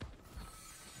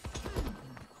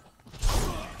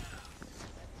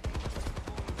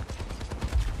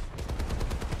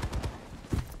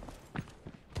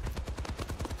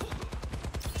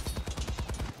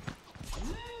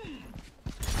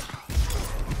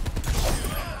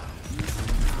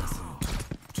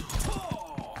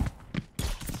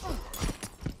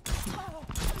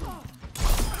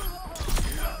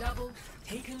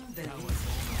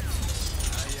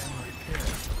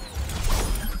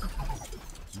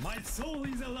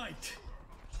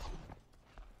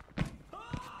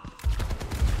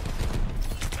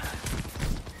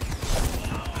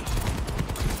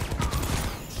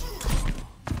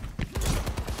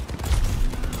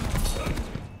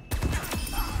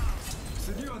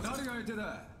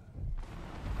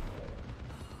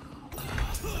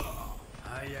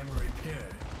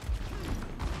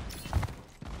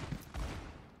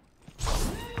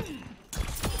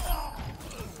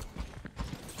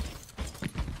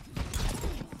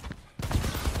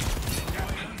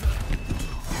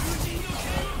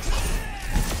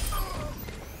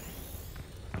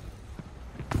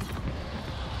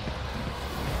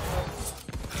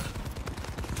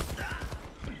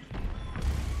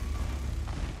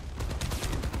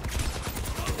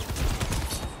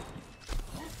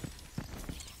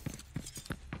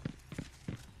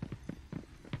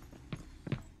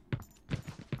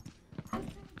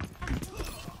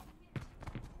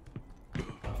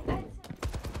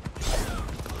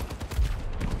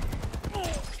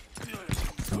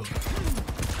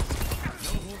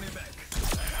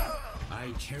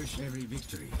 Cherish every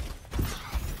victory.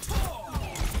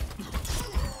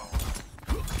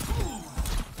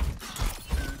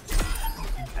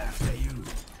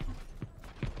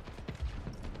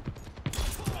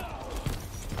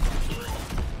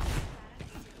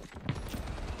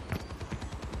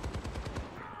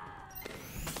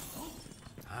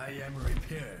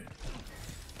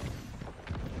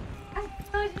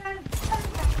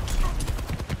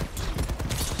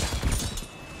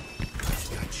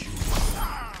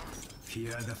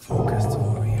 Fear the focused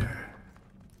warrior.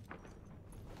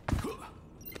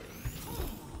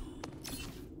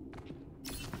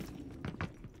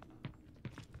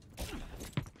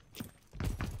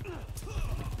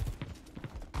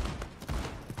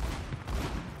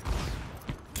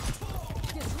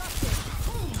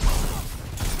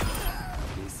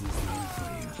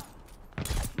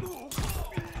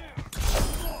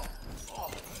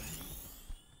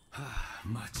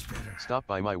 Much better. Stop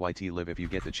by my YT live if you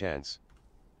get the chance.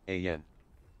 AN.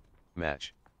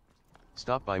 Match.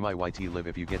 Stop by my YT live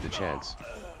if you get the chance.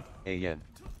 AN.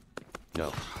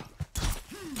 No.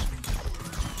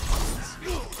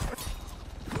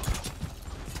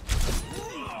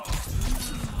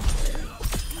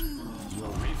 Your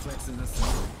reflex in the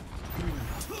sun.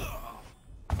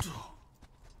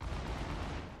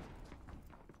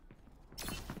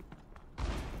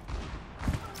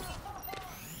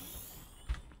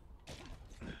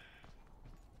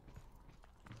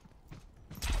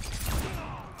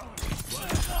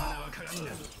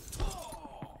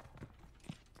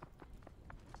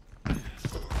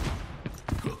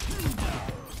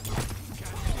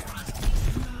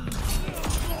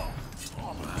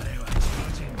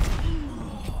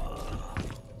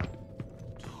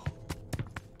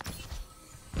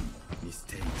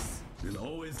 Mistakes will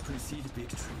always precede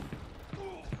victory.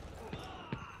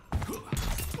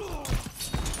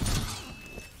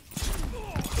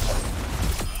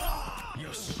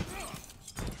 Yes.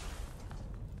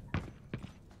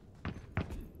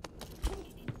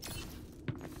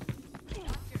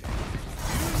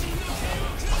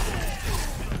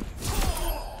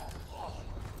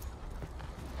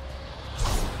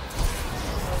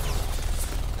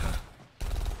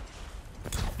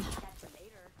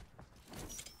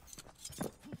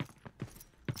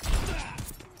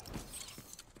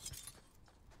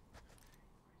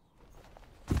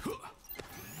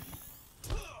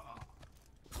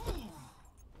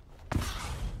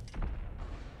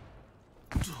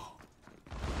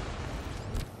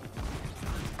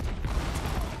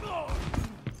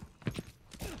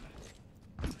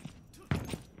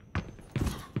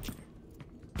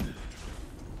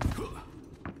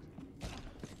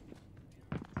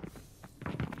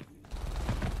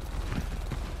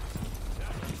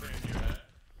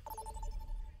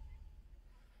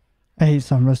 I hate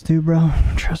Sunrust too, bro.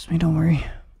 Trust me, don't worry.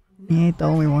 He ain't the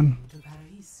only one.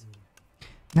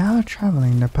 Now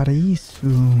traveling to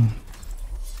Paraiso.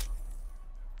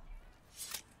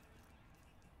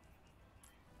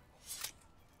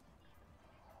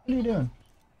 What are you doing?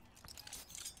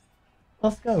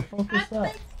 Let's go. Focus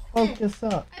up. Focus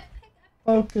up.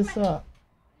 Focus up.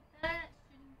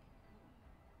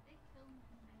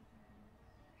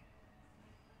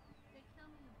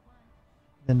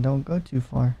 Then don't go too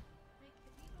far.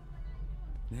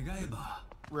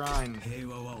 Ryan.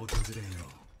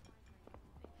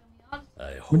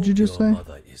 What'd you just say?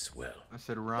 I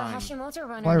said Ryan.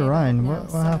 Why Ryan?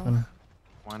 What happened?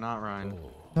 Why not Ryan?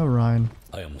 No Ryan.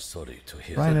 I am sorry to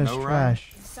hear Ryan is no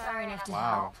trash.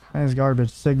 Wow. Ryan's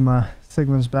garbage.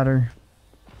 Sigma's better.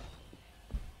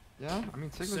 Yeah, I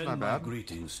mean Sigma's not bad.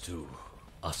 Greetings to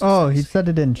Oh, he said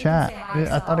it in chat.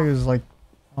 I thought it was like,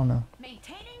 I don't know.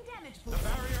 The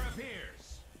barrier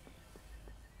appears.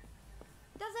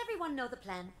 Does everyone know the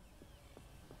plan?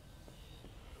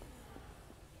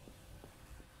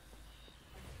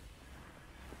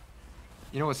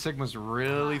 You know what Sigma's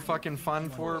really fucking fun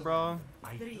for, bro?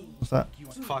 What's that?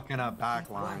 Fucking up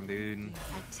backline, dude.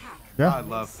 Yeah. I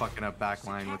love fucking up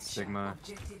backline with Sigma.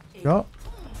 Yup.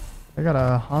 I got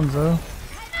a Hanzo.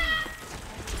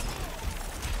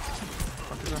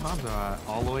 Where's the Hanzo at?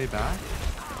 All the way back?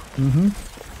 Mm-hmm.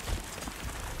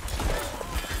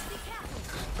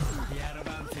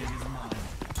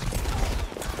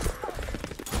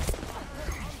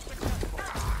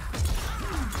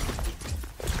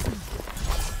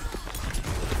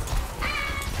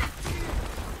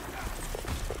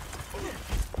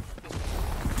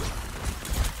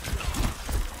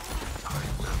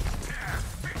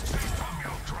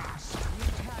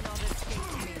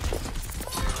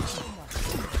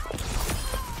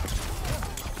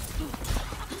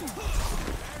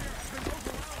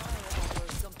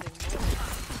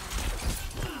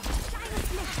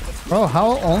 Bro,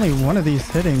 how only one of these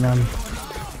hitting them?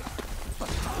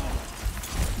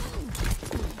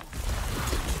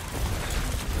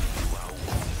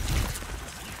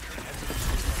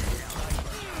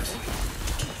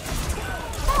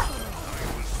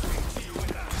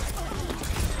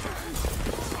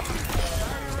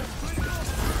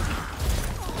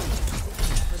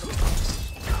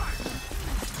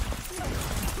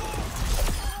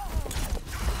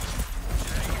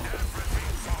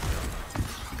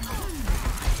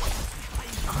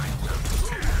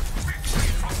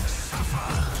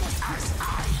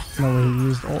 No way he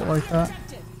used ult like that.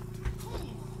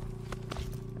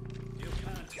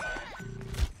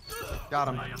 Got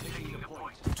him.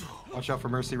 Watch out for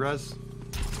Mercy res.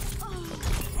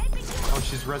 Oh,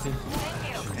 she's resing.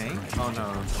 Tank? Oh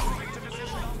no.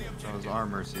 That was our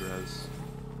Mercy res.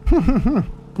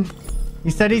 He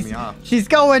said she's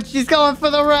going for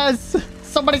the res.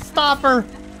 Somebody stop her.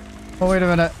 Oh, wait a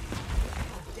minute.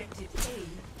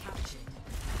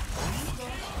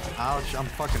 Ouch, I'm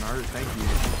fucking hurt. Thank you.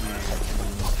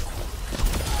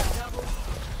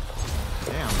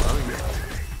 Damn, bro.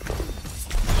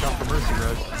 Watch out for Mercy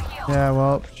res. Yeah,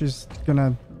 well, she's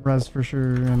gonna res for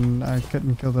sure, and I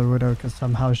couldn't kill the Widow because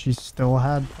somehow she still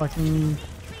had fucking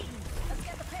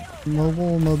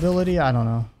mobility. I don't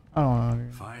know.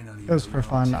 Dude. It was for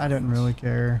fun. I didn't really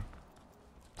care.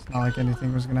 It's not like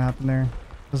anything was gonna happen there.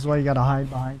 This is why you gotta hide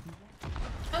behind people.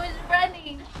 I was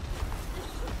running.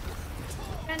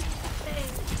 Running to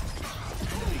save.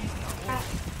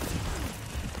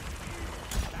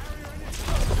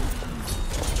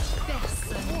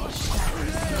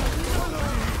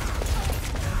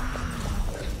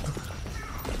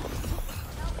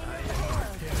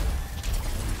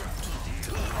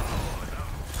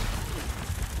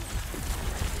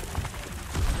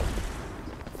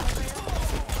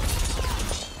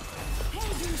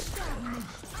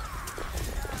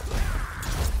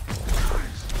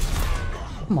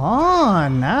 Come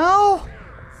on now.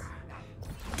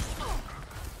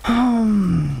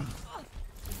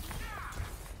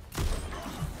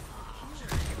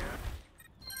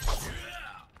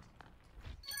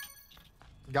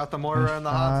 Got the Moira in the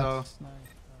Hanzo.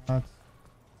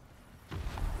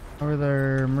 Or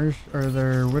their or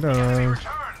their Widow.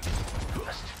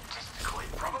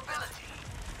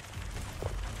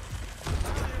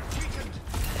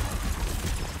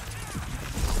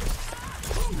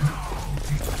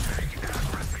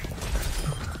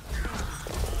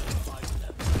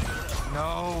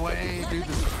 No way, dude.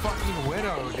 This fucking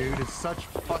Widow, dude, is such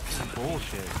fucking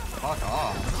bullshit. Fuck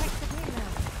off.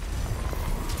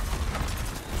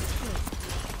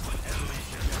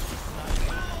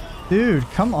 Dude,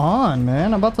 come on,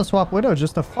 man. I'm about to swap Widow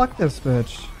just to fuck this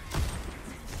bitch.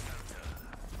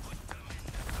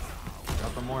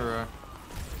 Got the Moira.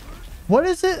 What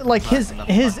is it? Like his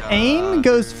aim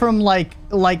goes from like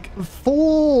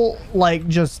full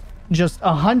just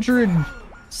 100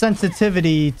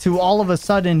 sensitivity to all of a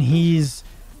sudden he's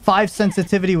 5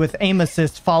 sensitivity with aim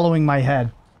assist following my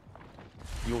head.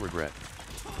 You'll regret.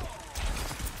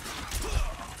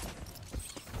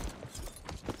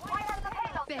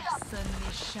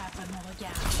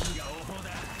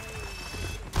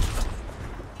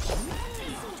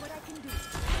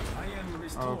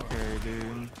 Okay,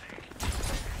 dude.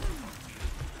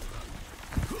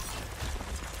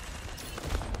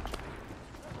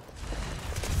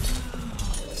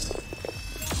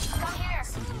 Come here.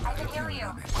 I can heal you.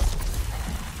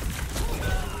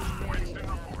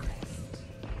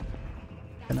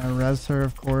 And I res her,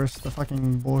 of course. The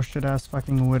fucking bullshit ass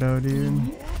fucking Widow,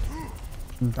 dude.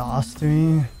 DOS to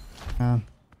me. Yeah.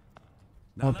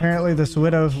 Well, apparently this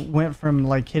Widow went from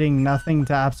like hitting nothing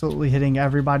to absolutely hitting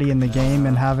everybody in the game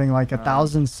and having like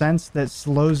 1,000 cents that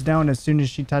slows down as soon as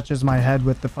she touches my head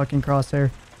with the fucking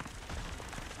crosshair.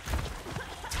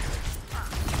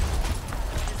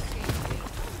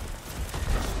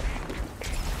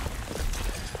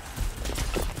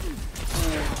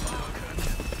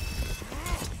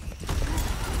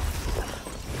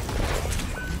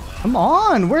 Come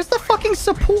on, where's the fucking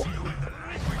support?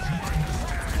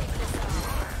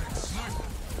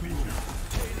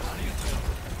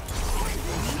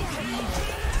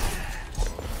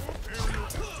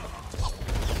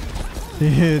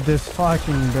 Dude, this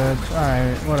fucking bitch.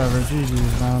 Alright, whatever.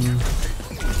 GG's, I don't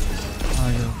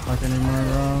give a fuck anymore,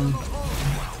 bro.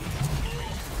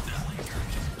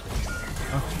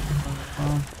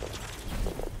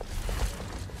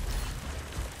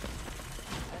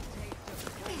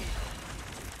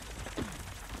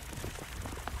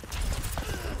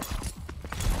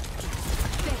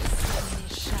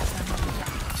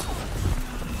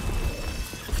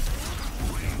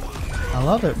 I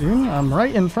love it, dude. I'm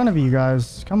right in front of you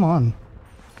guys. Come on.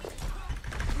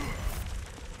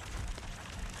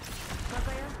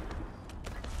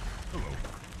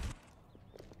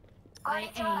 I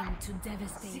aim to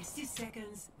devastate. 60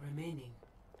 seconds remaining.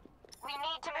 We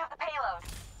need to move the payload.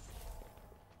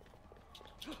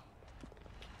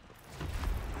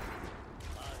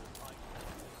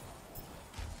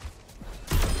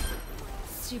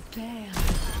 Super.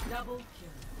 Double kill.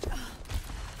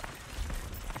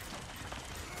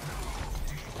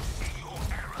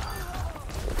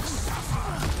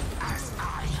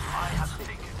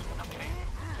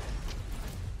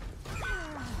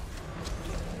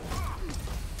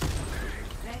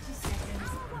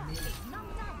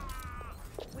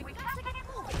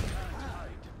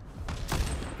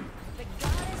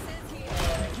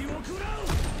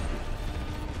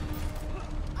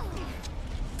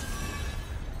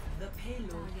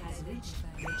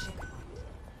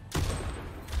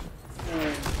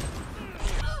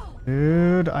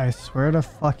 Dude, I swear to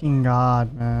fucking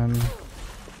God, man.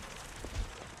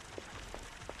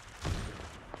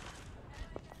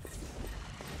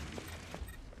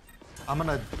 I'm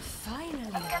gonna... Finally,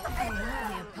 a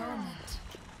worthy opponent.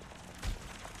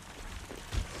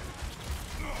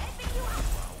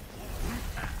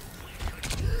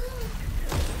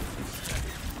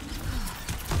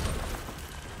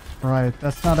 Right,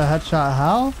 that's not a headshot.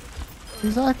 How?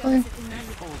 Exactly?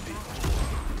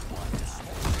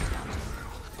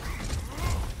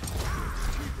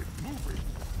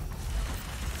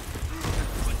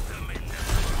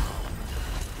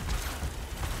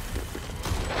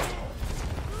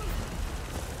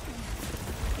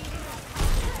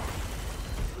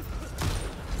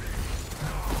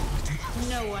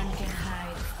 No one can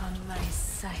hide from my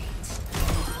sight.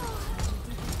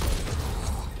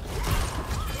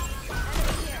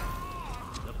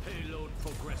 The payload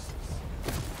progresses.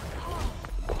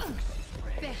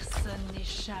 Personne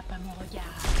n'échappe à mon regard.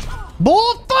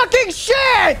 Bull fucking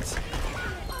shit!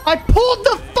 I pulled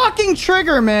the fucking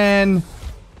trigger, man.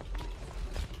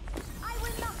 I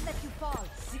will not let you fall.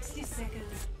 60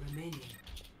 seconds remaining.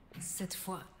 Cette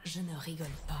fois, je ne rigole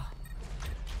pas.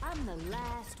 I'm the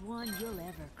last one you'll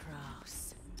ever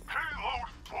cross. Payload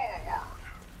forward.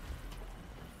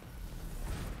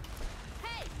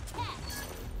 Hey, catch!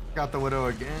 Got the Widow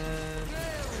again.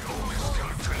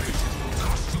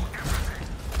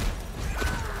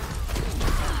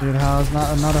 Dude, how's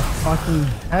not another fucking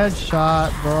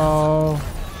headshot, bro?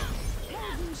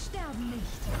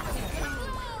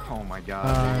 Oh my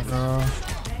god. Bro.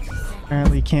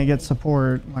 Apparently you can't get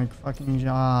support. Like fucking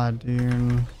god,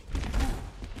 dude.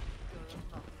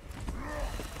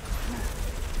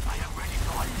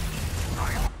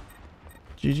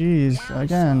 GG's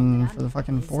again for the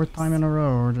fucking 4th time in a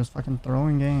row. We're just fucking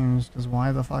throwing games, because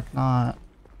why the fuck not?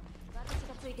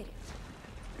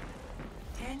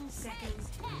 10 seconds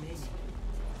remaining.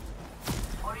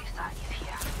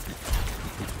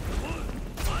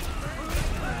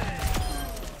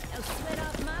 No sweat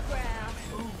off my brow.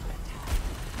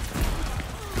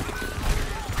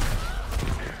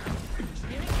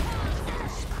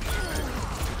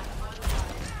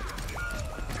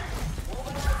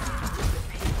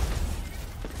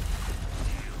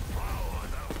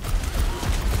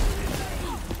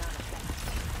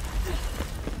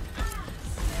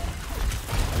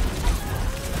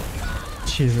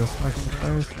 Jesus fucking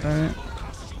Christ, right?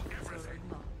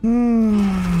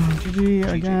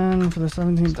 GG again for the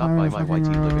 17th Stop time by in my fucking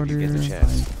YT row, live if you get the dude.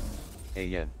 chance.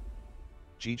 AN.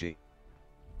 GG.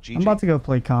 GG. I'm about to go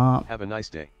play comp. Have a nice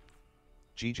day.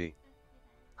 GG.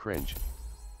 Cringe.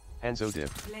 Hanzo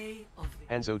div. Play of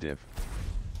the Hanzo div.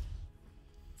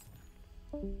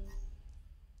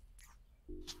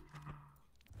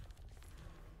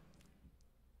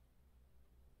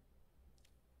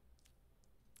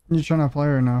 You trying to play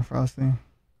right now, Frosty?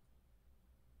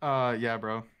 Yeah,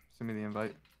 bro. Send me the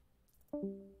invite.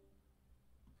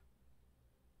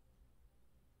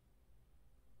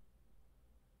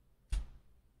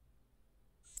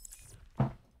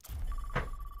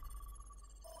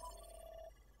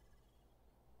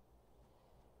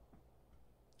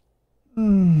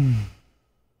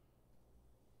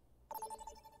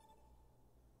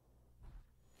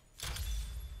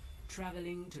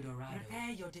 traveling to Dorado.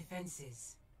 Prepare your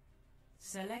defenses.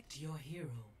 Select your hero.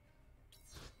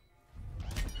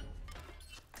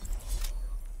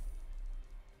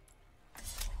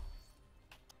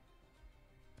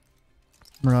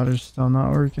 Marauder's still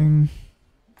not working.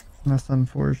 That's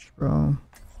unfortunate, bro.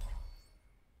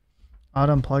 I'd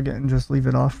unplug it and just leave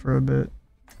it off for a bit.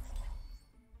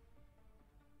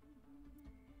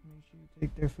 Make sure you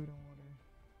take their food and water.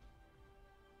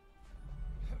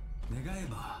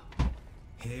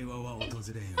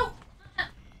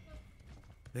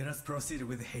 Let us proceed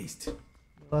with haste. You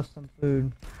left some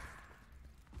food.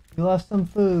 You left some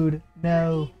food.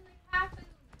 No.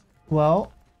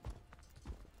 Well.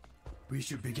 We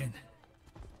should begin.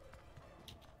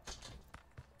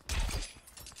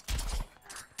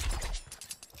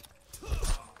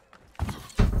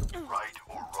 Right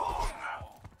or wrong,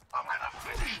 I'm gonna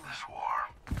finish this war.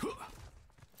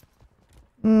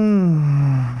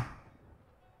 Hmm.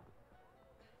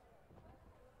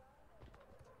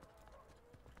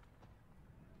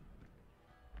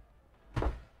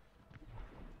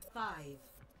 Five,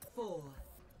 4,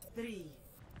 3,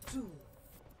 2,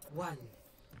 1.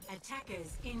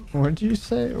 Attackers in. What did you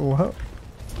say? What?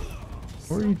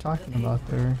 What are you talking about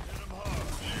there?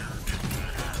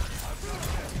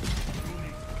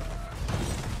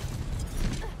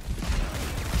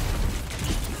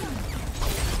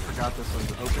 Forgot this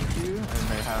was open queue, and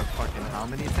they have fucking how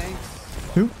many tanks?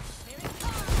 2.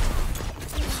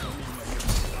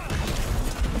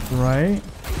 Right?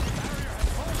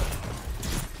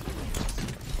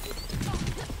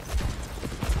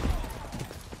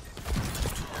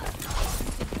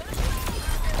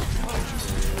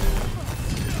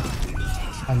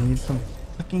 I need some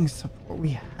fucking support.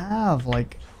 We have,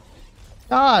 like...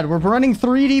 God, we're running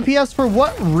 3 DPS for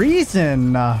what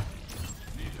reason?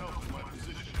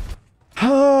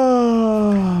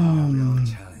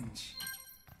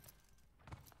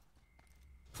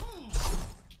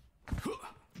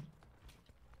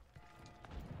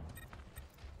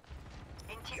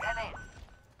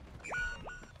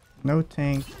 No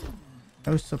tank,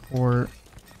 no support,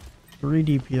 3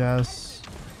 DPS,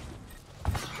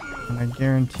 and I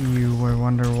guarantee you we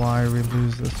wonder why we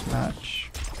lose this match.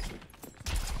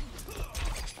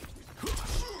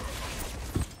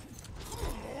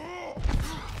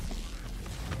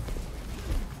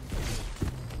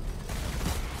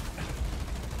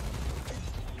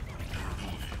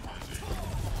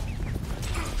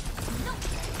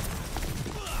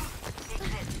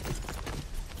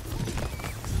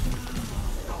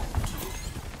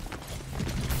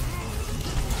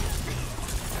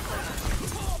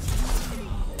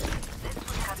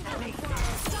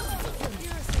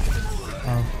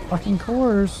 Fucking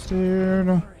course,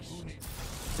 dude.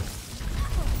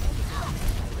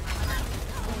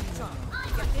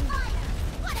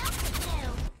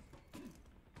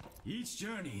 Each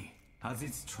journey has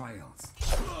its trials.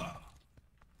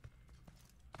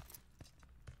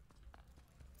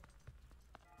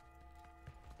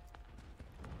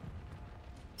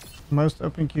 Most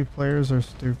open queue players are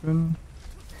stupid.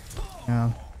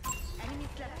 Yeah.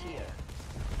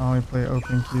 I only play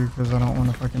open queue because I don't want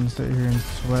to fucking sit here and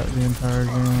sweat the entire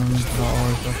game. I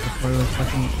always have to play with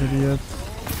fucking idiots.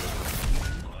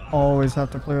 Always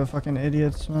have to play with fucking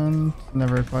idiots, man. It's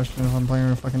never a question if I'm playing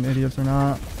with fucking idiots or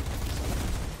not.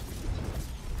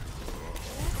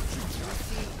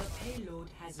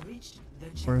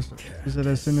 Of course, is it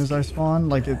as soon as I spawn?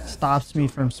 Like, it stops me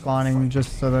from spawning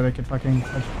just so that I could fucking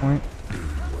touch point.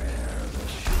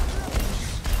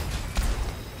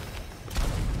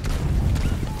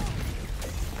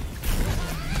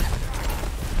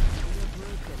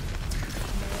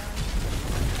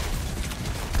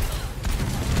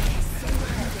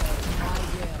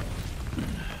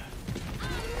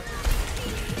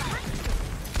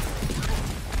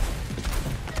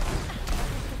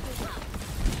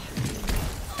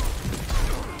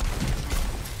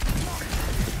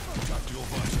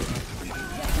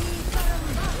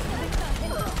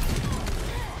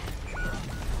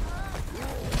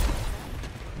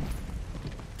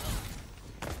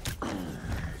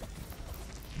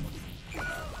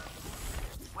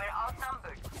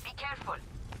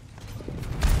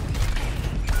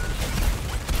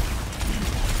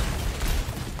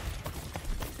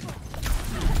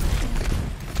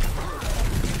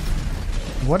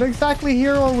 What exactly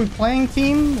here are we playing,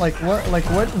 team?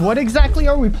 What exactly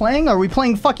are we playing? Are we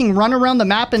playing fucking run around the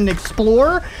map and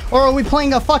explore? Or are we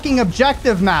playing a fucking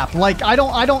objective map? Like, I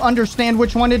don't understand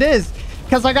which one it is.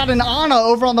 Because I got an Ana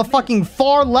over on the fucking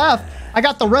far left. I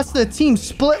got the rest of the team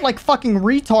split like fucking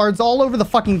retards all over the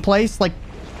fucking place. Like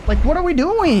what are we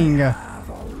doing?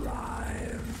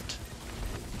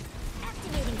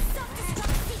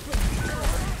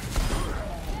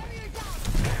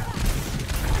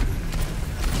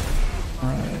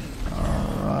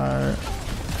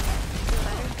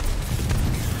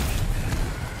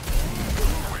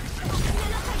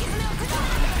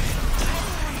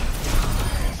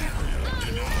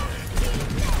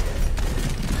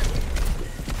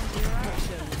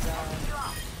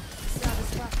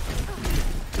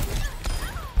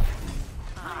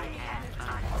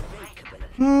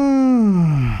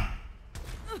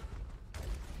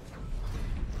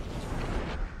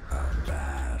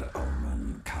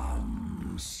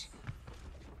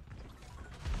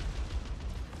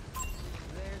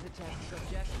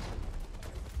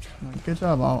 Good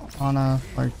job, Ana.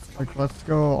 Like, let's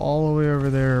go all the way over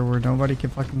there where nobody can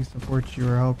fucking support you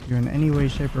or help you in any way,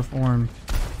 shape, or form,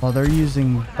 while they're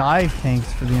using dive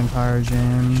tanks for the entire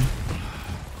game.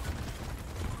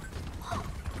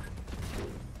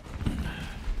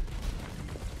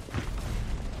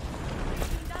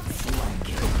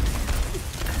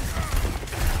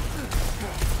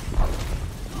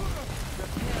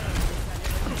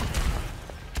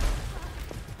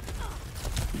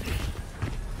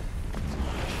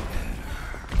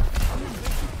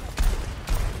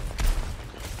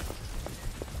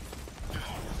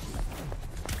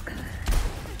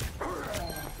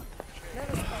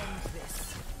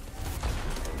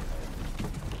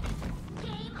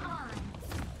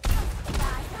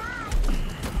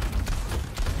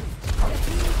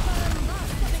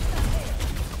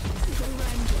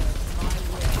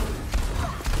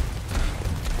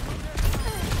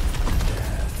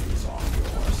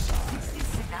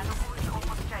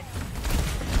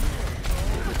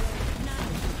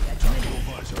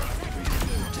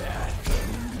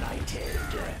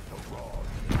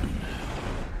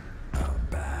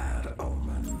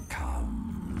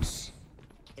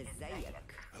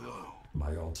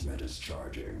 My ultimate is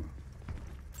charging.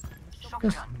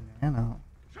 Just nano.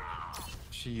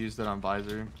 She used it on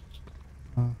visor.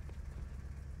 Oh.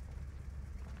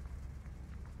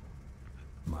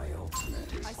 My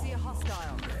ultimate is I see a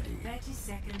hostile. ready. 30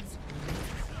 seconds.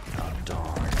 A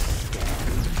dark scan.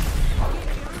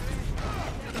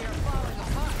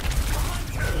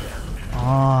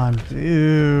 On,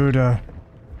 dude.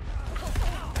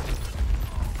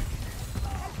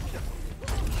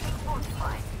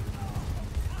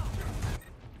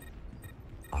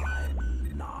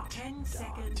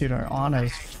 Dude, our Ana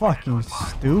is fucking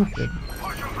stupid.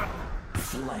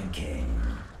 Flanking.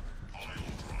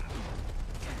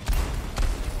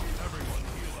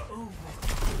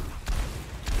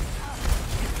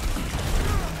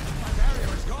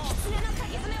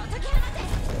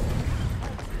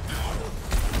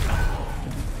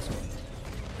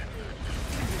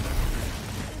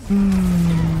 Oh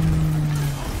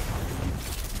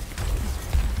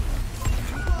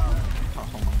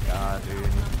my god, dude.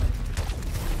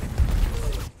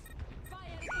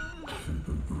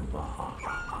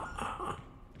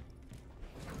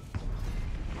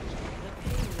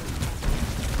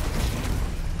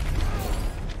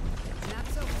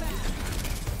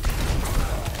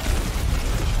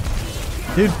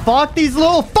 Dude, fuck these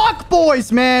little fuck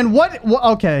boys, man. What?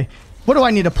 Okay. What do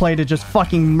I need to play to just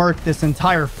fucking murk this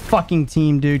entire fucking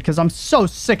team, dude? Because I'm so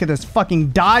sick of this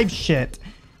fucking dive shit.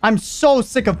 I'm so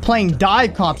sick of playing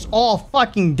dive comps all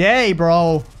fucking day,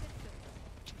 bro.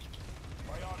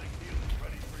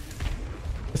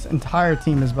 This entire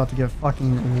team is about to get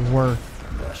fucking worked.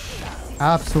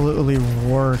 Absolutely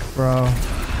worked, bro.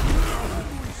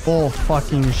 Full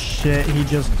fucking shit. He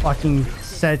just fucking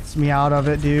sets me out of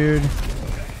it, dude.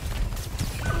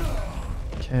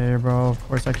 Okay, bro. Of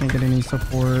course I can't get any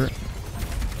support.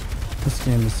 This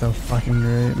game is so fucking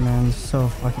great, man. So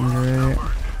fucking great.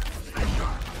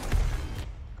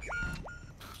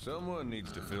 Someone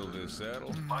needs to fill this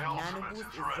saddle. Nano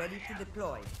boost is ready to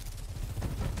deploy.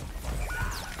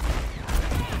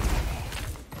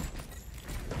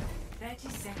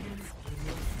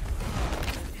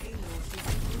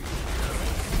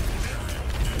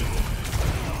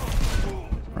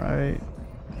 Right.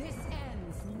 This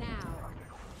ends now.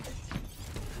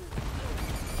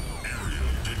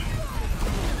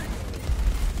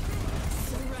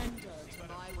 Surrender to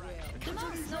my will. Come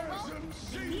on, Snowball.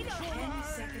 Need 10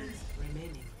 seconds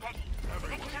remaining.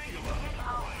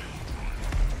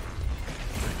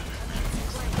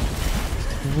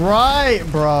 Right,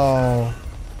 bro.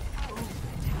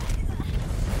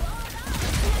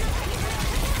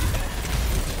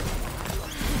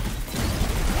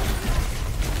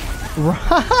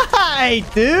 Right,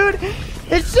 dude.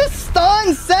 It's just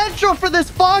stun central for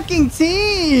this fucking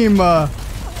team.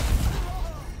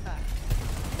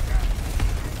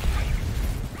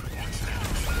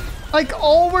 Like,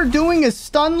 all we're doing is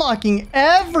stun locking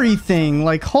everything.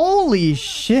 Like, holy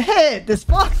shit. This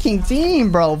fucking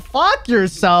team, bro. Fuck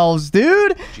yourselves,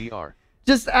 dude. GR.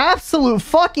 Just absolute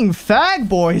fucking fag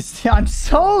boys. I'm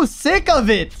so sick of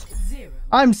it.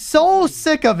 I'm so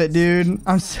sick of it, dude.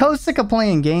 I'm so sick of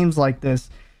playing games like this.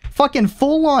 Fucking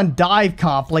full-on dive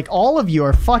comp. Like, all of you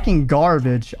are fucking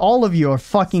garbage. All of you are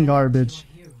fucking garbage.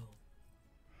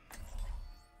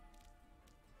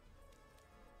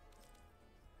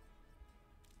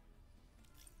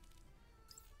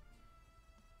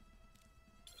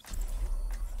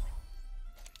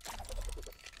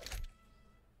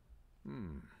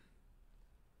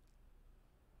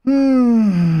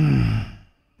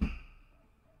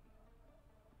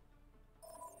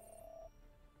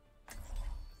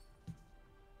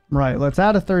 Right, let's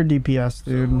add a third DPS,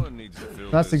 dude.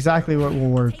 That's exactly what will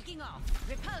work.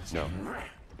 No.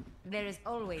 There is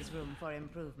always room for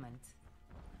improvement.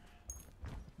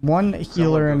 One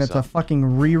healer and it's a fucking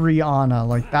Riri Ana.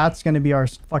 Like, that's gonna be our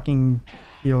fucking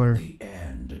healer. The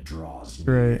end draws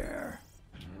Great. near.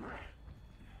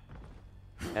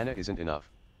 Ana isn't enough.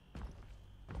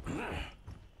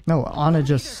 No, Ana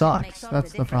just sucks.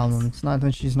 That's the problem. It's not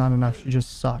that she's not enough. She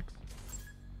just sucks.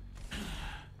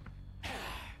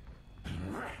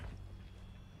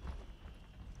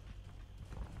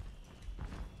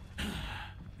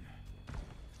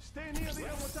 Stay near the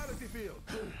immortality field.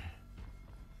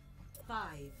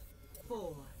 5,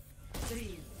 4,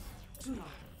 3, 2,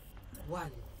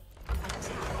 1. Attack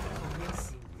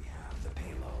commencing. We have the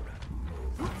payload.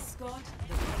 Move. Escort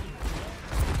the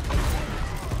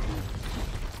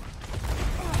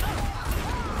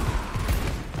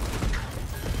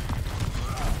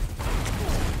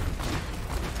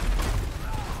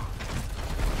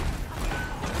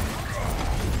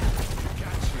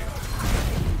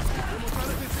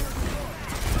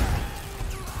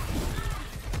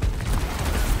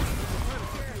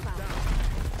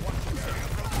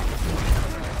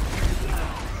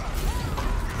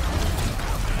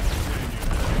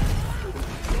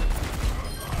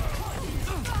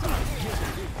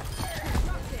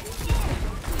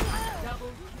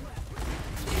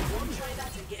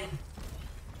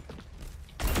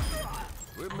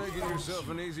yourself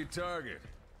an easy target.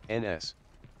 NS.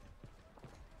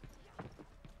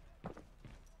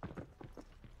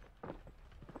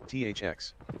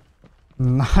 THX.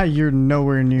 Nah, you're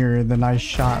nowhere near the nice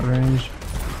shot range.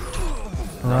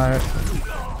 Right.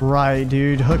 Right,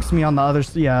 dude. Hooks me on the other,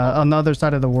 yeah, on the other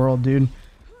side of the world, dude.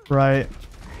 Right.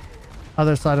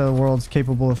 Other side of the world's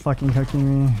capable of fucking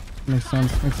hooking me. Makes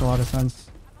sense. Makes a lot of sense.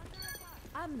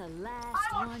 I'm the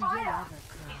last one you'll ever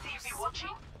cross.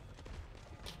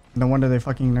 No wonder they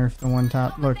fucking nerfed the one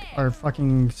tap. Look, our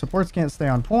fucking supports can't stay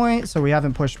on point, so we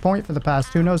haven't pushed point for the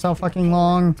past who knows how fucking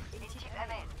long.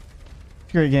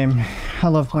 Great game. I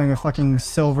love playing with fucking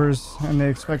silvers, and they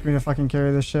expect me to fucking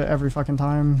carry this shit every fucking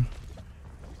time.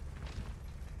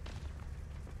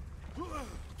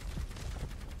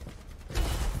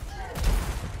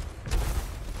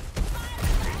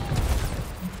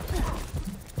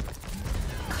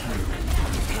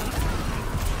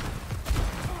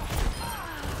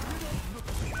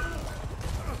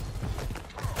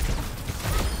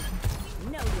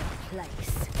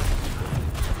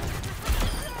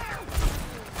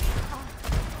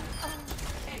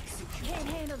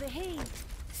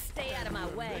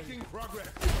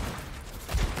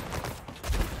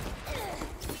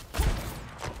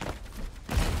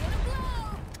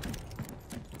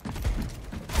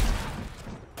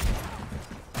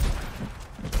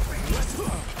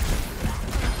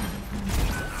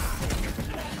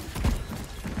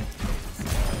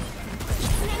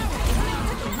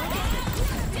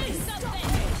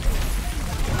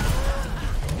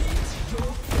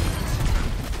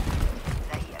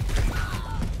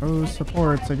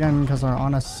 Supports again because our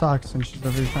Ana sucks and she's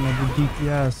over here trying to do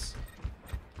DPS.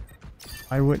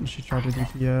 Why wouldn't she try to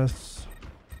DPS?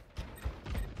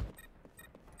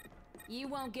 You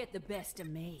won't get the best of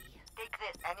me. Take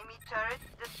this enemy turret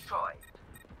destroyed.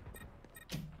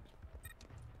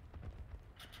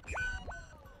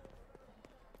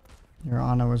 Your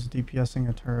Ana was DPSing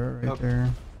a turret right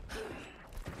there.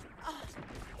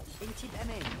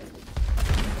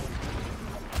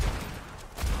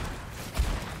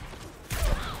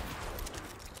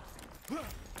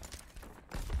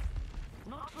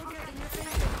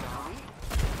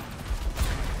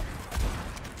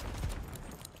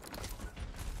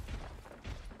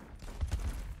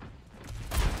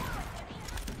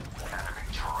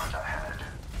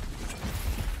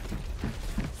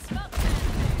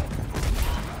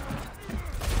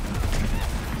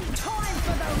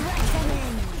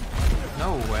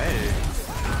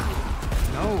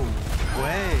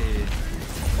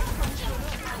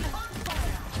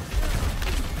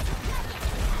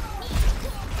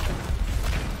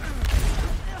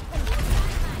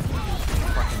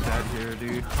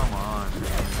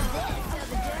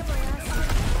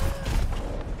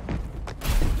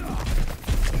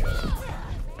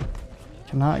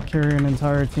 Cannot carry an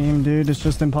entire team, dude. It's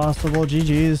just impossible.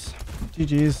 GG's.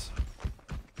 GG's.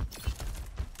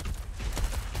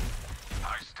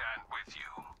 I stand with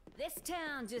you. This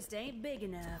town just ain't big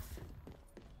enough.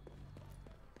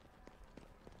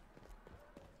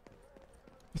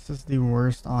 This is the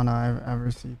worst Ana I've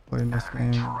ever seen play in this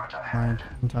game in my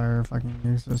entire fucking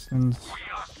existence.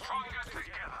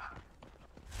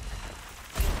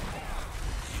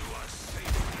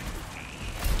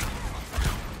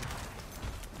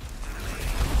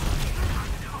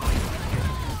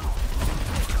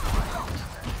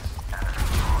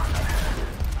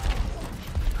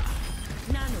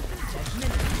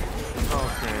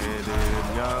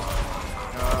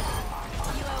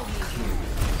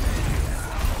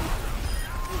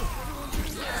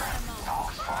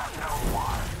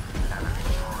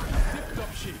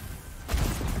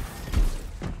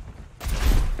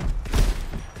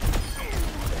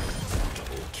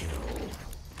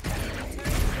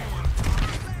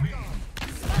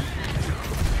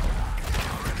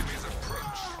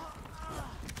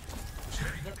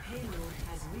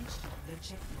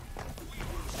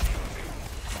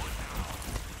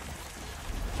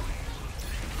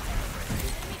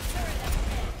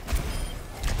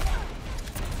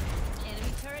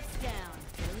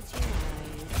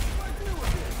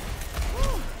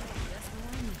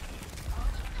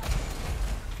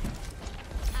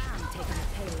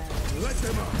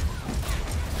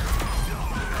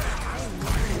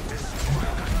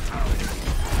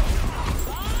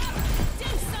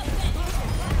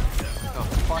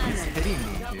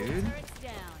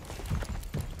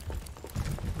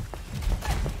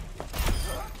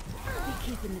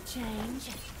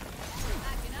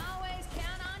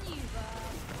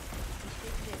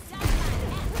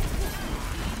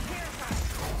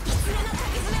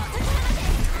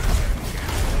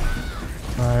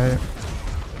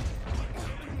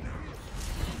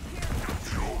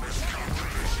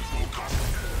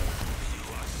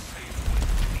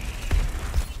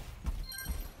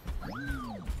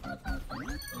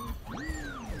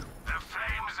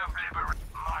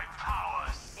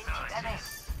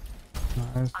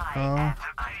 Nice, bro.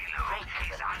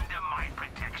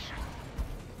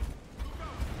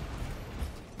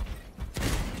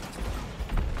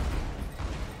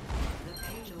 The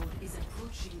payload is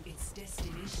approaching its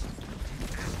destination.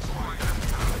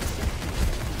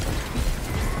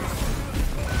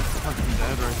 Fucking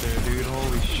dead right there, dude.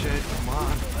 Holy shit, come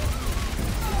on.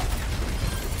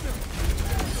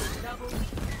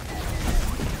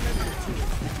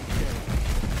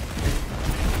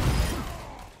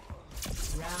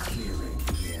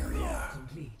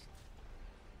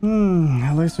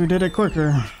 At least we did it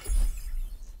quicker.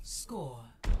 Score.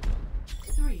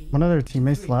 One of their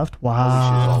teammates left? Holy shit,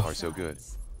 Wow. all are so good.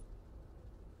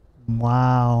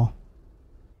 Wow.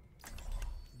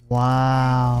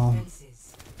 Wow.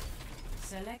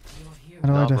 Select your hero. How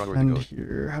do I Nah, brother, defend go.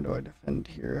 here? How do I defend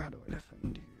here? How do I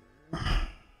defend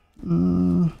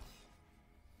here?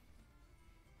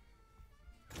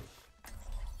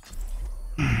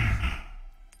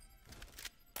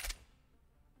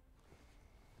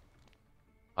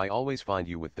 I always find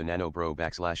you with the nano bro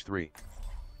 /3.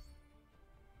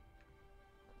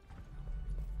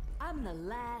 I'm the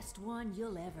last one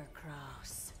you'll ever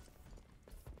cross.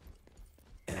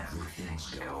 Everything's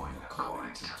going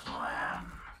according to plan.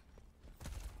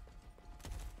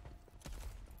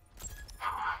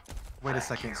 Wait a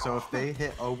second, so if they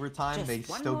hit overtime, Just they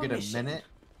one still more get a mission. minute?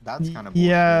 That's kind of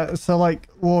Yeah, so like,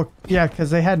 well, yeah,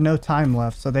 because they had no time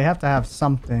left, so they have to have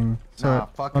something. So Nah, it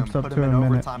fuck 'em. bumps up Put to 'em a in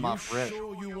minute. overtime off rip.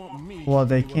 Well,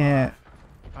 they can't.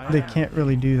 They can't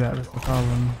really do that. That's the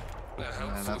problem.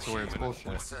 Man, that's where it's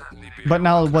bullshit. But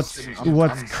now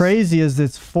what's crazy is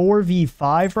it's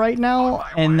 4v5 right now,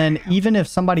 and then even if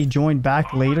somebody joined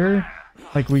back later,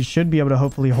 like we should be able to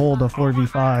hopefully hold a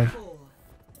 4v5.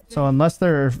 So unless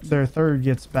their third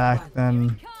gets back,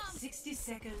 then 60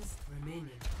 seconds remaining.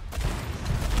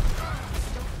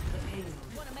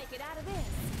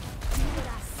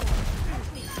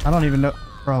 I don't even know.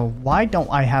 Bro, why don't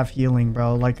I have healing,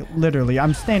 bro? Like literally,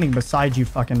 I'm standing beside you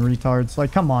fucking retards.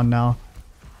 Like come on now.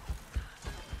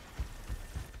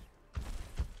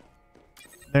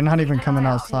 They're not even coming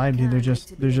outside, dude.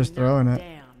 They're just throwing it.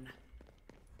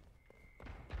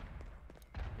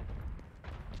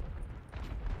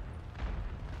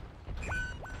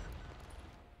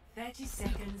 30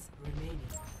 seconds remaining.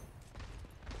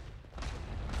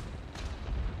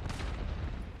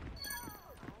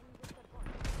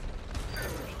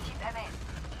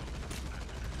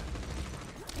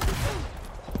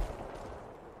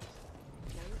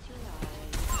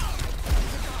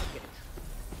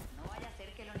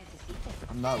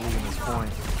 I'm not leaving this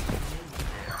point.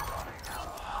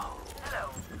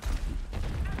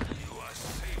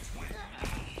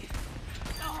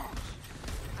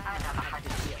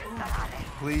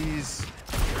 Please.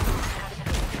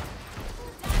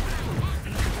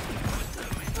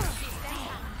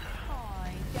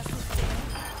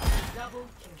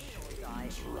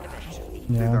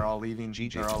 Dude, Yeah. they're all leaving.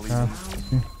 They're all leaving.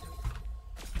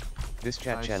 This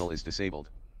chat channel is disabled.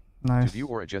 Nice. To view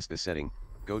or adjust this setting,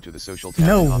 go to the social tab. in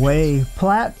No options. way.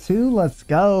 Plat 2, let's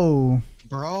go.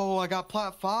 Bro, I got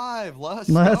plat 5. Let's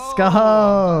go. I'm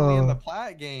finally in the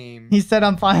plat game. He said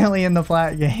I'm finally in the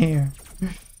plat game.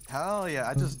 Hell yeah,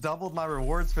 I just doubled my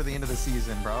rewards for the end of the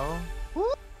season, bro.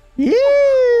 Yeah.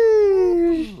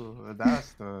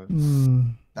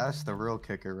 That's the real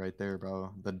kicker right there,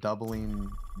 bro. The doubling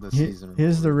the season.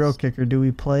 Here's the real kicker. Do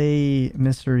we play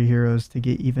Mystery Heroes to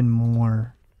get even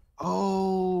more?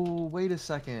 Oh, wait a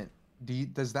second.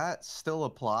 Does that still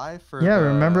apply for? Yeah,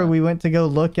 remember we went to go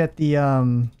look at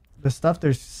the stuff.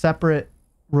 There's separate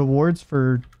rewards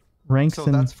for ranks. So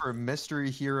and that's for Mystery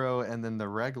Hero and then the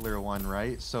regular one,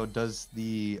 right? So does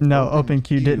the no open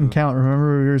queue didn't count.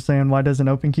 Remember we were saying why doesn't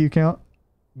open queue count?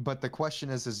 But the question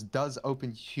is does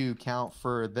open queue count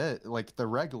for the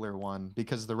regular one?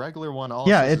 Because the regular one also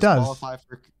Yeah, it does. qualify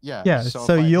for Yeah,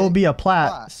 so you'll be a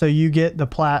plat, so you get the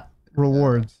plat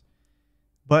rewards.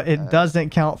 But it doesn't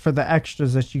count for the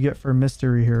extras that you get for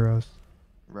Mystery Heroes.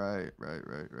 Right.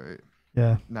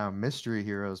 Yeah. Now Mystery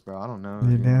Heroes, bro, I don't know.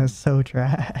 Dude, that's so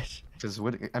trash. Because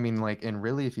and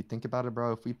really, if you think about it,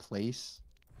 bro, if we place,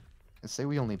 say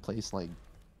we only place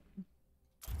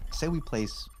say we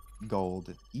place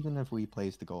gold, even if we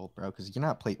place the gold, bro, because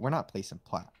we're not placing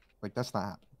plat. Like that's not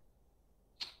happening.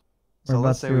 So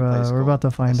let's say we place gold. We're about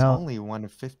to find out. It's only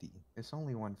 150. It's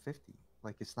only 150.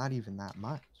 Like it's not even that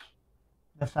much.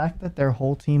 The fact that their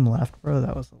whole team left, bro,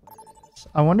 that was hilarious.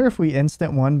 I wonder if we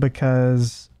instant won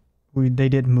because they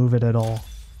didn't move it at all.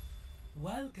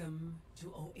 Welcome to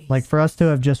Oasis. Like for us to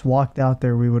have just walked out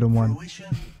there, we would have won.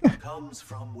 Comes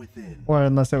from within. Or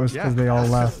unless it was because they all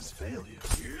left.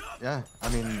 Yeah, I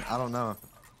mean, I don't know.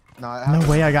 No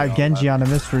way I got Genji on a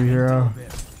mystery hero.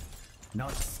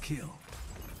 Not skill.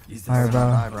 Alright,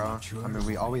 Die, bro. bro. I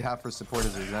mean, all we have for support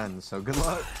is a Zen, so good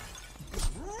luck.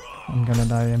 I'm gonna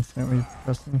die instantly,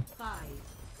 trust me.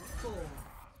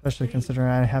 Especially considering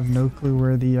I have no clue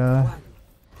where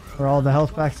all the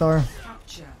health packs are.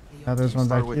 Yeah, there's one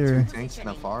back with here. 2 tanks and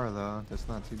a Pharah though. That's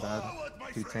not too bad.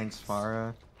 2 tanks,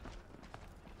 Pharah.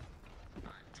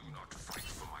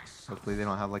 Hopefully they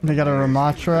don't have like. They got a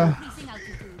Ramatra.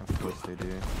 Of course they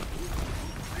do.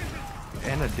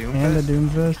 And a Doomfist. And a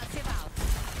Doomfist.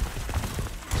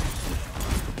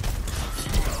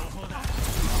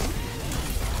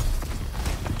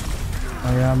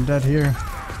 Oh yeah, I'm dead here.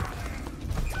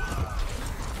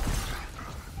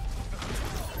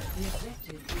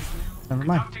 Never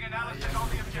mind.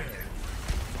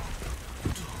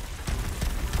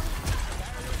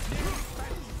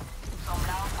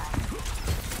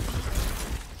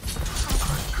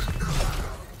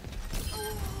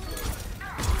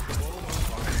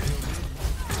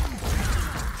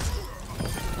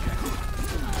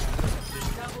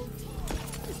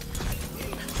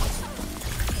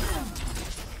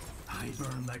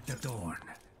 Like the dawn.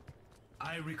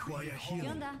 I require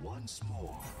healing. Once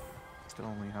more. Still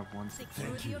only have one.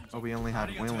 Thank you. Oh, we only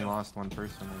lost one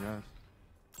person, I guess.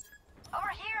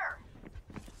 Over here.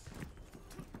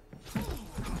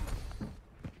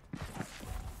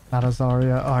 Not a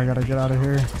Zarya. Oh, I gotta get out of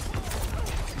here.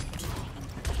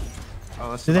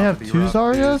 Oh, do they have 2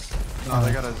 Zaryas? No,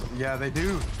 they got a. Yeah, they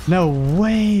do. No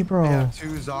way, bro. They have 2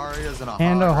 Zaryas and a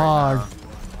And a hog. Right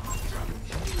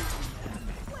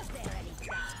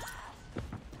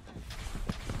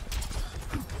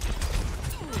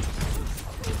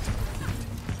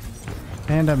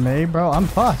And a May, bro. I'm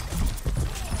fucked.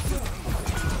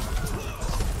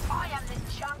 I am the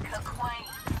Junker Queen.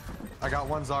 I got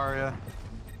 1 Zarya.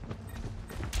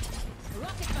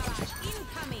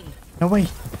 No way.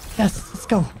 Yes, let's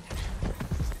go.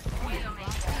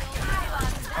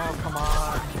 Oh, come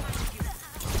on.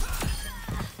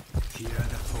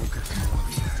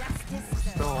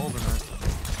 Still holding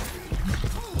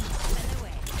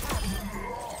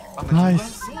it.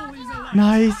 Nice.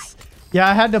 Nice. Yeah,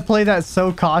 I had to play that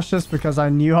so cautious because I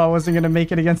knew I wasn't going to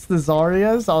make it against the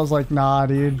Zaryas. I was like, nah,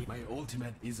 dude. My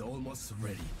ultimate is almost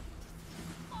ready.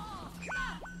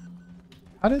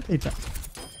 How did they die?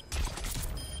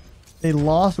 They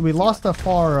lost. We lost a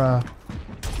Pharah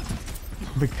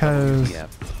because... Yeah.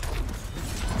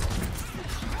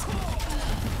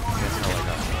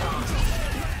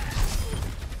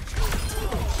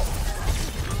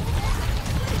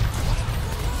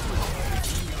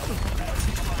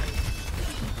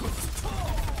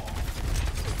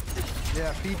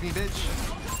 Yeah, feed me, bitch.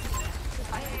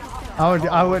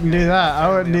 I wouldn't do that. I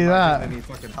wouldn't do that. I need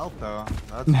fucking help though.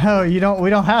 No, you don't.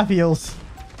 We don't have heals.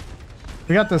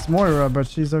 We got this Moira, but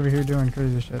she's over here doing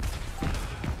crazy shit.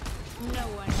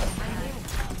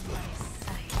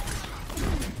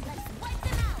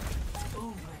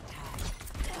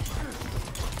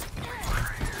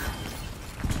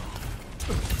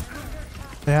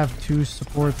 They have 2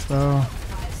 supports though.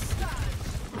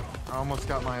 I almost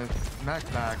got my mech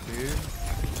back, dude.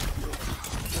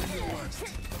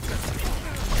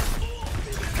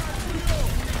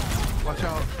 Watch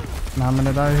out. Now I'm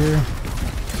gonna die here.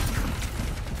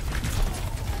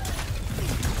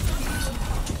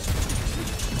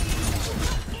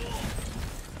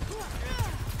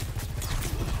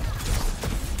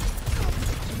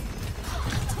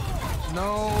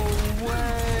 No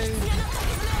way.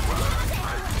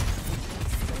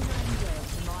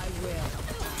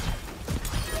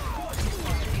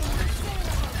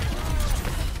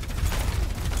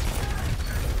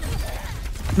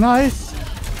 Nice.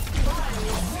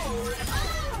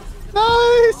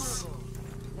 Nice.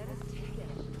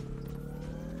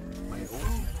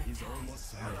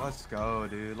 Let's go,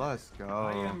 dude. Let's go.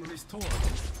 I am restored.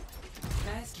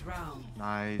 First round.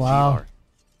 Nice. Wow.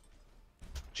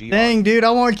 GR. Dang, dude,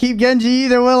 I won't keep Genji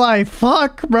either, will I?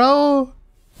 Fuck, bro.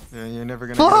 Yeah, you're never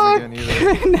gonna Fuck. get him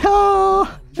again either. No.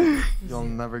 You'll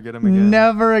never get him again.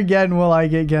 Never again will I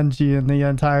get Genji in the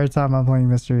entire time I'm playing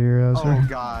Mr. Heroes. Oh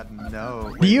god,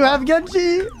 no. Do you have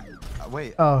Genji?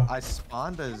 Wait. Oh. I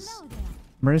spawned as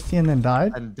Mercy and then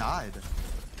died? and died.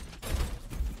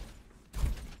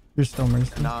 You're still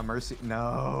Mercy. Nah, Mercy.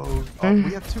 No. Oh,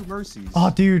 we have 2 Mercies. Oh,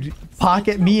 dude.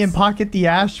 Pocket me and pocket the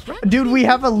Ashe. Dude, we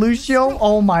have a Lucio.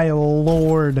 Oh, my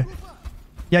lord.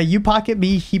 Yeah, you pocket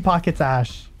me. He pockets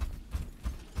Ashe.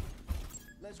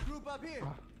 Let's group up here.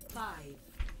 5,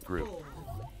 Group. 4,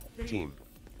 3, Team.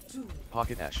 2,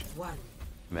 Pocket Ashe. 1.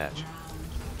 Match.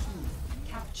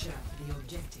 Capture the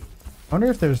objective. I wonder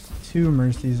if there's 2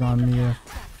 Mercies on me.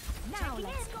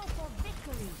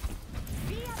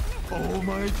 Oh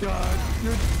my god.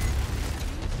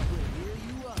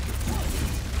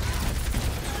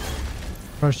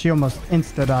 Bro, she almost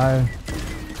insta-died.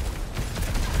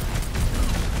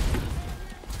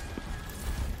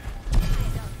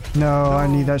 No, I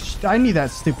knew that. I knew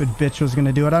that stupid bitch was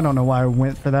gonna do it. I don't know why I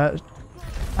went for that.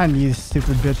 I knew this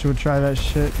stupid bitch would try that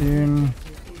shit, dude.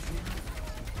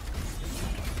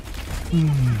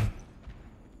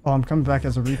 Oh, I'm coming back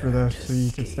as a Reaper though, so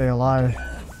you can stay alive.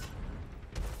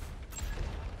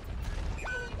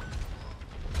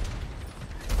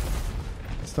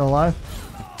 Still alive?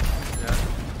 Yeah.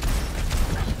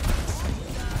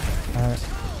 Alright.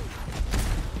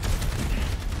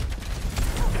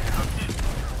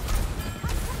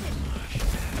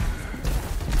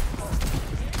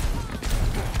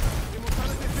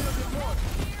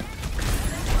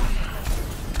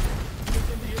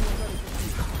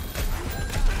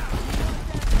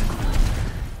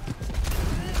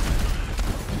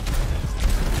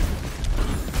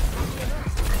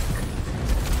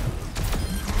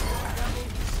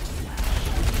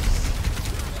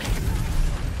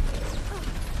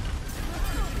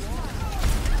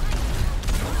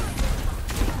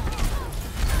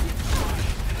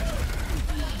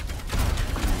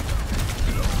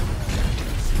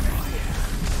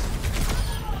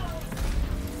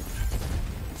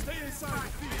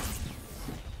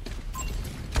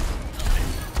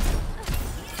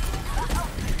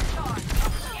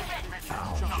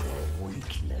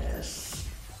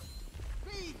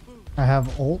 I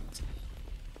have ult.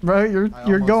 Bro,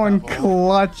 you're going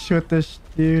clutch with this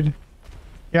dude.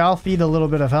 Yeah, I'll feed a little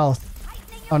bit of health.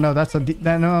 Oh no, that's a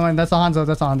no, that's a Hanzo.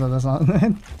 That's a Hanzo. That's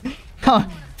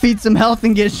not. Feed some health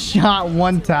and get shot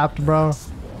one tapped, bro.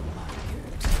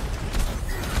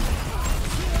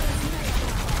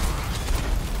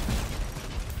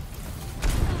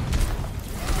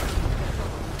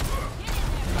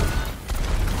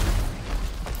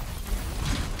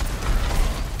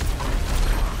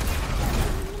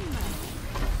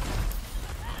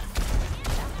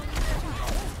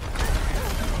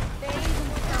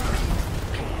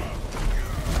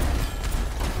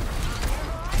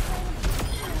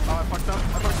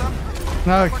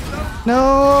 No.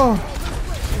 No.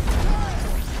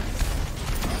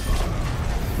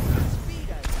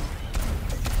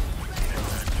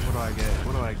 What do I get?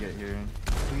 What do I get here?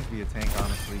 Please be a tank,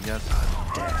 honestly. Yes.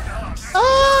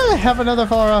 Ah, I have another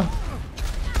Flora.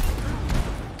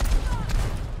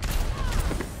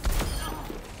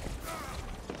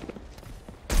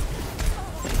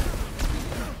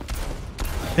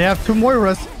 They have two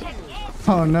Moiras.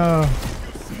 Oh no.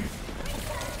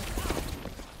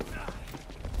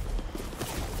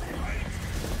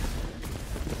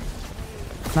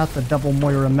 Not the double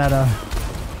Moira meta.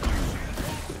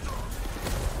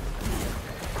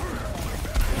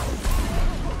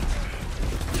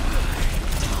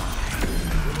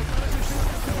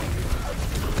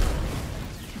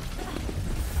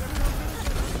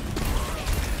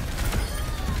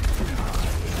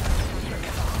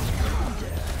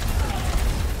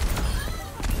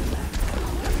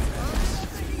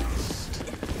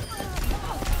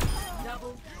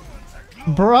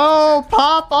 Bro,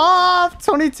 pop off!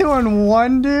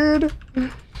 22-1, dude.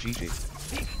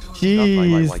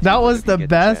 Jeez, that was the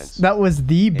best. That was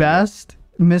the best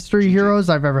mystery heroes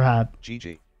I've ever had.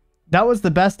 That was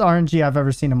the best RNG I've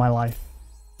ever seen in my life.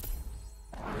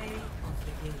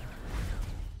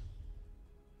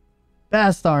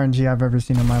 Best RNG I've ever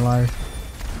seen in my life.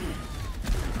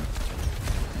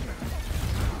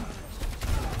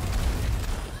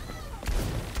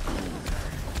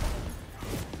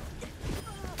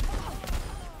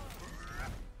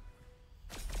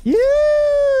 Yeah.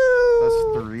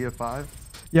 That's 3 of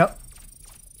 5. Yep.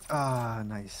 Ah,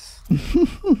 nice.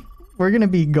 We're gonna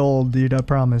be gold, dude. I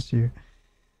promise you.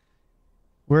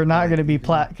 We're not gonna be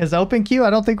plat because open queue. I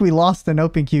don't think we lost an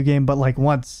open queue game, but like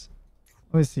once.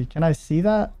 Let me see. Can I see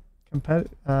that?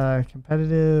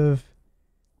 Competitive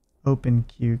open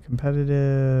queue.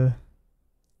 Competitive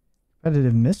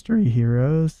mystery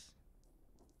heroes.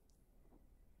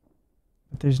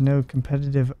 But there's no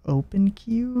competitive open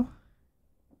queue.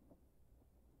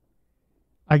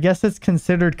 I guess it's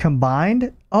considered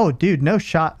combined. Oh, dude, no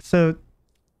shot. So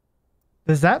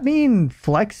does that mean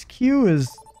flex queue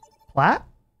is plat?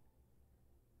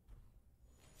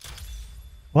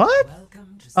 What?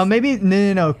 Oh, maybe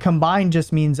no. Combined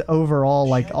just means overall,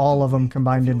 like all of them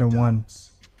combined into one.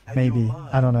 Maybe.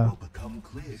 I don't know.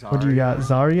 What do you got?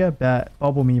 Zarya? Bet.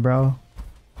 Bubble me, bro.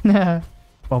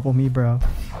 Bubble me, bro.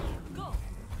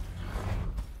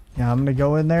 Yeah, I'm gonna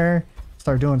go in there.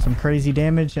 start doing some crazy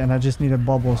damage, and I just needed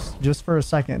bubbles just for a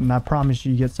second, and I promise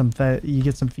you get some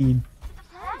feed.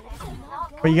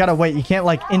 But you gotta wait. You can't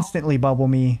like instantly bubble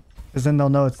me, because then they'll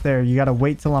know it's there. You gotta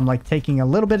wait till I'm like taking a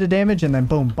little bit of damage, and then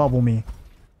boom, bubble me.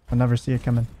 I'll never see it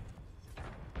coming.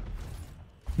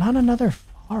 Not another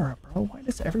Pharah, bro. Why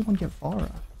does everyone get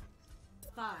Pharah?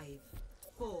 5,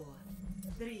 4,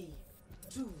 3,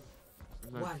 2,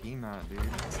 Where's our team at, dude?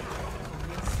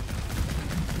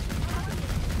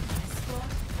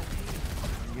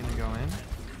 You gonna go in?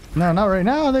 No, not right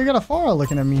now. They got a Pharah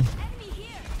looking at me.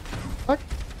 Fuck.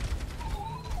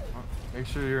 Oh, make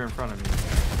sure you're in front of me.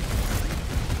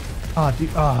 Oh, dude.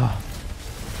 Oh.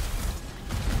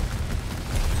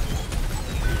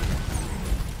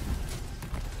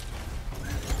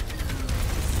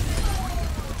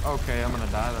 Okay, I'm gonna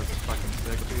die. That's fucking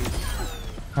sick, dude.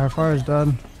 Our Pharah's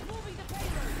dead.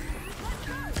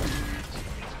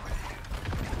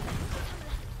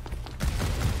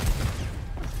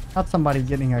 Not somebody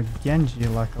getting a Genji,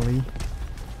 luckily.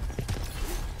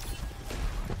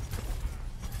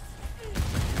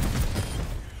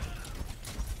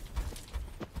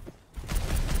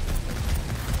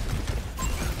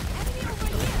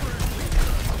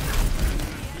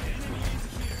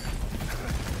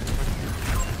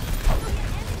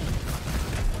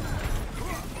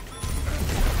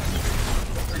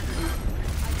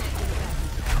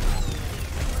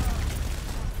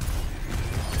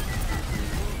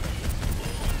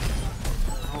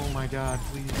 God,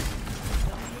 please.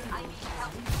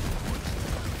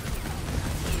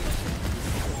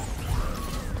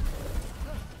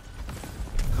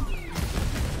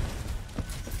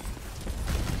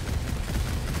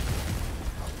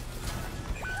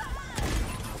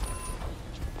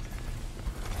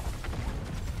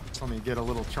 Let me get a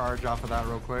little charge off of that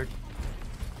real quick.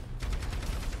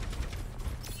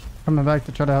 Coming back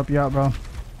to try to help you out, bro.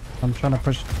 I'm trying to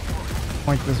push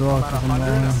point as well. About 100.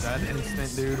 That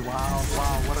instant, dude. Wow,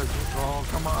 wow, what a draw.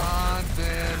 Come on,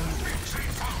 then.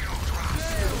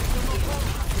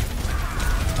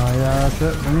 Oh yeah, that's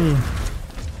it for me.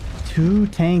 2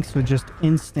 tanks with just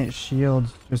instant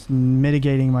shields, just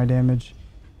mitigating my damage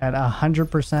at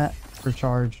 100% for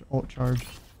charge, ult charge.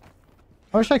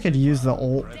 I wish I could use the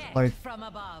ult like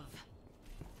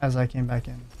as I came back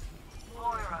in.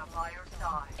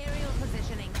 Aerial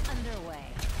positioning underway.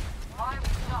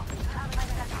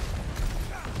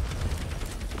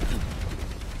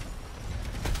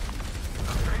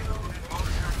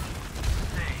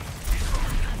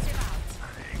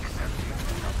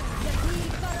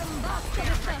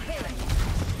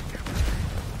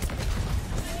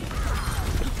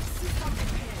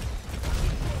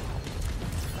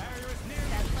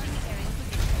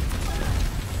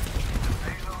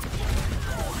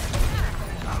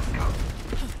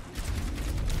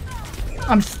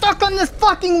 I'm stuck on this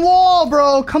fucking wall,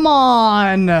 bro. Come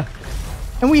on. And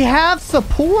we have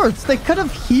supports. They could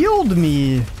have healed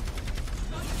me.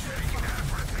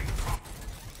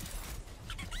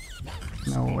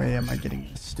 No way am I getting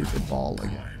this stupid ball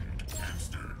again.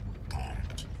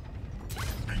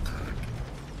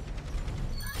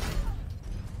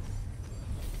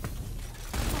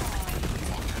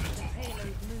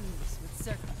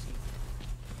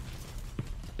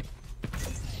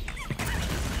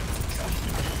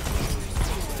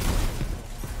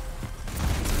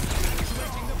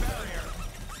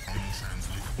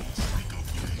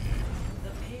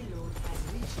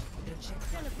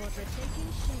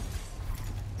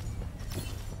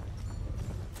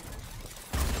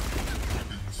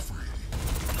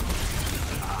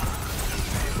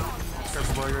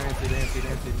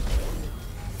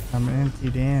 I'm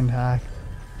emptied and hacked.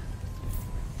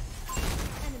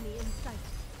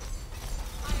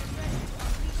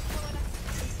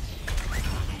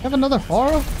 You have another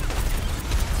Pharah?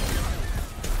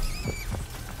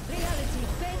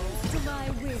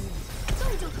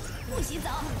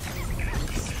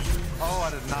 Oh, I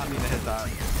did not mean to hit that.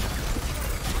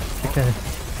 Okay.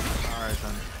 Alright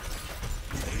then.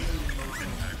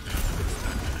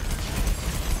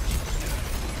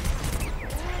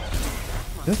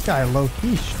 This guy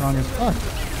low-key strong as fuck.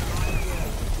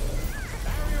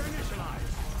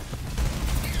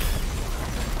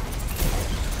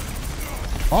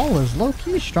 All is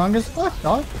low-key strong as fuck,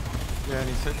 dog. Yeah, and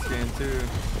he's hit scan too.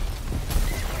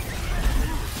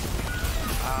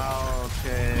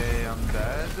 Okay, I'm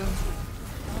dead.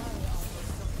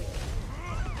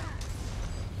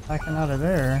 Backing out of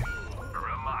there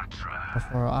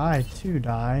before I too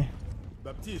die.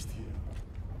 Baptiste here.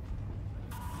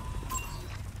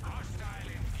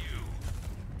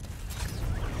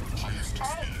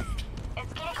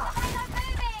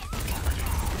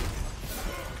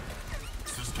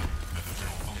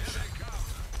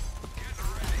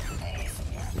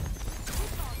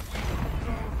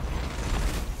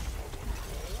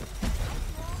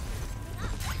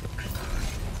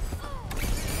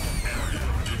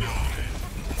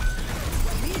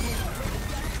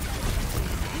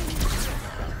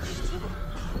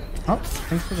 Oh,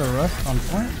 thanks for the rest on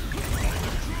point.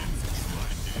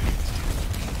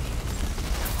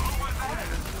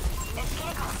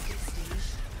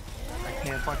 I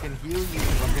can't fucking heal you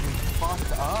because I'm getting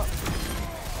fucked up.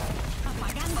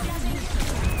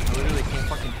 I literally can't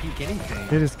fucking peek anything.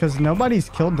 Dude, it's because nobody's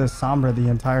killed this Sombra the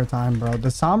entire time, bro. The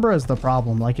Sombra is the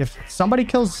problem. Like, if somebody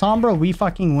kills Sombra, we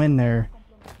fucking win there.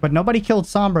 But nobody killed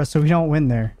Sombra, so we don't win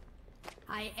there.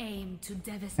 I aim to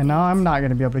devastate. And now I'm not going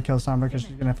to be able to kill Sombra because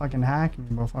she's going to fucking hack me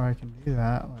before I can do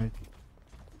that. Like,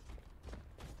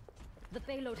 The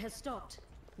payload has stopped.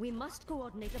 We must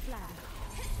coordinate a plan.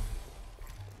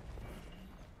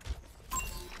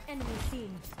 Enemy seen.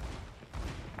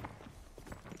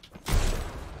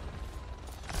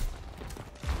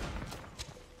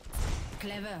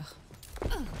 Clever.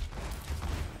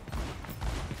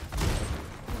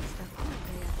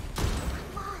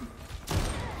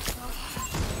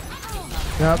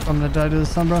 yep, I'm going to die to the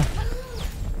Sombra.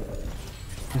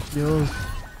 The heals.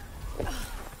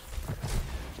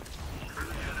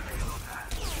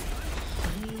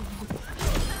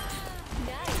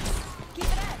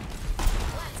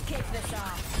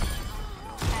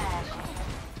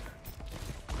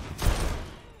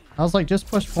 I was like, just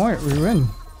push point, we win.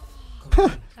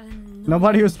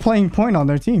 Nobody was playing point on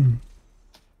their team.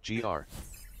 GR.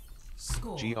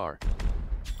 Score. GR.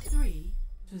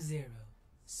 3-0.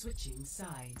 Switching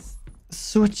sides.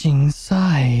 Switching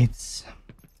sides.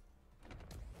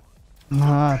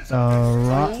 Not the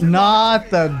run, not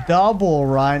the double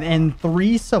run, and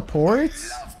 3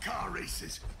 supports.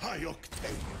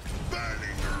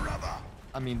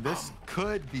 I mean, this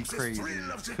could be crazy.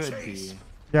 Could be.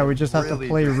 Yeah, we just have to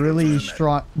play really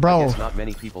strong, bro. It's not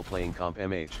many people playing comp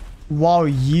MH. While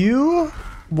you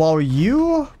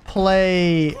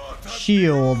play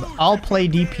shield, I'll play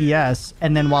DPS,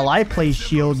 and then while I play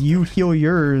shield, you heal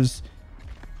yours.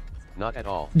 Not at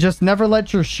all. Just never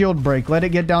let your shield break. Let it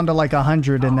get down to like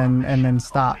 100 and then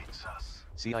stop.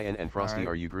 CIN and Frosty,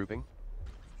 are you grouping?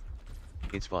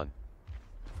 It's fun.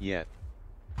 Yeah.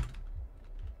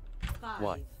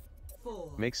 Why?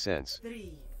 Makes sense.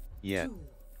 Yeah.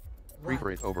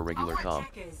 Prefer it over regular comp.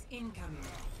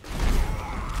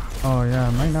 Oh yeah,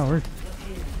 it might not work.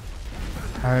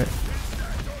 Alright.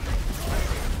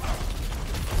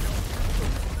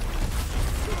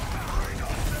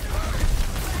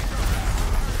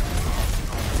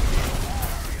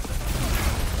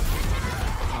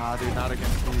 Nah, dude, not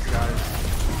against these guys.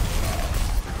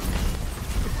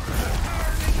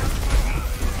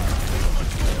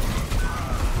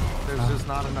 There's just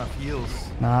not enough heals.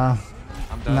 Nah.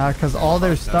 Nah, because all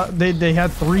their stuff, they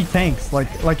had 3 tanks.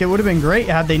 Like it would have been great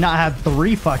had they not had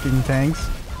 3 fucking tanks.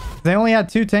 If they only had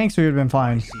 2 tanks, we would have been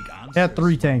fine. They had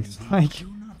 3 tanks. Like,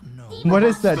 what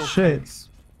is that shit? Tanks.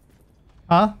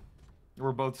 Huh?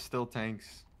 We're both still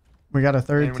tanks. We got a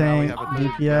 3rd tank,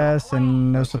 DPS,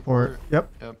 and no support. Yep.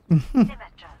 Yep.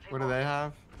 What do they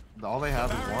have? All they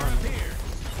have is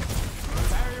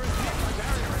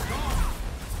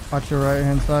 1. Watch your right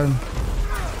hand side.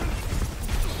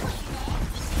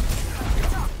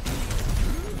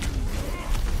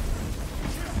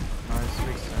 Nice,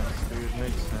 makes sense, dude.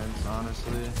 Makes sense,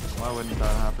 honestly. Why wouldn't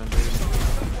that happen, dude?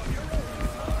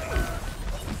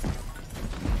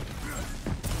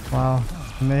 Wow.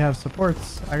 And they have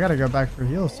supports. I gotta go back for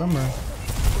heals somewhere.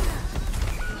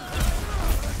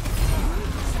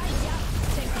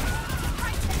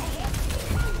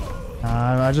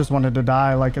 I just wanted to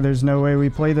die. Like, there's no way we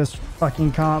play this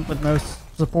fucking comp with no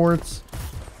supports.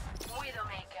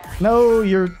 No,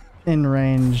 you're in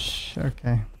range.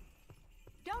 Okay.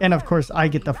 And of course, I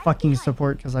get the fucking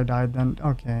support because I died then.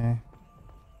 Okay.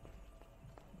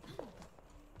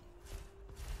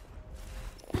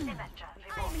 I'm here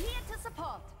to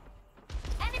support.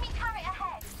 Enemy turret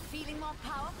ahead. Feeling more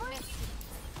powerful?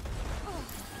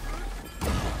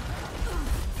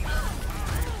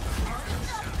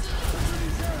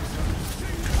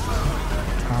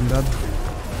 I'm dead.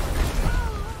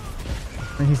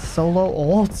 He solo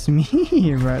ults me,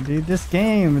 bro, dude. This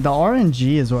game, the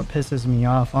RNG is what pisses me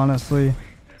off, honestly.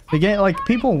 The game, like,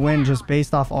 people win just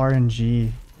based off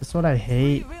RNG. That's what I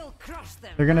hate.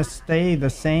 They're gonna stay the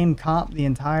same comp the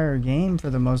entire game for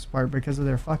the most part because of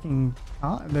their fucking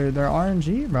their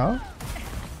RNG, bro.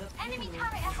 Enemy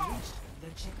turret ahead.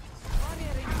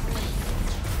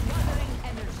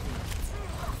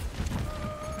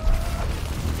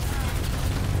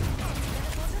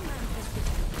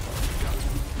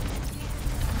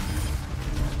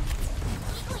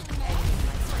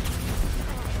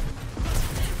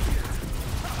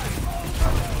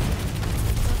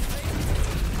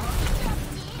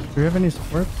 Do we have any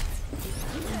support?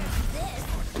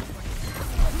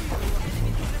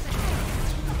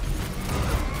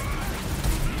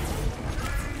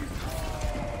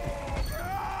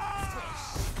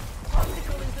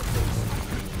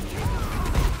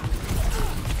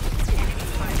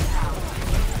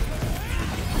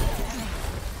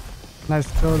 Nice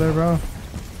kill there, bro.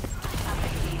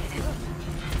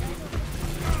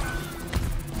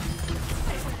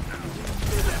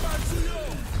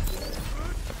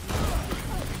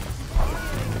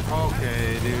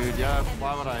 Okay, dude. Yeah,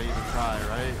 why would I even try,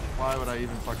 right? Why would I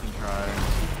even fucking try?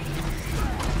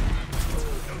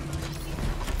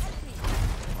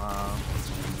 Wow.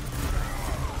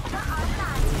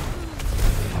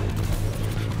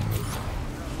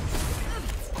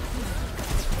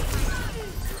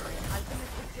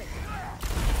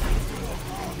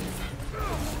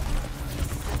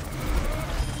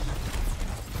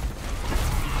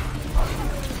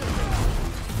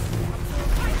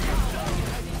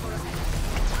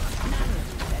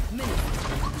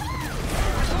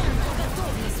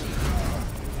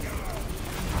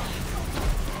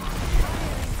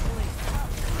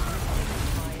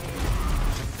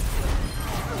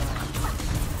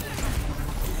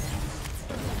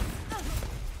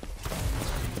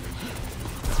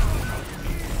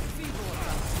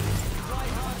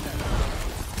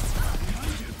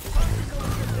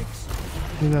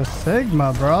 He's a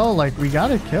Sigma, bro. Like, we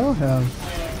gotta kill him.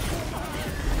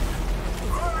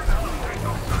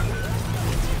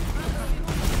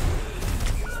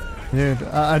 Dude,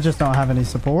 I just don't have any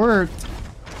support.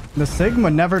 The Sigma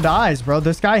never dies, bro.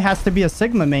 This guy has to be a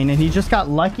Sigma main, and he just got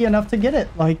lucky enough to get it.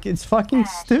 Like, it's fucking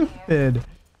stupid.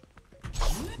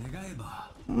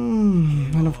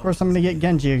 And of course, I'm gonna get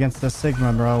Genji against the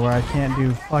Sigma, bro, where I can't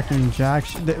do fucking jack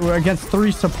shit. Against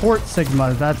 3 support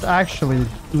Sigmas. That's actually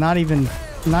not even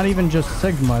just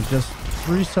Sigma, just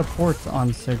 3 supports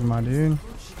on Sigma, dude.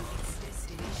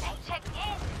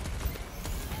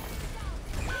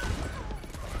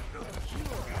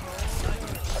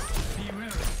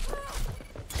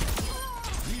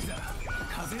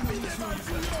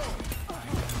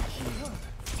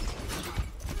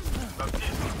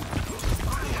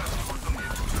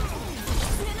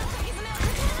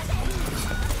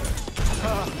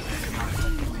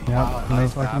 Yep, no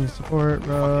fucking support,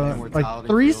 bro. Like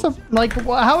 3 like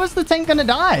how is the tank gonna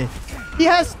die? He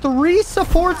has 3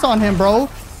 supports on him, bro.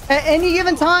 At any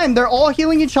given time, they're all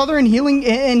healing each other and healing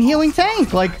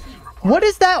tank. Like, what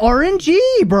is that RNG,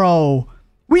 bro?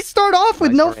 We start off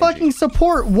with no fucking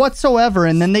support whatsoever,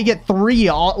 and then they get 3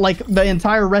 all, like the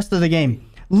entire rest of the game.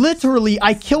 Literally,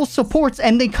 I kill supports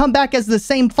and they come back as the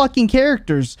same fucking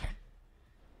characters.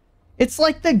 It's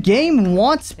like the game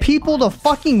wants people to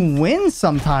fucking win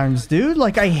sometimes, dude.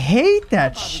 Like, I hate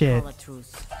that shit.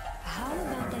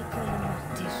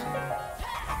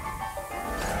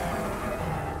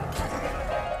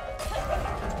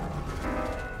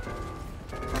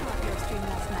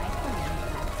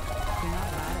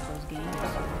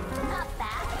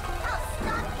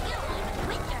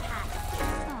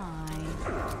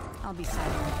 I'll be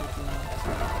silent with you.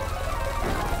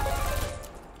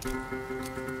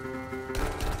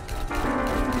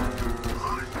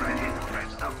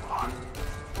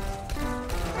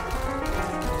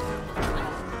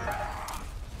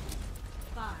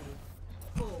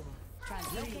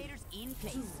 Locators in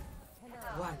place.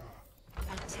 1.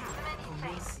 Attack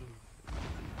commencing.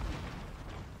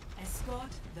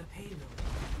 Escort the payload.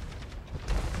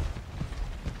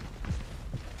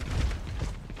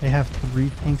 They have 3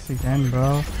 tanks again,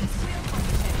 bro.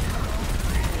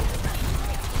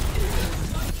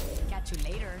 Catch you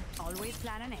later. Always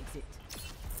plan an exit.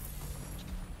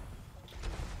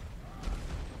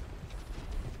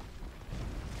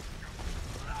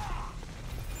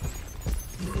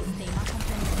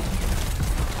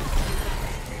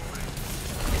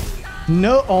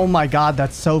 No, oh my god,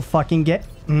 that's so fucking There's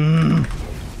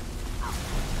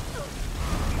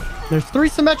 3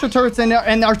 Symmetra turrets in there,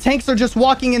 and our tanks are just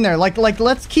walking in there. Like,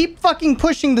 let's keep fucking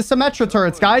pushing the Symmetra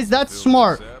turrets, guys. That's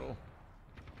smart.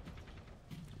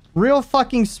 Real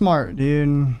fucking smart,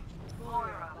 dude.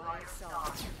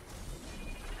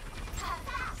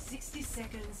 60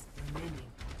 seconds remaining.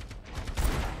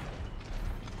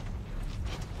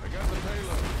 I got the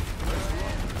payload.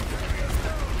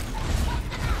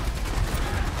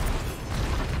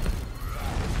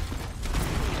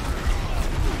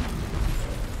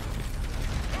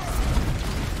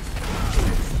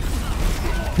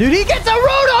 Dude, he gets a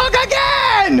Roadhog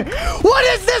again! What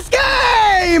is this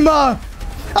game? I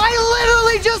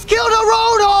literally just killed a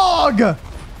Roadhog!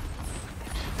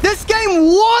 This game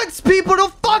wants people to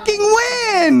fucking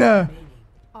win!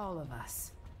 All of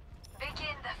us.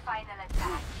 Begin the final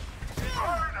attack.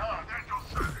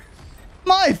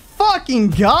 My fucking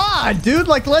god, dude.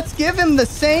 Like, let's give him the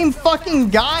same fucking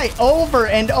guy over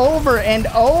and over and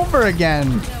over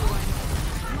again.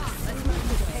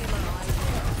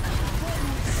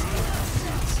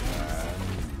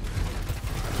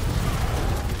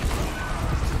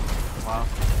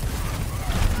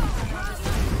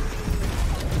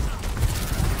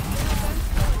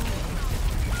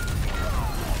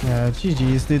 Yeah,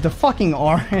 GG's, dude. The fucking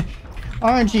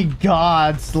RNG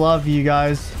gods love you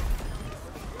guys.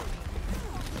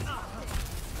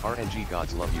 RNG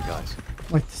gods love you guys.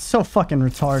 Like, so fucking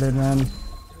retarded, man.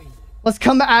 Let's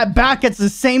come back. It's the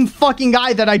same fucking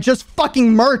guy that I just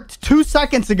fucking murked 2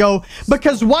 seconds ago.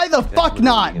 Because why the fuck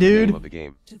not, dude?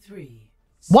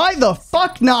 Why the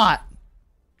fuck not?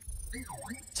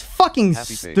 It's fucking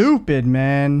stupid,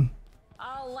 man.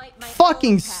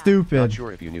 Fucking stupid. Not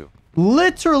sure if you knew.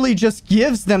 Literally just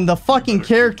gives them the fucking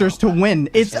characters to win.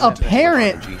 It's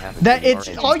apparent that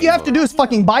it's all you have to do is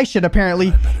fucking buy shit,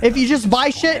 apparently. If you just buy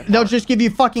shit, they'll just give you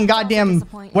fucking goddamn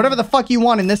whatever the fuck you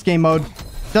want in this game mode.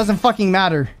 Doesn't fucking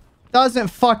matter. Doesn't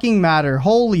fucking matter.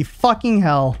 Holy fucking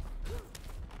hell.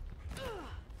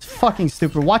 It's fucking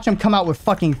stupid. Watch them come out with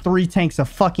fucking 3 tanks of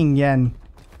fucking yen.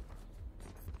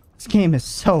 This game is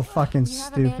so fucking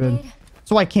stupid. That's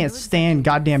why I can't stand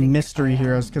goddamn mystery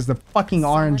heroes, because the fucking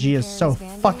RNG is so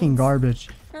fucking garbage.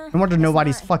 No wonder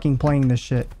nobody's fucking playing this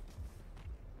shit.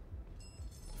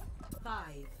 5,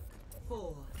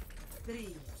 4,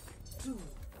 3, 2,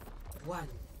 1.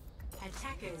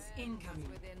 Attackers incoming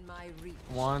within my reach.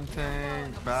 1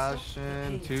 tank,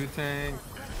 Bastion, 2 tank.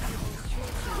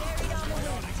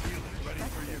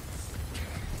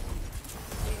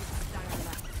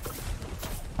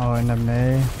 Oh, and a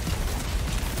May.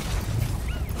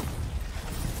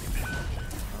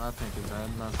 I think it's dead.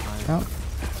 That's nice. Oh.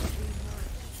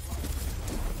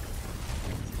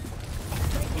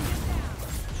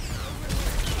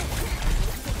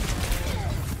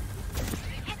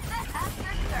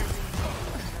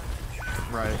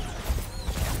 Right.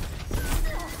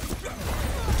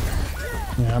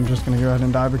 Yeah, I'm just gonna go ahead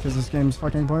and die because this game's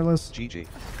fucking pointless. GG.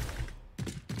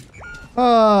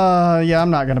 Yeah, I'm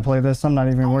not gonna play this. I'm not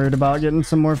even worried about getting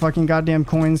some more fucking goddamn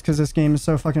coins because this game is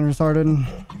so fucking retarded.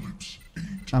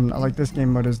 I'm not, like, this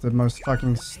game mode is the most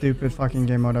fucking stupid fucking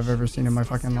game mode I've ever seen in my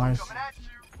fucking life.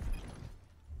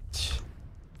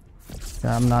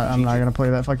 Yeah, I'm not gonna play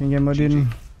that fucking game mode, dude. I'm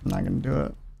not gonna do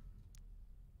it.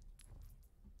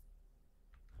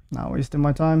 Not wasting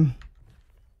my time.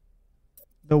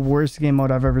 The worst game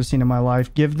mode I've ever seen in my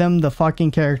life. Give them the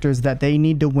fucking characters that they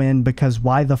need to win, because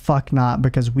why the fuck not?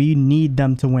 Because we need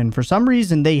them to win. For some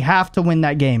reason, they have to win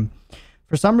that game.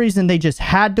 For some reason, they just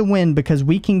had to win because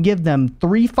we can give them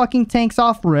 3 fucking tanks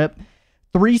off rip,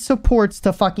 3 supports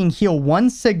to fucking heal 1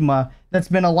 Sigma that's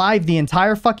been alive the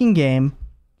entire fucking game.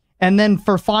 And then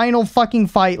for final fucking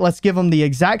fight, let's give them the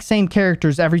exact same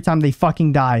characters every time they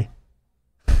fucking die.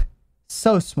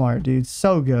 So smart, dude.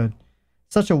 So good.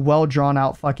 Such a well drawn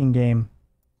out fucking game.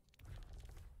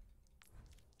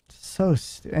 So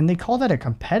and they call that a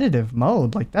competitive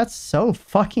mode. Like, that's so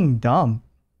fucking dumb.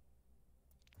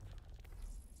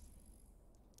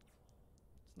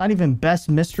 Not even best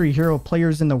mystery hero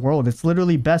players in the world. It's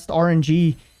literally best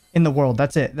RNG in the world.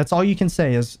 That's it. That's all you can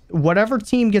say is whatever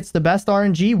team gets the best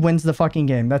RNG wins the fucking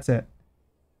game. That's it.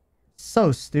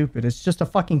 So stupid. It's just a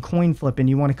fucking coin flip and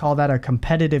you want to call that a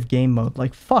competitive game mode.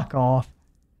 Like, fuck off.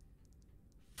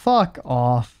 Fuck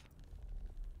off.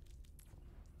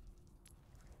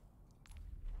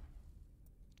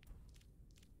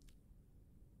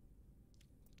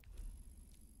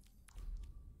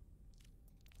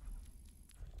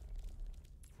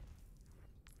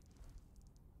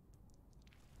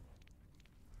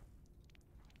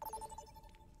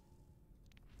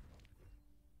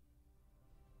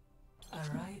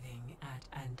 Arriving at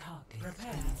Antarctic.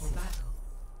 Prepare for battle.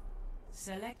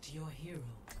 Select your hero.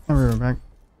 I'll be right back.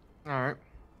 Alright.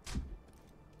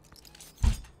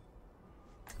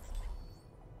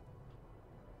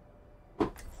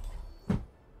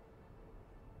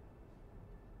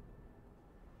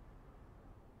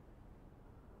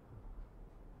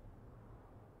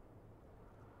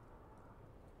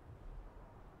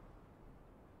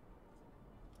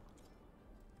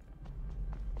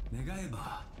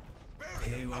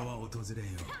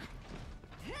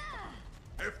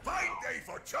 A fine day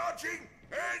for charging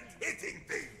and hitting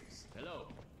things. Hello.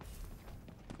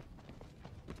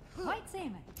 White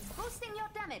Salmon, boosting your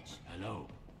damage. Hello.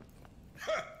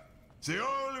 They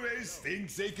always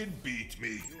think they can beat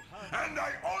me, and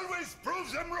I always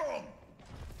prove them wrong.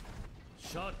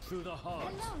 Shot through the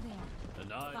heart. Hello there.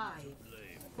 And I 5, to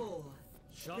blame. 4,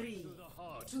 Shot 3, through the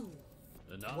heart. 2,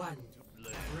 And I 1. to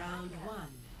blame. Round 1.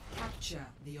 Capture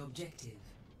the objective.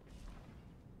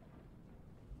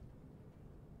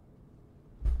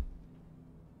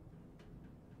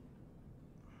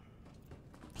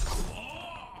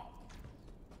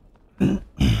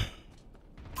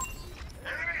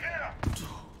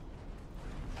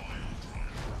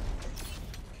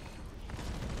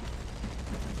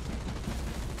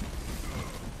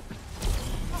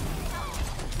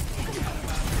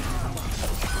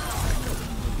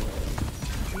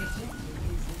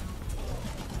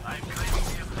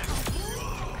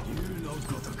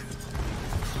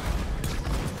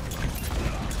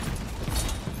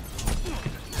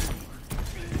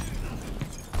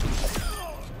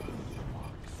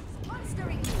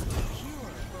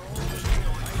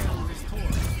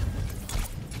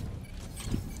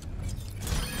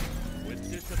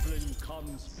 When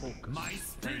comes focus. My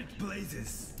spirit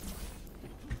blazes.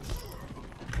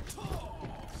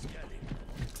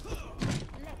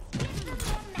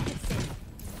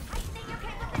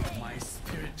 My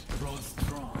spirit grows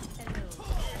strong.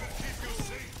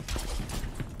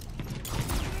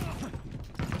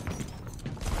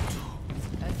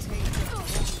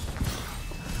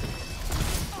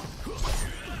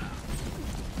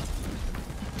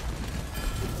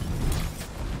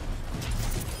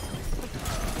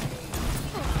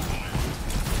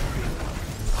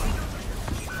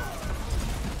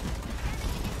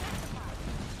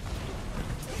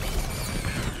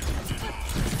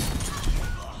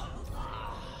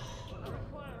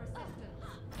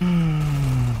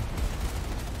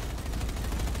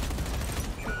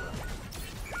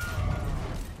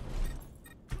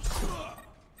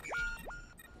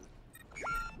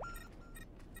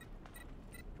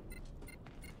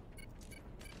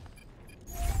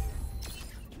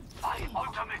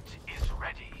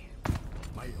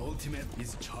 Ultimate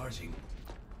is charging.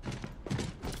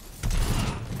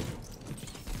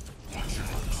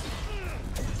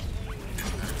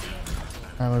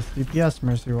 Alright, let's DPS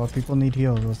Mercy while people need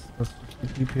heals. Let's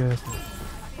DPS.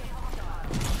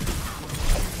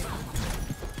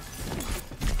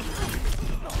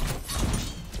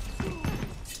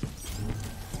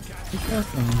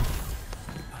 DPSing.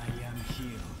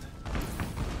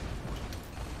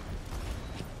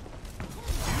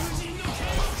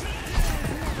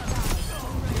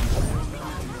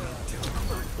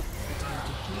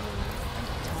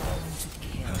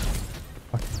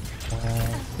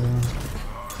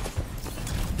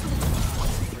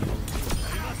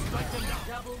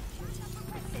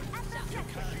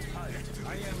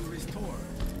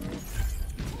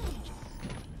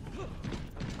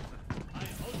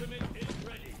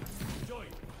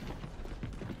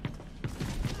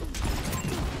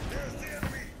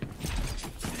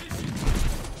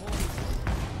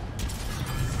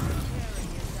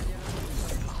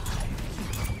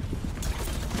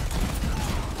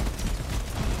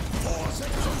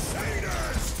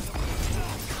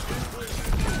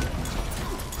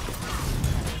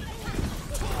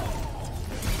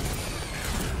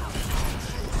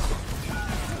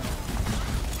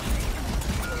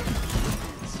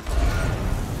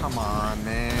 Come on,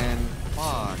 man.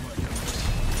 Fuck.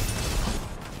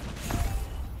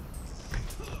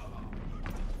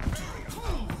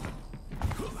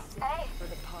 Hey,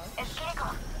 it's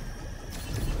Kraken.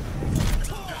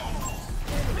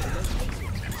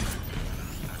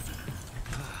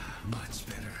 Much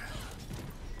better.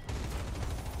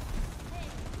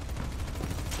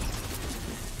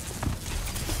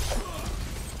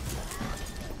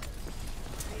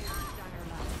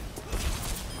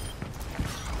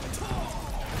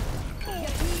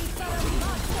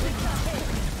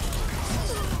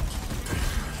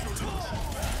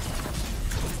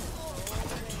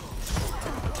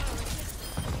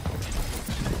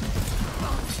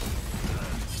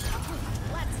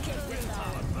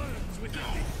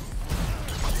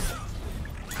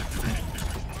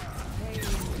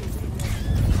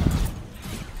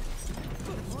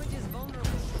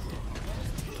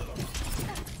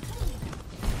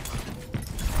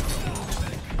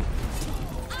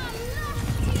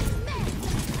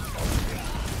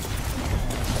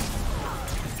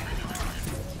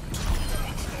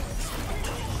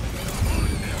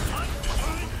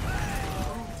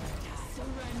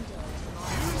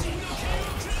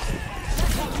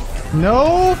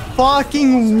 No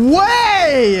fucking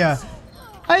way!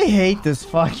 I hate this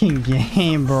fucking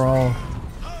game, bro.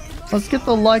 Let's get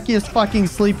the luckiest fucking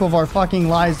sleep of our fucking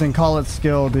lives and call it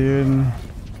skill, dude.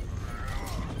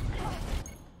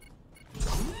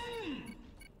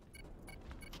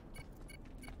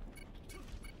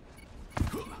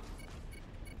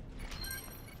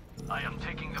 I am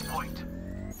taking the point.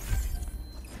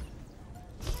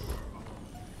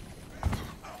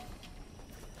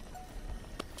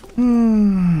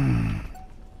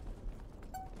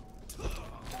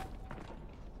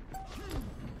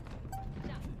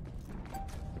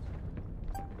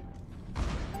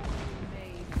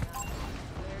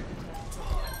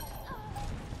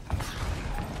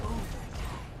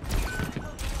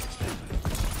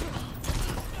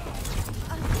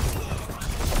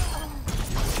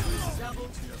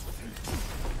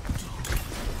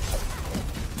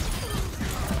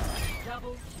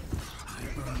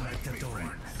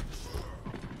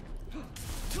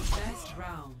 Best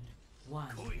round one.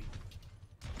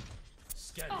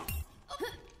 Scanning.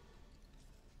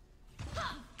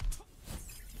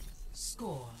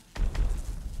 Score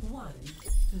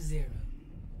 1-0.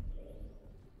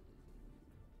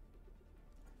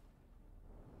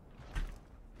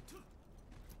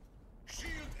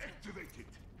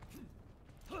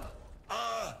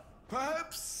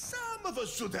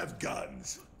 us should have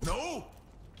guns. No?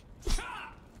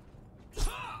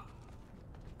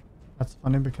 That's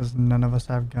funny because none of us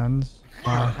have guns. Need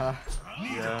a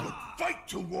good fight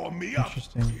to warm me up.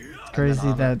 Interesting. It's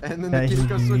crazy that And then that the he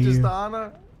Kiko switches knew. to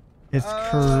Ana. It's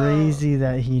crazy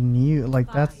that he knew.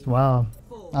 Like that's wow.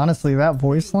 Honestly, that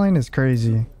voice line is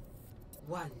crazy.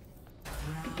 1.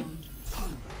 Round 2.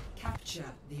 Capture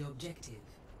the objective.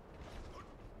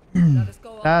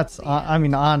 That's I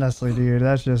mean honestly, dude,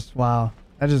 that's just wow.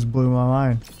 That just blew my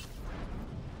mind.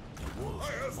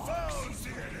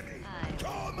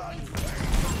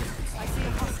 I see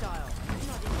a hostile.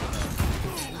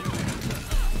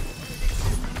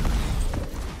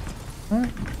 What?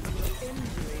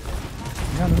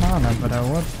 We got an Ana, but at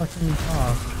what fucking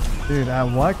cost? Dude, at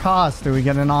what cost do we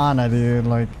get an Ana, dude?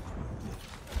 Like,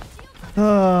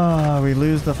 we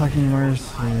lose the fucking mercy.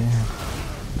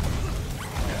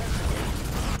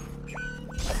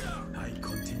 I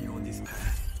continue on this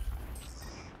path.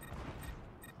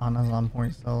 Ana's on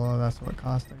point solo, that's what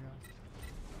cost I got.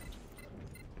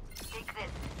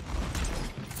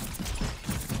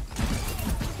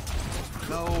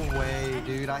 No way,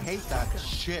 dude. I hate that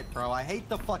shit, bro. I hate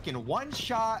the fucking one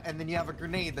shot and then you have a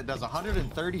grenade that does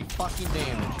 130 fucking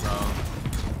damage, bro.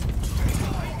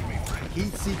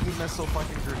 Heat-seeking missile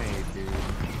fucking grenade, dude.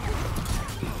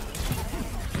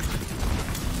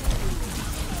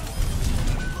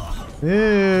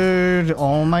 Dude,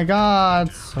 oh my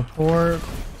god. Support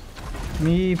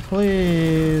me,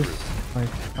 please. Like,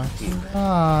 fucking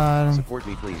god. Support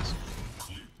me, please.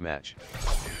 Match.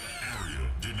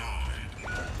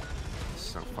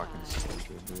 So fucking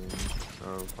stupid, dude.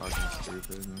 So fucking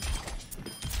stupid.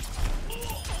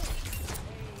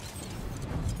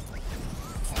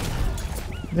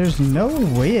 There's no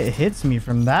way it hits me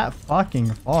from that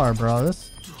fucking far, bro.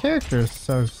 This character is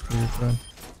so stupid.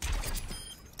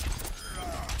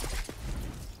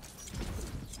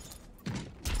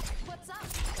 What's up?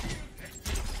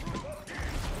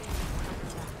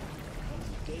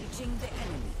 Engaging the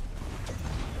enemy.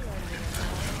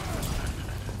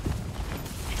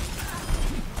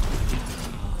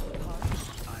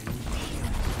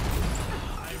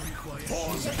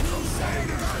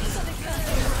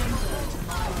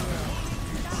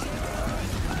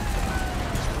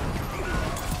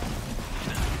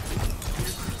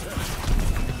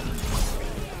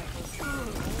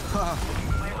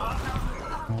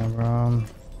 Yeah, bro. I'm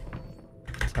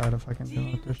tired of fucking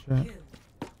dealing with this shit.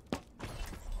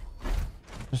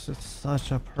 This is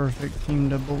such a perfect team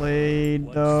to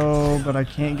blade, though, but I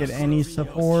can't get any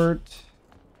support.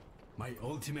 My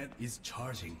ultimate is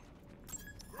charging.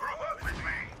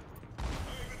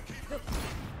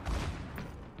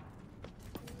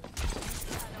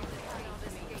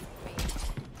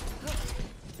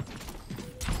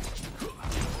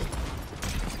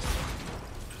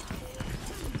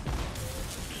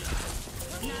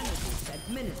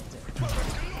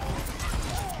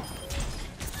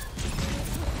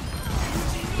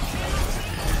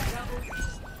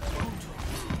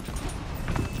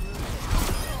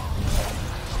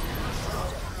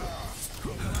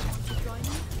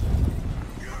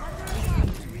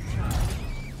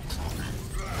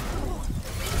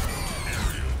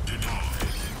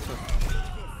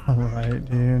 Alright,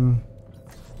 dude.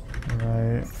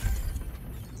 Alright.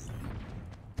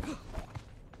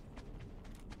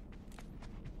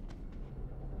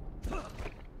 Am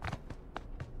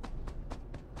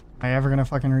I ever gonna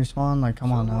fucking respawn? Like,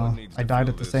 come on now. I died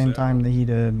at the same time that he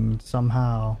did,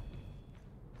 somehow.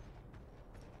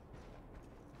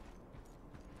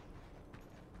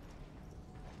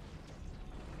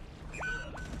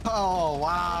 Oh,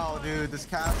 wow, dude. This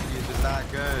Cassidy is just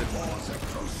that good.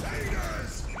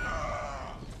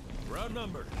 Round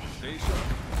number. Stay sharp.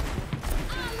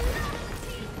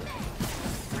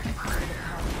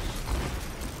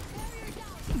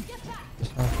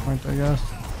 Just half point, I guess.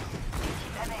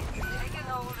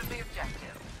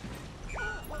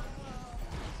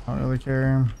 I don't really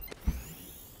care.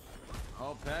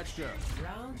 All patched up.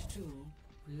 Round 2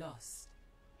 lost.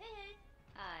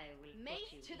 I will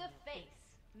mace to the face.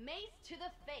 Mace to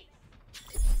the face.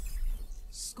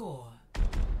 Score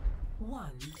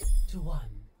 1-1.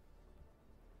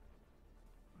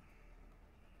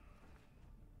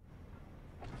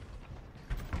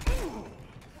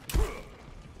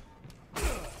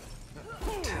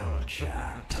 Tell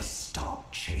Chad to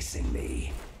stop chasing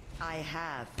me. I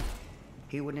have.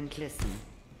 He wouldn't listen.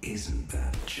 Isn't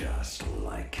that just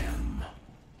like him?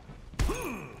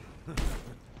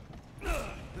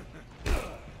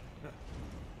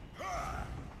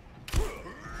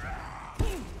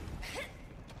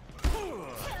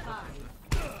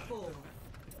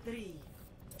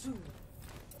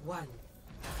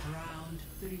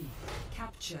 3.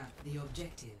 Capture the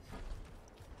objective.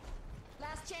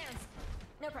 Last chance.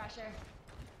 No pressure.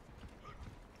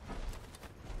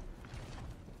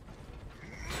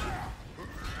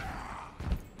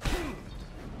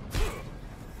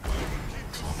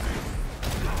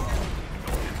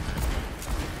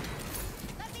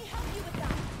 Let me help you with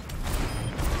that.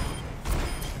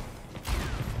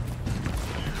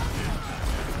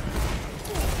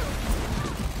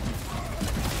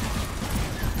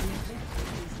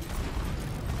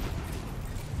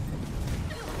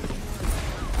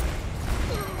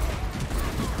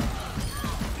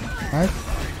 Nice.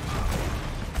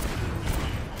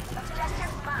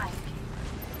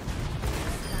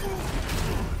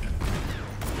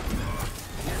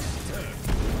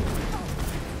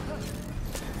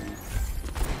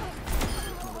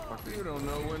 You don't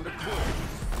know when to quit.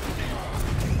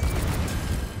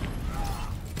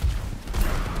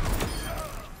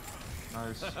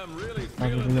 Nice. I'm really I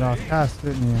had to get off cast,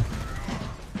 didn't you?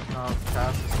 No,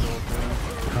 cast is still there.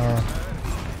 Oh.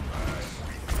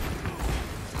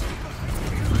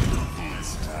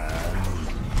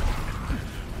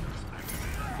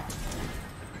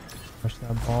 Wish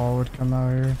that ball would come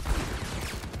out here.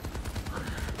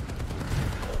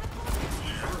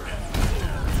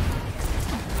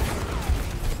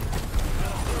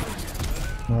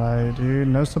 Right, dude.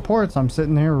 No supports. I'm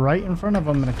sitting here right in front of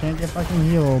them and I can't get fucking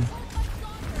healed.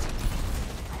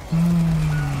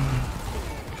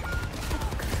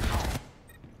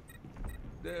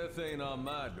 Death ain't on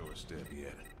my doorstep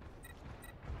yet.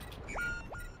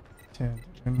 Dude.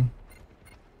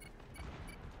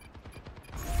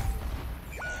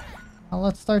 Now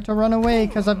let's start to run away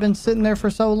because I've been sitting there for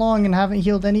so long and haven't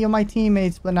healed any of my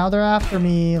teammates, but now they're after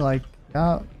me. Like,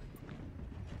 yeah.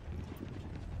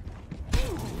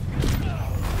 Just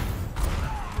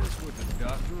what the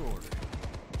doctor ordered.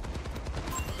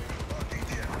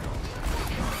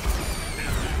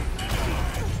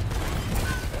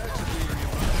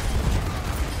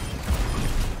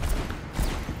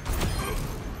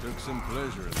 Took some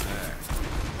pleasure in that.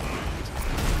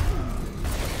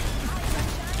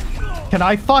 Can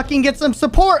I fucking get some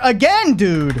support again,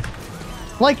 dude?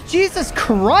 Like, Jesus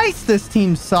Christ, this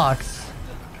team sucks.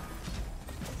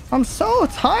 I'm so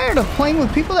tired of playing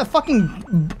with people that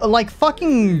fucking, like,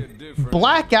 fucking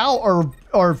black out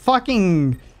or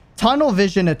fucking tunnel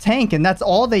vision a tank, and that's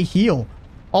all they heal.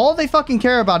 All they fucking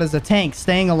care about is a tank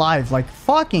staying alive. Like,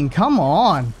 fucking come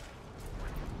on.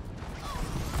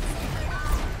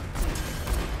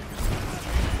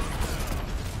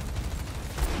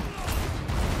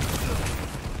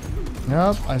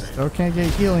 Yep, I still can't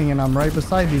get healing and I'm right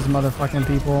beside these motherfucking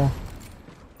people.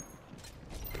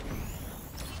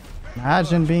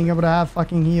 Imagine being able to have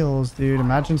fucking heals, dude.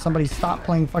 Imagine somebody stop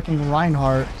playing fucking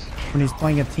Reinhardt when he's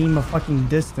playing a team of fucking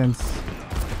distance.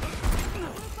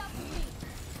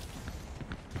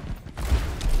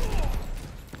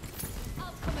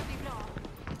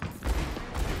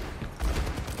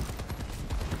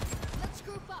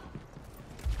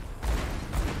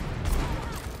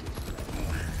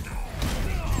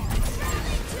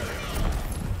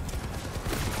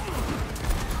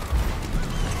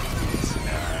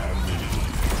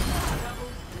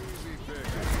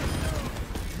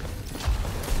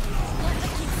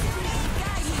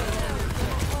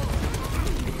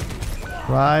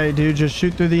 Right, dude, just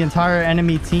shoot through the entire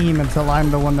enemy team until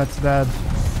I'm the one that's dead.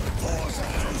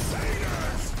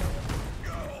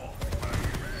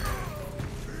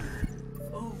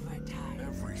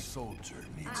 Every soldier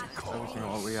needs a call. Everything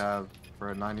what we have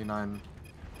for a 99.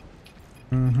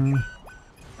 Mm-hmm.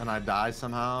 And I die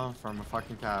somehow from a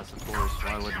fucking cast, of course.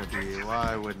 Why wouldn't it be?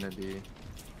 Why wouldn't it be?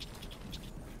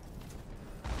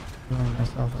 Killing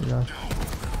myself, I guess.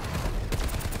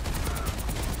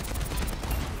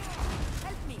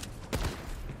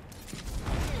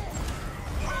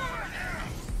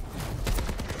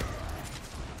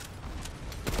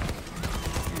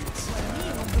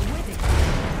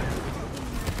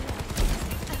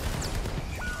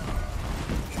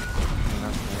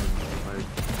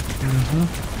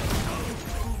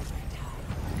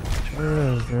 Sure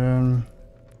is, dude.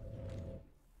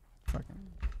 Fucking,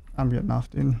 I'm getting off,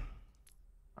 dude.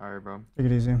 Alright, bro. Take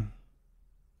it easy.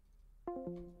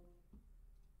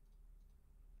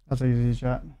 I'll take it easy,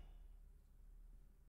 chat.